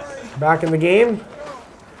 back in the game.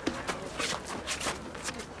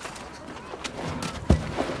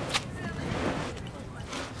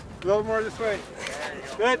 A little more this way.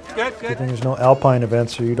 Good, good, Good good. thing there's no Alpine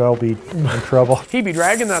events, or you'd all be in trouble. He'd be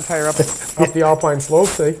dragging that tire up the Alpine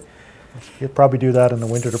slopes, eh? He'd probably do that in the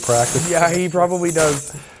winter to practice. Yeah, he probably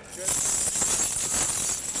does.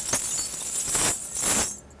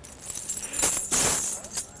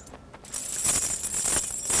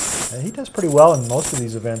 And he does pretty well in most of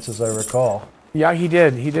these events, as I recall. Yeah, he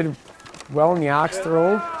did. He did well in the axe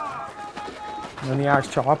throw and the axe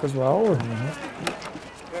chop as well.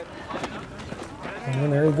 And then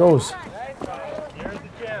there he goes.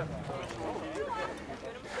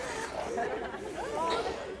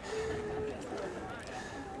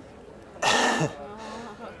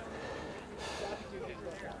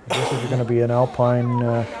 I guess if you're going to be an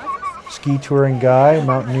Alpine ski touring guy,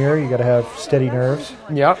 mountaineer, you got to have steady nerves.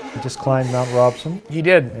 Yep, He just climbed Mount Robson. he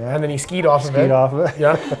did. Yeah. And then he skied off of it. Skied off of it.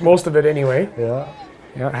 Yeah, most of it anyway. Yeah.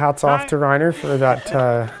 Yeah, hats off to Reiner for that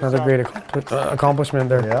another great accomplishment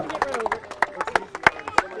there. Yeah.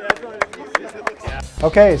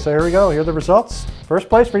 Okay, so here we go. Here are the results. First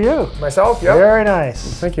place for you. Myself, yeah. Very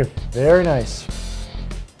nice. Thank you. Very nice.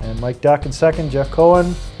 And Mike Duck in second, Jeff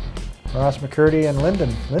Cohen, Ross McCurdy, and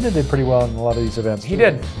Lyndon. Lyndon did pretty well in a lot of these events. He too.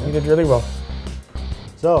 did. He did really well.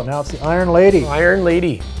 So now it's the Iron Lady. Iron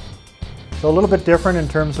Lady. So a little bit different in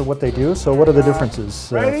terms of what they do. So what are the differences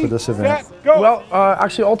for this event? Set, go. Well,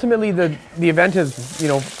 actually, ultimately, the event is, you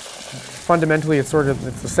know, fundamentally it's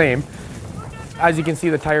the same. As you can see,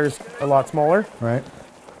 the tire's a lot smaller, Right.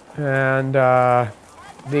 and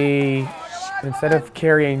they, instead of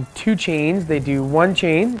carrying 2 chains, they do 1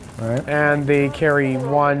 chain, Right. and they carry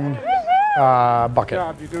 1 bucket.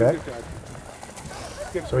 Job, you're doing Okay. good,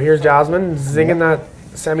 Dad. So here's Jasmine zinging that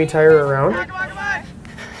semi-tire around.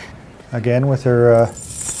 Again with her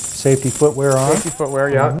safety footwear on. Safety footwear,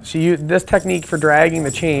 yeah. She used this technique for dragging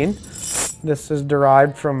the chain. This is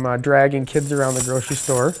derived from dragging kids around the grocery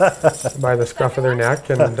store by the scruff of their neck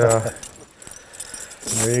and There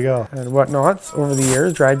you go. and whatnots over the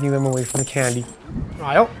years, dragging them away from the candy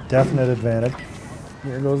aisle. Definite advantage.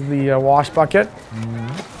 Here goes the wash bucket,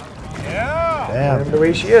 Yeah. Bam. and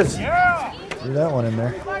away she is. Yeah. Threw that one in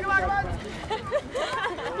there.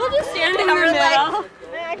 We'll just stand in the middle.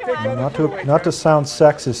 Not to sound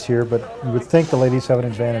sexist here, but you would think the ladies have an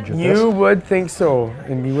advantage at this. You would think so,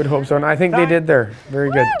 and you would hope so, and I think they did there.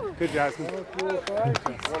 Very good. Good, Jasmine.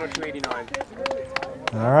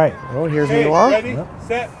 102.89. All right. Oh, here's Okay, Mila. ready,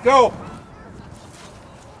 set, go.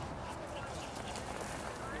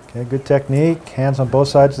 Okay, good technique. Hands on both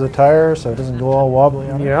sides of the tire so it doesn't go all wobbly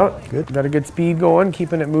on it. Yeah, Good. got a good speed going,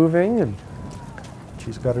 keeping it moving, and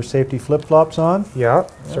She's got her safety flip-flops on. yeah,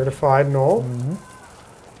 certified and all.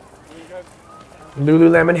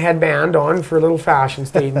 Lululemon headband on for a little fashion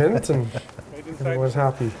statement, and everyone's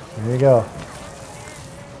happy. There you go.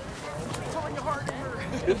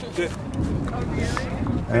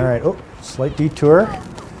 All right. Oh, slight detour.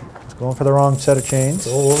 It's going for the wrong set of chains.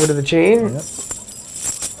 Go over to the chain. Yep.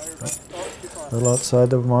 A little outside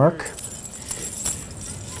the mark.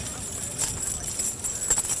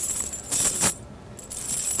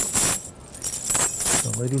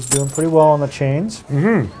 The lady's doing pretty well on the chains.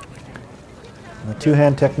 And the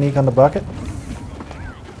two-hand technique on the bucket.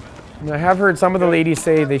 And I have heard some of the ladies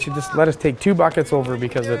say they should just let us take 2 buckets over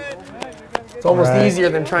because it's almost Right. easier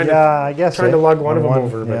than trying I guess to lug one of them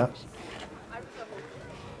over. Yeah.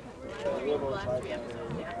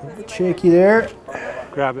 But A bit shaky there.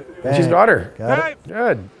 Grab it. she's got her. Got it.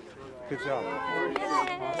 Good. Good job.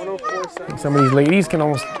 I think some of these ladies can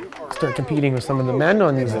almost start competing with some of the men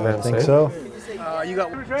on these I events. think eh? so.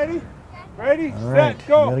 Ready? Ready, All right. set,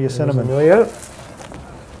 go. Amelia Cinnamon. Amelia.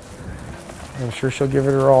 I'm sure she'll give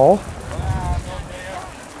it her all.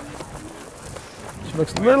 She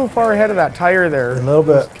looks a little far ahead of that tire there. A little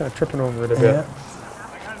bit. Kind of tripping over it a bit. Yeah.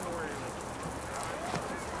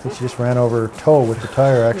 I think she just ran over her toe with the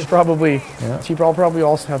tire, actually. Probably. Yeah. She probably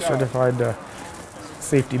also have certified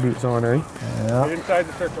safety boots on, eh? Yeah. Get inside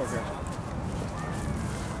the circle again.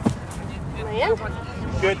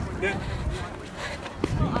 Land. Good. Good.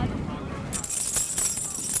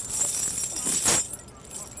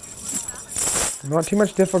 Not too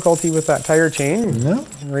much difficulty with that tire chain. No.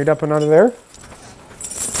 Right up and out of there.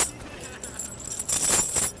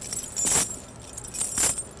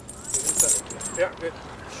 Yeah, good.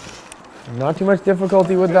 Not too much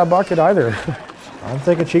difficulty with that bucket either. I'm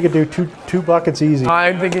thinking she could do two buckets easy.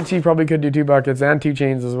 I'm thinking she probably could do 2 buckets and 2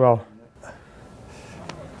 chains as well.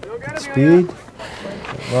 Speed.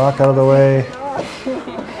 Rock out of the way.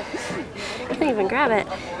 I can't even grab it.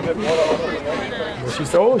 Was she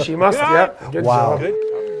so? She must. Yeah. Good Wow. job.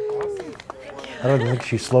 I don't think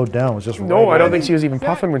she slowed down. It was just No, right I don't on. think she was even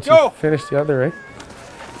puffing when she Go. finished the other, eh?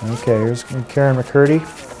 Okay, here's Karen McCurdy.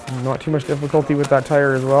 Not too much difficulty with that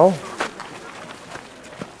tire as well.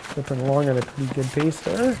 Slipping along at a pretty good pace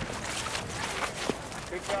there.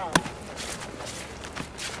 Good job.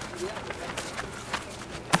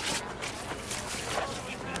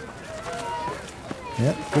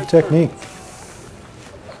 Yeah, good technique.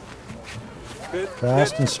 Good.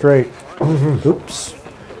 Fast and straight. Oops.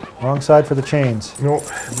 Wrong side for the chains. No, A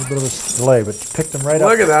little bit of a delay, but picked them right up.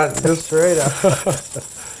 look at that. Just Straight up.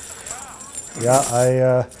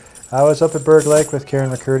 Yeah, I was up at Berg Lake with Karen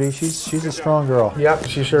McCurdy. She's a strong girl. Yep,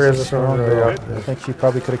 she sure is a strong girl. I think she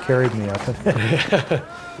probably could have carried me up.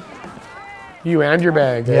 You and your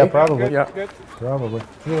bag. Yeah, eh? probably. Yeah. Good. Probably.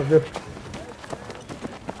 Yeah, good.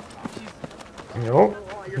 No.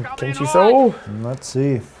 Can she sew? Let's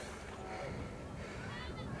see.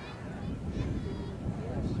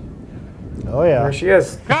 Oh yeah, There she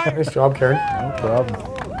is. Nice job, Karen. no problem.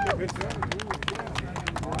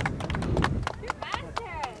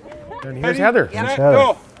 And here's Heather. Here's Set, Heather.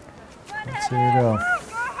 go. Let's see her go.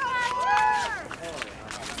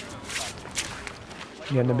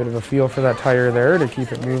 Getting a bit of a feel for that tire there to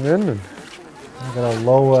keep it moving. And I got a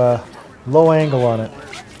low angle on it.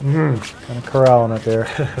 Kind of corralling it there.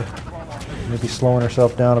 Maybe slowing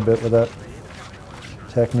herself down a bit with that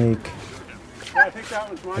technique. Yeah, I think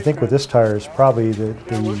that was mine. I think with this tire is probably the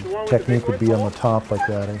technique would be on the top like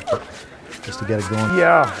that, just to get it going.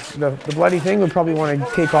 yeah, the bloody thing would probably want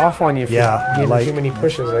to take off on you if Yeah, you gave light. it too many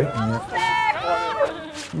pushes, eh?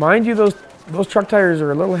 Mind you, those truck tires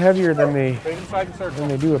are a little heavier than Stay inside the circle.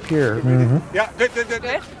 they do up here. Yeah, good, good, good.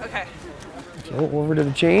 Good? Okay. So over to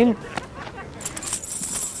the chain.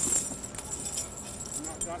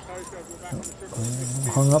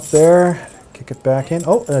 Hung up there, kick it back in.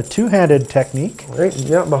 Oh, a two-handed technique. Right,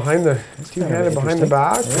 yeah, behind the two-handed behind the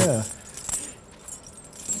back. Yeah.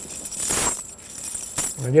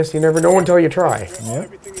 I guess you never know until you try. Yeah.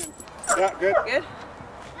 Everything in. Yeah, good, Good?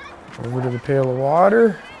 Over to the pail of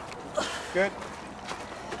water. good.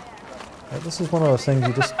 This is one of those things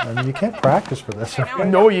you just, I mean, you can't practice for this.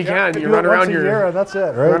 No, you can't. You do run it once around a your year and that's it,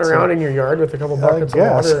 right? run around in your yard with a couple buckets of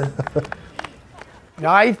guess. water.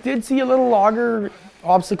 Now, I did see a little logger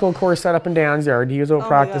obstacle course set up in Dan's yard. He was out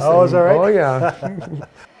practicing. Oh, is that right? Oh, yeah.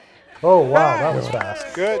 Oh, wow, that was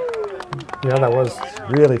fast. Good. Yeah, that was.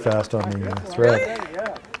 Really fast on the thread.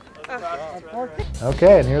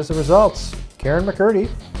 Okay, and here's the results. Karen McCurdy,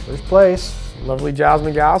 first place. Lovely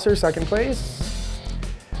Jasmine Gasser, second place.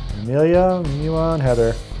 Amelia, Miwa, and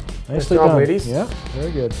Heather. Nicely job, done. ladies. Yeah,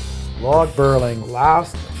 very good. Log burling.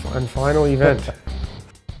 Last and final event.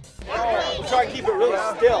 We'll try and keep it really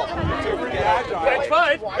still. That's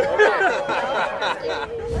fine.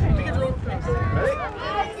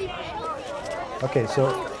 Okay,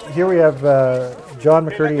 so here we have John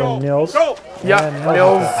McCurdy and Nils. Yeah, And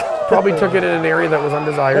Nils probably took it in an area that was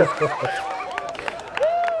undesired.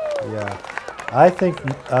 Yeah. I think,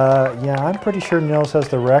 yeah, I'm pretty sure Nils has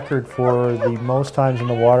the record for the most times in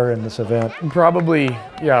the water in this event. Probably,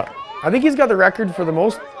 yeah. I think he's got the record for the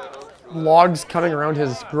most logs coming around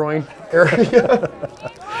his groin area.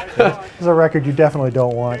 This is a record you definitely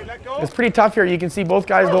don't want. It's pretty tough here. You can see both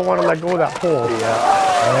guys don't want to let go of that pole. And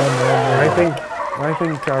And I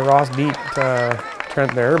think Ross beat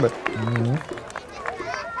Trent there, but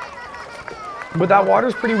but that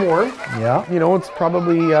water's pretty warm. yeah, You know, it's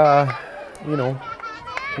probably you know,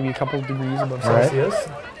 maybe a couple degrees above Right. Celsius.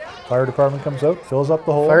 fire department comes out, fills up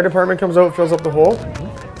the hole. Fire department comes out, fills up the hole.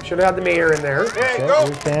 Should have had the mayor in there. Okay,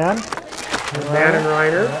 here's Dan. Dan and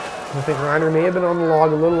Reiner. I think Reiner may have been on the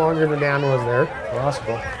log a little longer than Dan was there.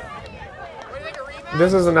 Possible.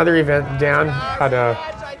 This is another event. Dan had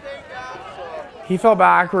he fell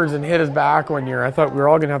backwards and hit his back one year. I thought we were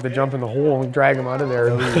all gonna have to jump in the hole and drag him out of there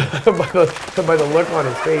by the look on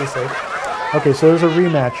his face. Okay, so there's a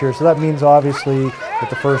rematch here. So that means obviously that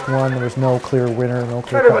the first one there was no clear winner, no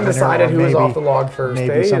clear Kind of cut winner, undecided or who was maybe- off the log first.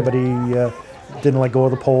 Maybe somebody didn't let go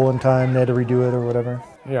of the pole in time. They had to redo it or whatever.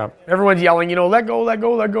 Yeah, everyone's yelling, you know, let go, let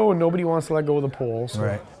go, let go, and nobody wants to let go of the pole. So.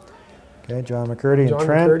 Right. Okay, John McCurdy John and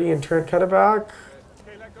Trent. McCurdy and Trent cut it back.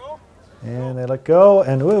 And they let go,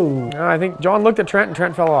 and woo. I think John looked at Trent and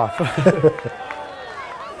Trent fell off.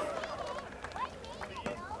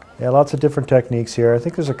 Yeah, lots of different techniques here. I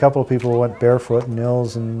think there's a couple of people who went barefoot,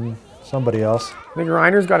 Nils and somebody else. I think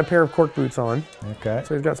Reiner's got a pair of cork boots on, Okay.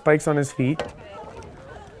 so he's got spikes on his feet.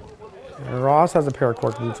 And Ross has a pair of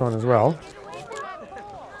cork boots on as well.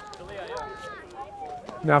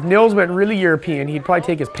 Now, if Nils went really European, he'd probably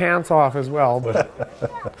take his pants off as well, but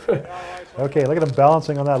Okay, look at them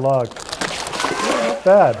balancing on that log. Not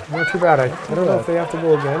bad. not too bad. I don't know if they have to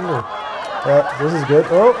go again or... This is good.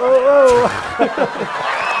 Oh, oh, oh!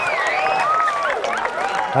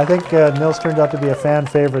 I think Nils turned out to be a fan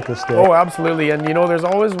favorite this day. Oh, absolutely. And you know, there's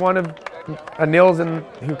always one of a Nils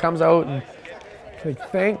who comes out and like,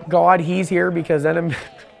 thank God he's here, because then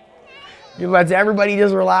he lets everybody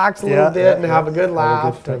just relax a little bit and have a good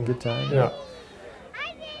laugh. Have a good time. Yeah.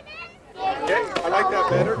 Okay, I like that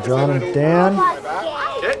better. John and Dan.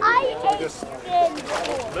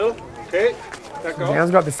 Okay, let go.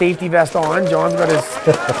 Dan's got the safety vest on. John's got his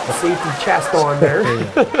safety chest on there.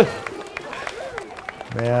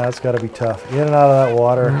 Man, that's got to be tough. In and out of that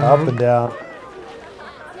water, up and down.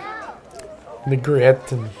 The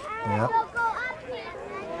grit. And Yeah.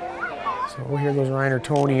 so here goes Reiner,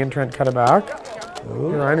 Tony, and Trent cut it back.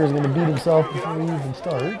 Reiner's going to beat himself before he even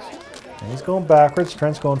starts. And he's going backwards.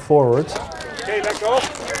 Trent's going forwards. Okay, let go.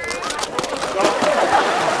 Stop.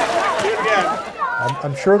 Do it again.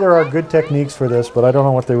 I'm sure there are good techniques for this, but I don't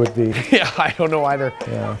know what they would be. Yeah, I don't know either.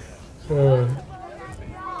 Yeah.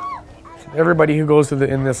 Everybody who goes to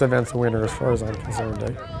in this event's a winner, as far as I'm concerned.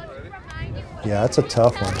 Eh? Yeah, that's a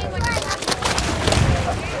tough one.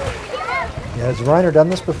 Yeah, has Reiner done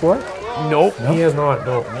this before? Nope, he has not.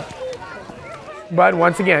 No. But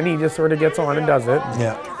once again, he just sort of gets on and does it.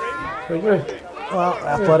 Yeah. Like, eh. Well,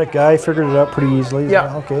 athletic guy, figured it out pretty easily.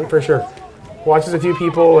 Yeah, Okay. for sure. Watches a few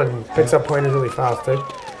people and picks up pointers really fast. Eh?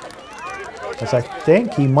 Because I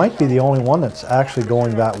think he might be the only one that's actually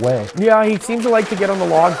going that way. Yeah, he seems to like to get on the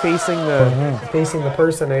log facing the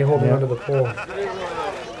person, holding Yeah. onto the pole.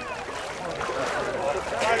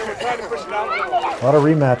 A lot of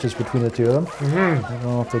rematches between the two of them. I don't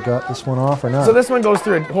know if they got this one off or not. So this one goes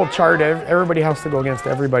through a whole chart. Everybody has to go against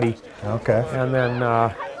everybody, Okay. and then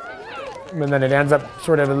it ends up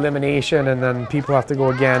sort of elimination, and then people have to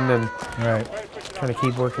go again and Right. kind of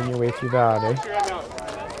keep working your way through that. Eh?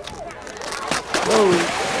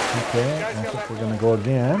 Okay, I think we're going to go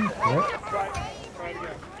again. Yep.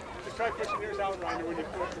 try pushing yours out, Reiner, when you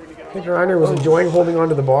get I think Reiner was enjoying holding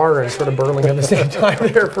onto the bar and sort of burling at the same time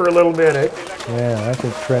there for a little bit. Eh? Yeah, I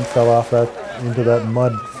think Trent fell off into that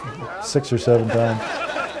mud 6 or 7 times.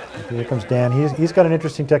 Here comes Dan. He's got an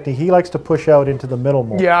interesting technique. He likes to push out into the middle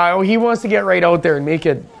more. Yeah, he wants to get right out there and make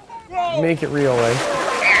it real, eh?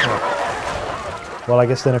 Well, I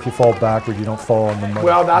guess then if you fall backwards, you don't fall on the mud.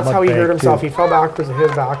 Well, that's how he hurt himself. Too. He fell backwards and hit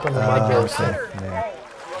his back on the mud there. So. Yeah.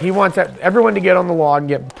 He wants everyone to get on the log,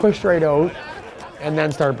 get pushed right out, and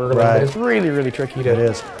then start burling. Right. But it's really, really tricky to. It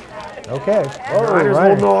is. Okay. Oh, Reiner's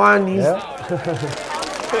holding on. He's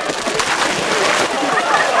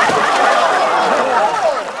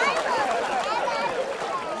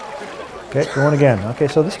Okay, going again. Okay,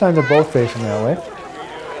 so this time they're both facing that way.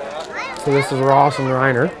 So this is Ross and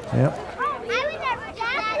Reiner. Yep.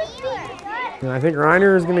 And I think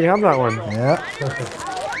Reiner is going to have that one. Yeah.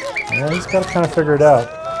 Yeah, he's got to kind of figure it out.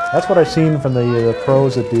 That's what I've seen from the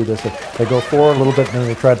pros that do this. They go forward a little bit, and then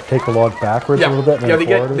they try to take the log backwards a little bit. And Yeah,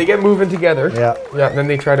 then they get moving together. Yeah. Yeah, and then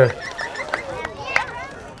they try to.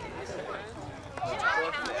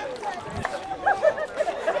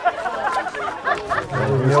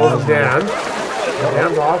 Nils and Dan.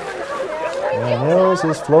 Dan's off. And Nils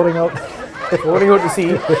is floating out. Floating out to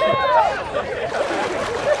sea.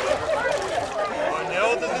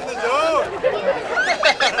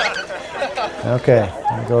 Okay,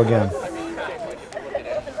 I'll go again.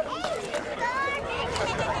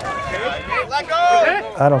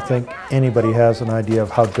 I don't think anybody has an idea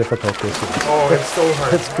of how difficult this is. Oh, it's so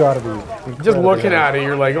hard. It's got to be. Just looking at it,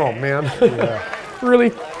 you're like, oh man. Yeah.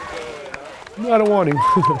 Really? I don't want to.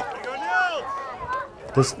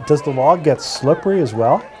 Does the log get slippery as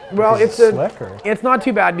well? Well, Is it slick, or? it's not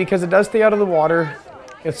too bad because it does stay out of the water,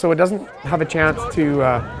 so it doesn't have a chance to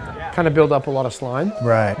kind of build up a lot of slime.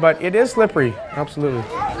 Right. But it is slippery, absolutely.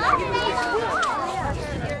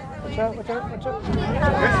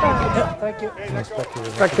 Thank you.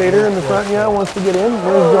 Spectator in the front, yeah, wants to get in.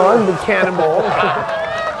 There's John, the cannonball.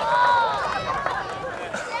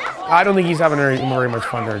 I don't think he's having very much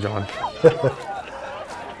fun there, John.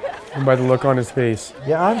 By the look on his face.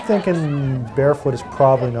 Yeah, I'm thinking barefoot is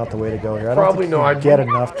probably not the way to go here. I Probably don't think not. you get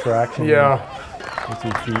enough traction Yeah. with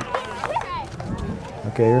your feet.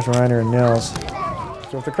 Okay, here's Reiner and Nils.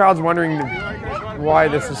 So if the crowd's wondering why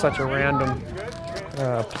this is such a random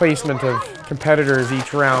placement of competitors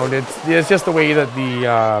each round, it's just the way that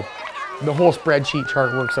the whole spreadsheet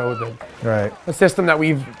chart works out. Right. A system that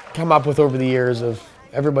we've come up with over the years of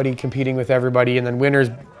everybody competing with everybody, and then winners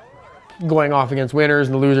going off against winners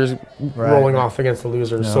and the losers rolling off against the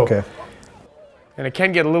losers. Yeah, so, okay. and it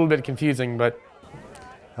can get a little bit confusing, but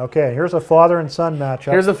Okay, here's a father and son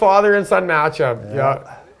matchup. here's a father and son matchup.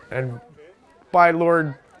 Yeah. And by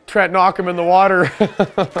Lord, Trent knock him in the water.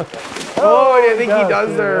 Oh, I think he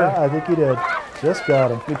does there. Yeah, I think he did. Just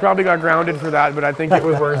got him. He probably got grounded for that, but I think it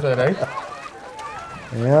was worth it, eh?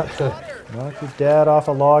 Yeah. Knocked his dad off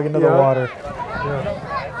a log into the water.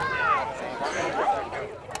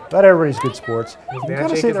 But everybody's good sports. You dad kind of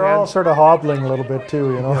shake see his they're all hand? sort of hobbling a little bit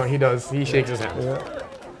too, you know. No, he does. He shakes his hand.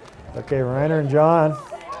 Okay, Reiner and John.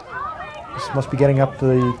 This must be getting up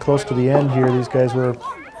to close to the end here. These guys were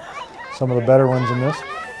some of the better ones in this.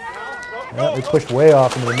 Yeah, they pushed way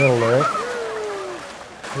off into the middle there.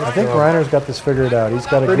 I think Reiner's got this figured out. He's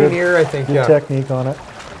got a Pretty good, near, I think, good technique on it.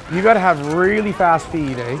 You got to have really fast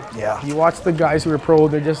feet, eh? Yeah. You watch the guys who are pro,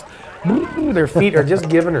 they're just, their feet are just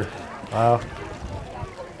giving her. Wow.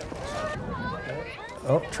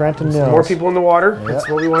 Oh, Trent and Nils. More people in the water. That's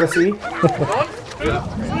what we want to see.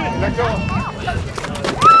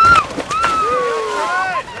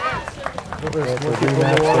 There's more people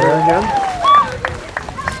in the water again.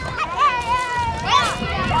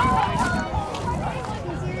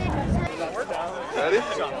 Ready?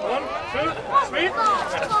 1, 2, sweep.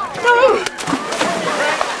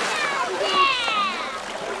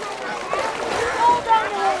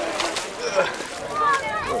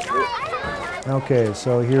 Okay,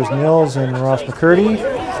 so here's Nils and Ross McCurdy. 1, 2.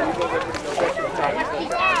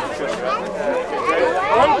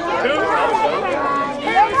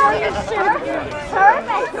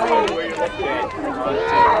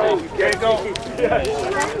 Go.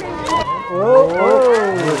 Whoa!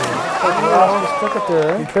 Ross took it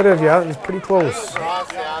there. He could have, yeah. He's pretty close. Slowly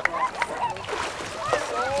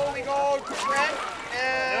go to Trent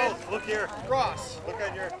and Look here. Ross. Look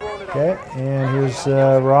at your. Okay, and here's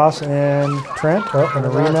Ross and Trent in a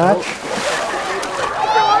rematch.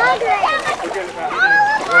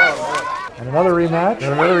 And another rematch.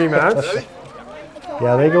 And another rematch.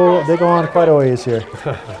 Yeah, they go on quite a ways here. You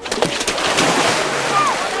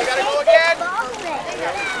gotta go again.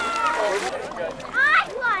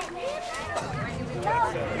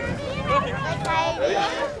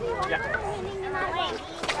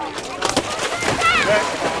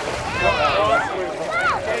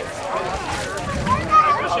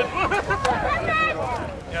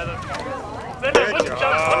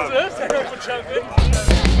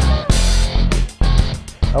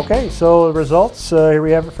 Okay, so the results, here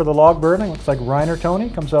we have it for the log burning. Looks like Reiner Tony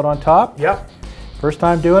comes out on top. Yep. First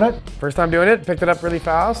time doing it? First time doing it, picked it up really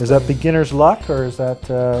fast. Is that beginner's luck, or is that,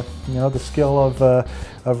 you know, the skill of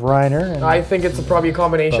Reiner? And I think it's probably a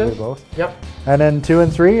combination. probably both. Yep. And then 2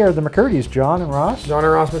 and 3 are the McCurdy's, John and Ross. John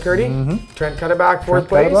and Ross McCurdy. Trent Cutterback, fourth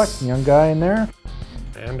Trent place. Cutterback, young guy in there.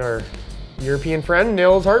 And our European friend,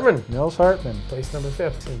 Nils Hartman, Nils Hartman. place number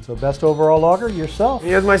 5th. So best overall logger, yourself.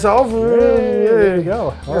 Here's myself. Yay, there you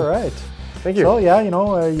go. All right. Thank you. So yeah, you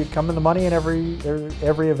know, you come in the money in every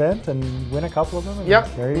event and win a couple of them. And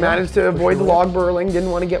Yep, there you go. managed to avoid the sure. log burling, didn't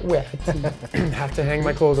want to get wet. Have to hang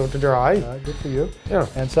my clothes out to dry. Good for you. Yeah.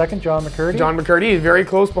 And second, John McCurdy. John McCurdy is very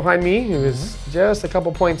close behind me. He was just a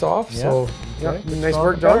couple points off. So, yeah, Okay. Good nice strong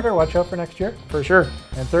work, John. competitor. Watch out for next year. For sure.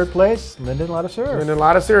 And third place, Lyndon Ladisseur. And then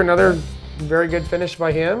Ladisseur, another very good finish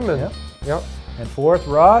by him. And Yep. yep. And fourth,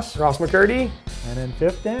 Ross. Ross McCurdy, And then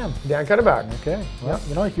fifth, Dan. Dan Cutterback. Okay. Well,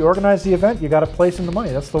 you know, if you organize the event, you got to place in the money.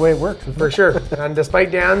 That's the way it works. Isn't For it? sure. And despite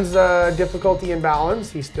Dan's difficulty and balance,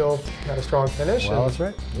 he still had a strong finish. Well, and that's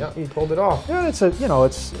right. yeah, he pulled it off. Yeah, it's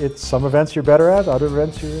it's some events you're better at, other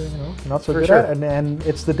events you're not so For good sure. at, and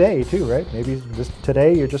it's the day too, right? Maybe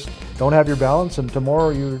today you just don't have your balance, and tomorrow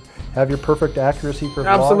you have your perfect accuracy for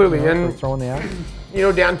vlog, Absolutely, you know, and for throwing the axe. You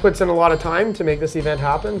know, Dan puts in a lot of time to make this event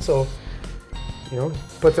happen, so you know,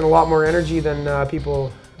 puts in a lot more energy than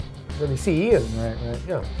people really see. And Right.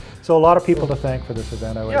 yeah, So a lot of people to thank for this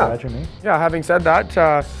event, I would Yeah. imagine. Eh? yeah. Having said that,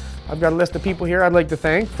 I've got a list of people here I'd like to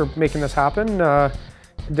thank for making this happen.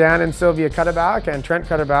 Dan and Sylvia Cutterback and Trent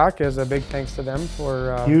Cutterback, is a big thanks to them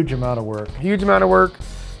for Huge amount of work. huge amount of work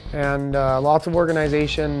and lots of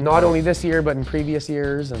organization, not only this year but in previous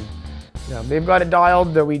years. And yeah, they've got it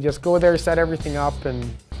dialed that we just go there, set everything up, and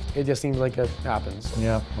it just seems like it happens. So,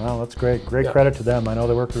 Yeah, well, that's great. Great Yeah. credit to them. I know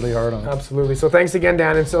they worked really hard on it. absolutely. So thanks again,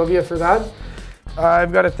 Dan and Sylvia, for that.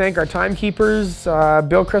 I've got to thank our timekeepers,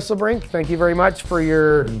 Bill Crystalbrink. Thank you very much for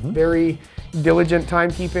your very diligent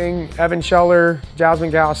timekeeping. Evan Scheller,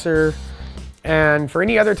 Jasmine Gasser, and for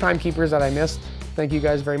any other timekeepers that I missed, thank you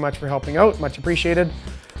guys very much for helping out. Much appreciated.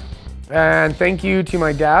 And thank you to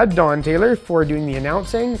my dad, Don Taylor, for doing the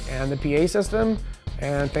announcing and the PA system.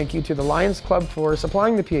 And thank you to the Lions Club for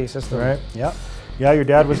supplying the PA system. Right. Yeah. Yeah, your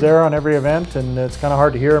dad was there on every event, and it's kind of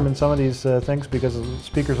hard to hear him in some of these things because the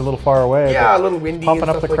speaker's a little far away. Yeah, but a little windy. pumping and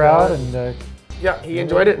up the stuff like crowd, that. and Yeah, he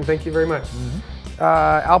enjoyed it, and thank you very much.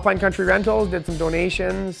 Alpine Country Rentals did some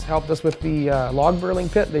donations, helped us with the log burling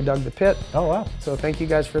pit. They dug the pit, oh wow, so thank you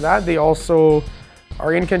guys for that. They also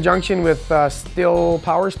are in conjunction with Still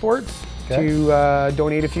Power Sports Okay. to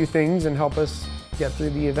donate a few things and help us get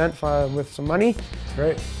through the event with some money.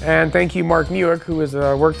 great. And thank you, Mark Newick, who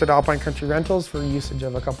works at Alpine Country Rentals, for usage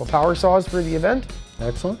of a couple power saws for the event.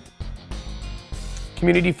 Excellent.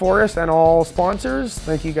 Community Forest and all sponsors,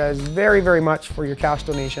 thank you guys very, very much for your cash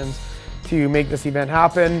donations to make this event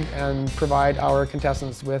happen and provide our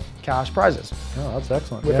contestants with cash prizes. Oh, that's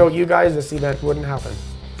excellent. Without you guys, this event wouldn't happen.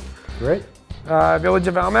 Great. Village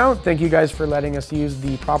of Valemount, thank you guys for letting us use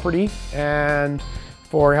the property and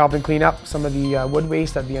for helping clean up some of the wood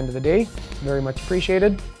waste at the end of the day. Very much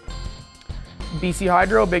appreciated. BC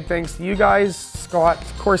Hydro, big thanks to you guys, Scott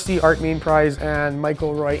Corsi, Art Main Prize, and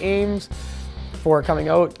Michael Roy Ames for coming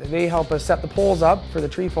out. They help us set the poles up for the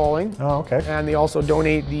tree falling, Oh, okay. and they also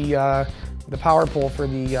donate the power pole for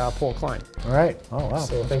the pole climb. All right. Oh, wow.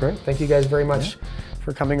 So that's great. thank you guys very much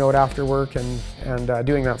for coming out after work and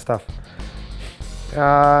doing that stuff.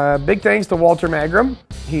 Big thanks to Walter Magram.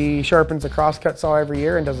 He sharpens a crosscut saw every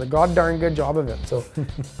year and does a god darn good job of it. So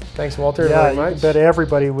thanks, Walter, Yeah, very you much. bet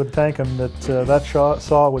everybody would thank him that that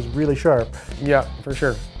saw was really sharp. Yeah, for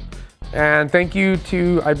sure. And thank you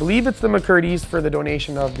to, I believe it's the McCurdy's, for the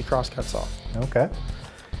donation of the crosscut saw. Okay.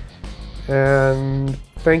 And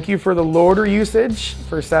thank you for the loader usage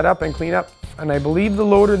for setup and cleanup. And I believe the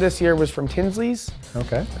loader this year was from Tinsley's.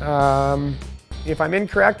 Okay. If I'm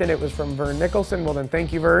incorrect and it was from Vern Nicholson, well then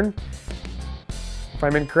thank you, Vern. If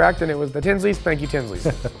I'm incorrect and it was the Tinsley's, thank you, Tinsley's.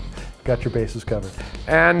 Got your bases covered.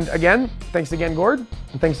 And again, thanks again, Gord.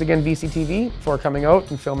 And thanks again, VCTV, for coming out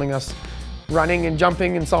and filming us running and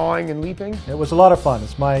jumping and sawing and leaping. It was a lot of fun.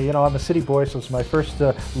 It's my, I'm a city boy, so it's my first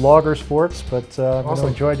logger sports, but I'm going to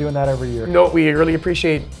enjoy doing that every year. No, we really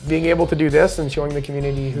appreciate being able to do this and showing the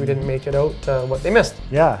community who didn't make it out what they missed.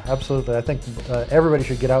 Yeah, absolutely. I think everybody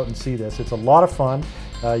should get out and see this. It's a lot of fun.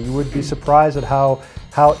 You would be surprised at how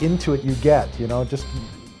into it you get. Just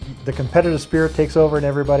the competitive spirit takes over in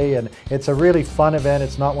everybody, and it's a really fun event.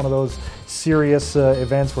 It's not one of those serious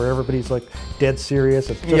events where everybody's like dead serious.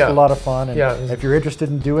 It's just a lot of fun. And if you're interested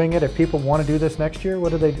in doing it, if people want to do this next year,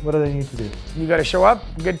 what do they need to do? You got to show up,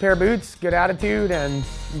 good pair of boots, good attitude, and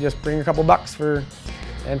just bring a couple bucks for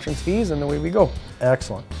entrance fees, and away we go.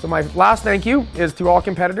 Excellent. So my last thank you is to all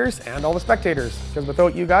competitors and all the spectators, because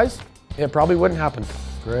without you guys, it probably wouldn't happen.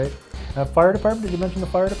 Great. Fire department, did you mention the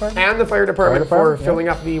fire department? And the fire department for filling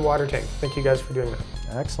up the water tank. Thank you guys for doing that.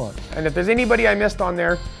 Excellent. And if there's anybody I missed on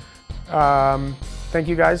there, thank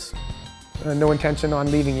you guys. No intention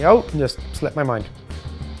on leaving you out, just slipped my mind.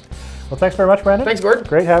 Well, thanks very much, Brandon. Thanks, Gord.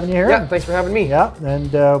 Great having you here. Yeah, thanks for having me. Yeah,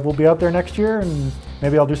 and we'll be out there next year, and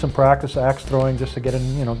maybe I'll do some practice axe throwing just to get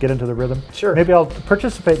in, get into the rhythm. Sure. Maybe I'll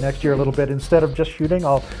participate next year a little bit instead of just shooting.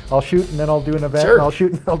 I'll shoot and then I'll do an event. Sure. And I'll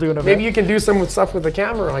shoot and I'll do an event. Maybe you can do some stuff with the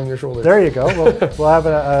camera on your shoulders. There you go. We'll have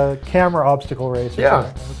a camera obstacle race.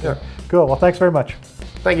 Yeah. Okay. Cool. Well, thanks very much.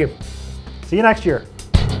 Thank you. See you next year.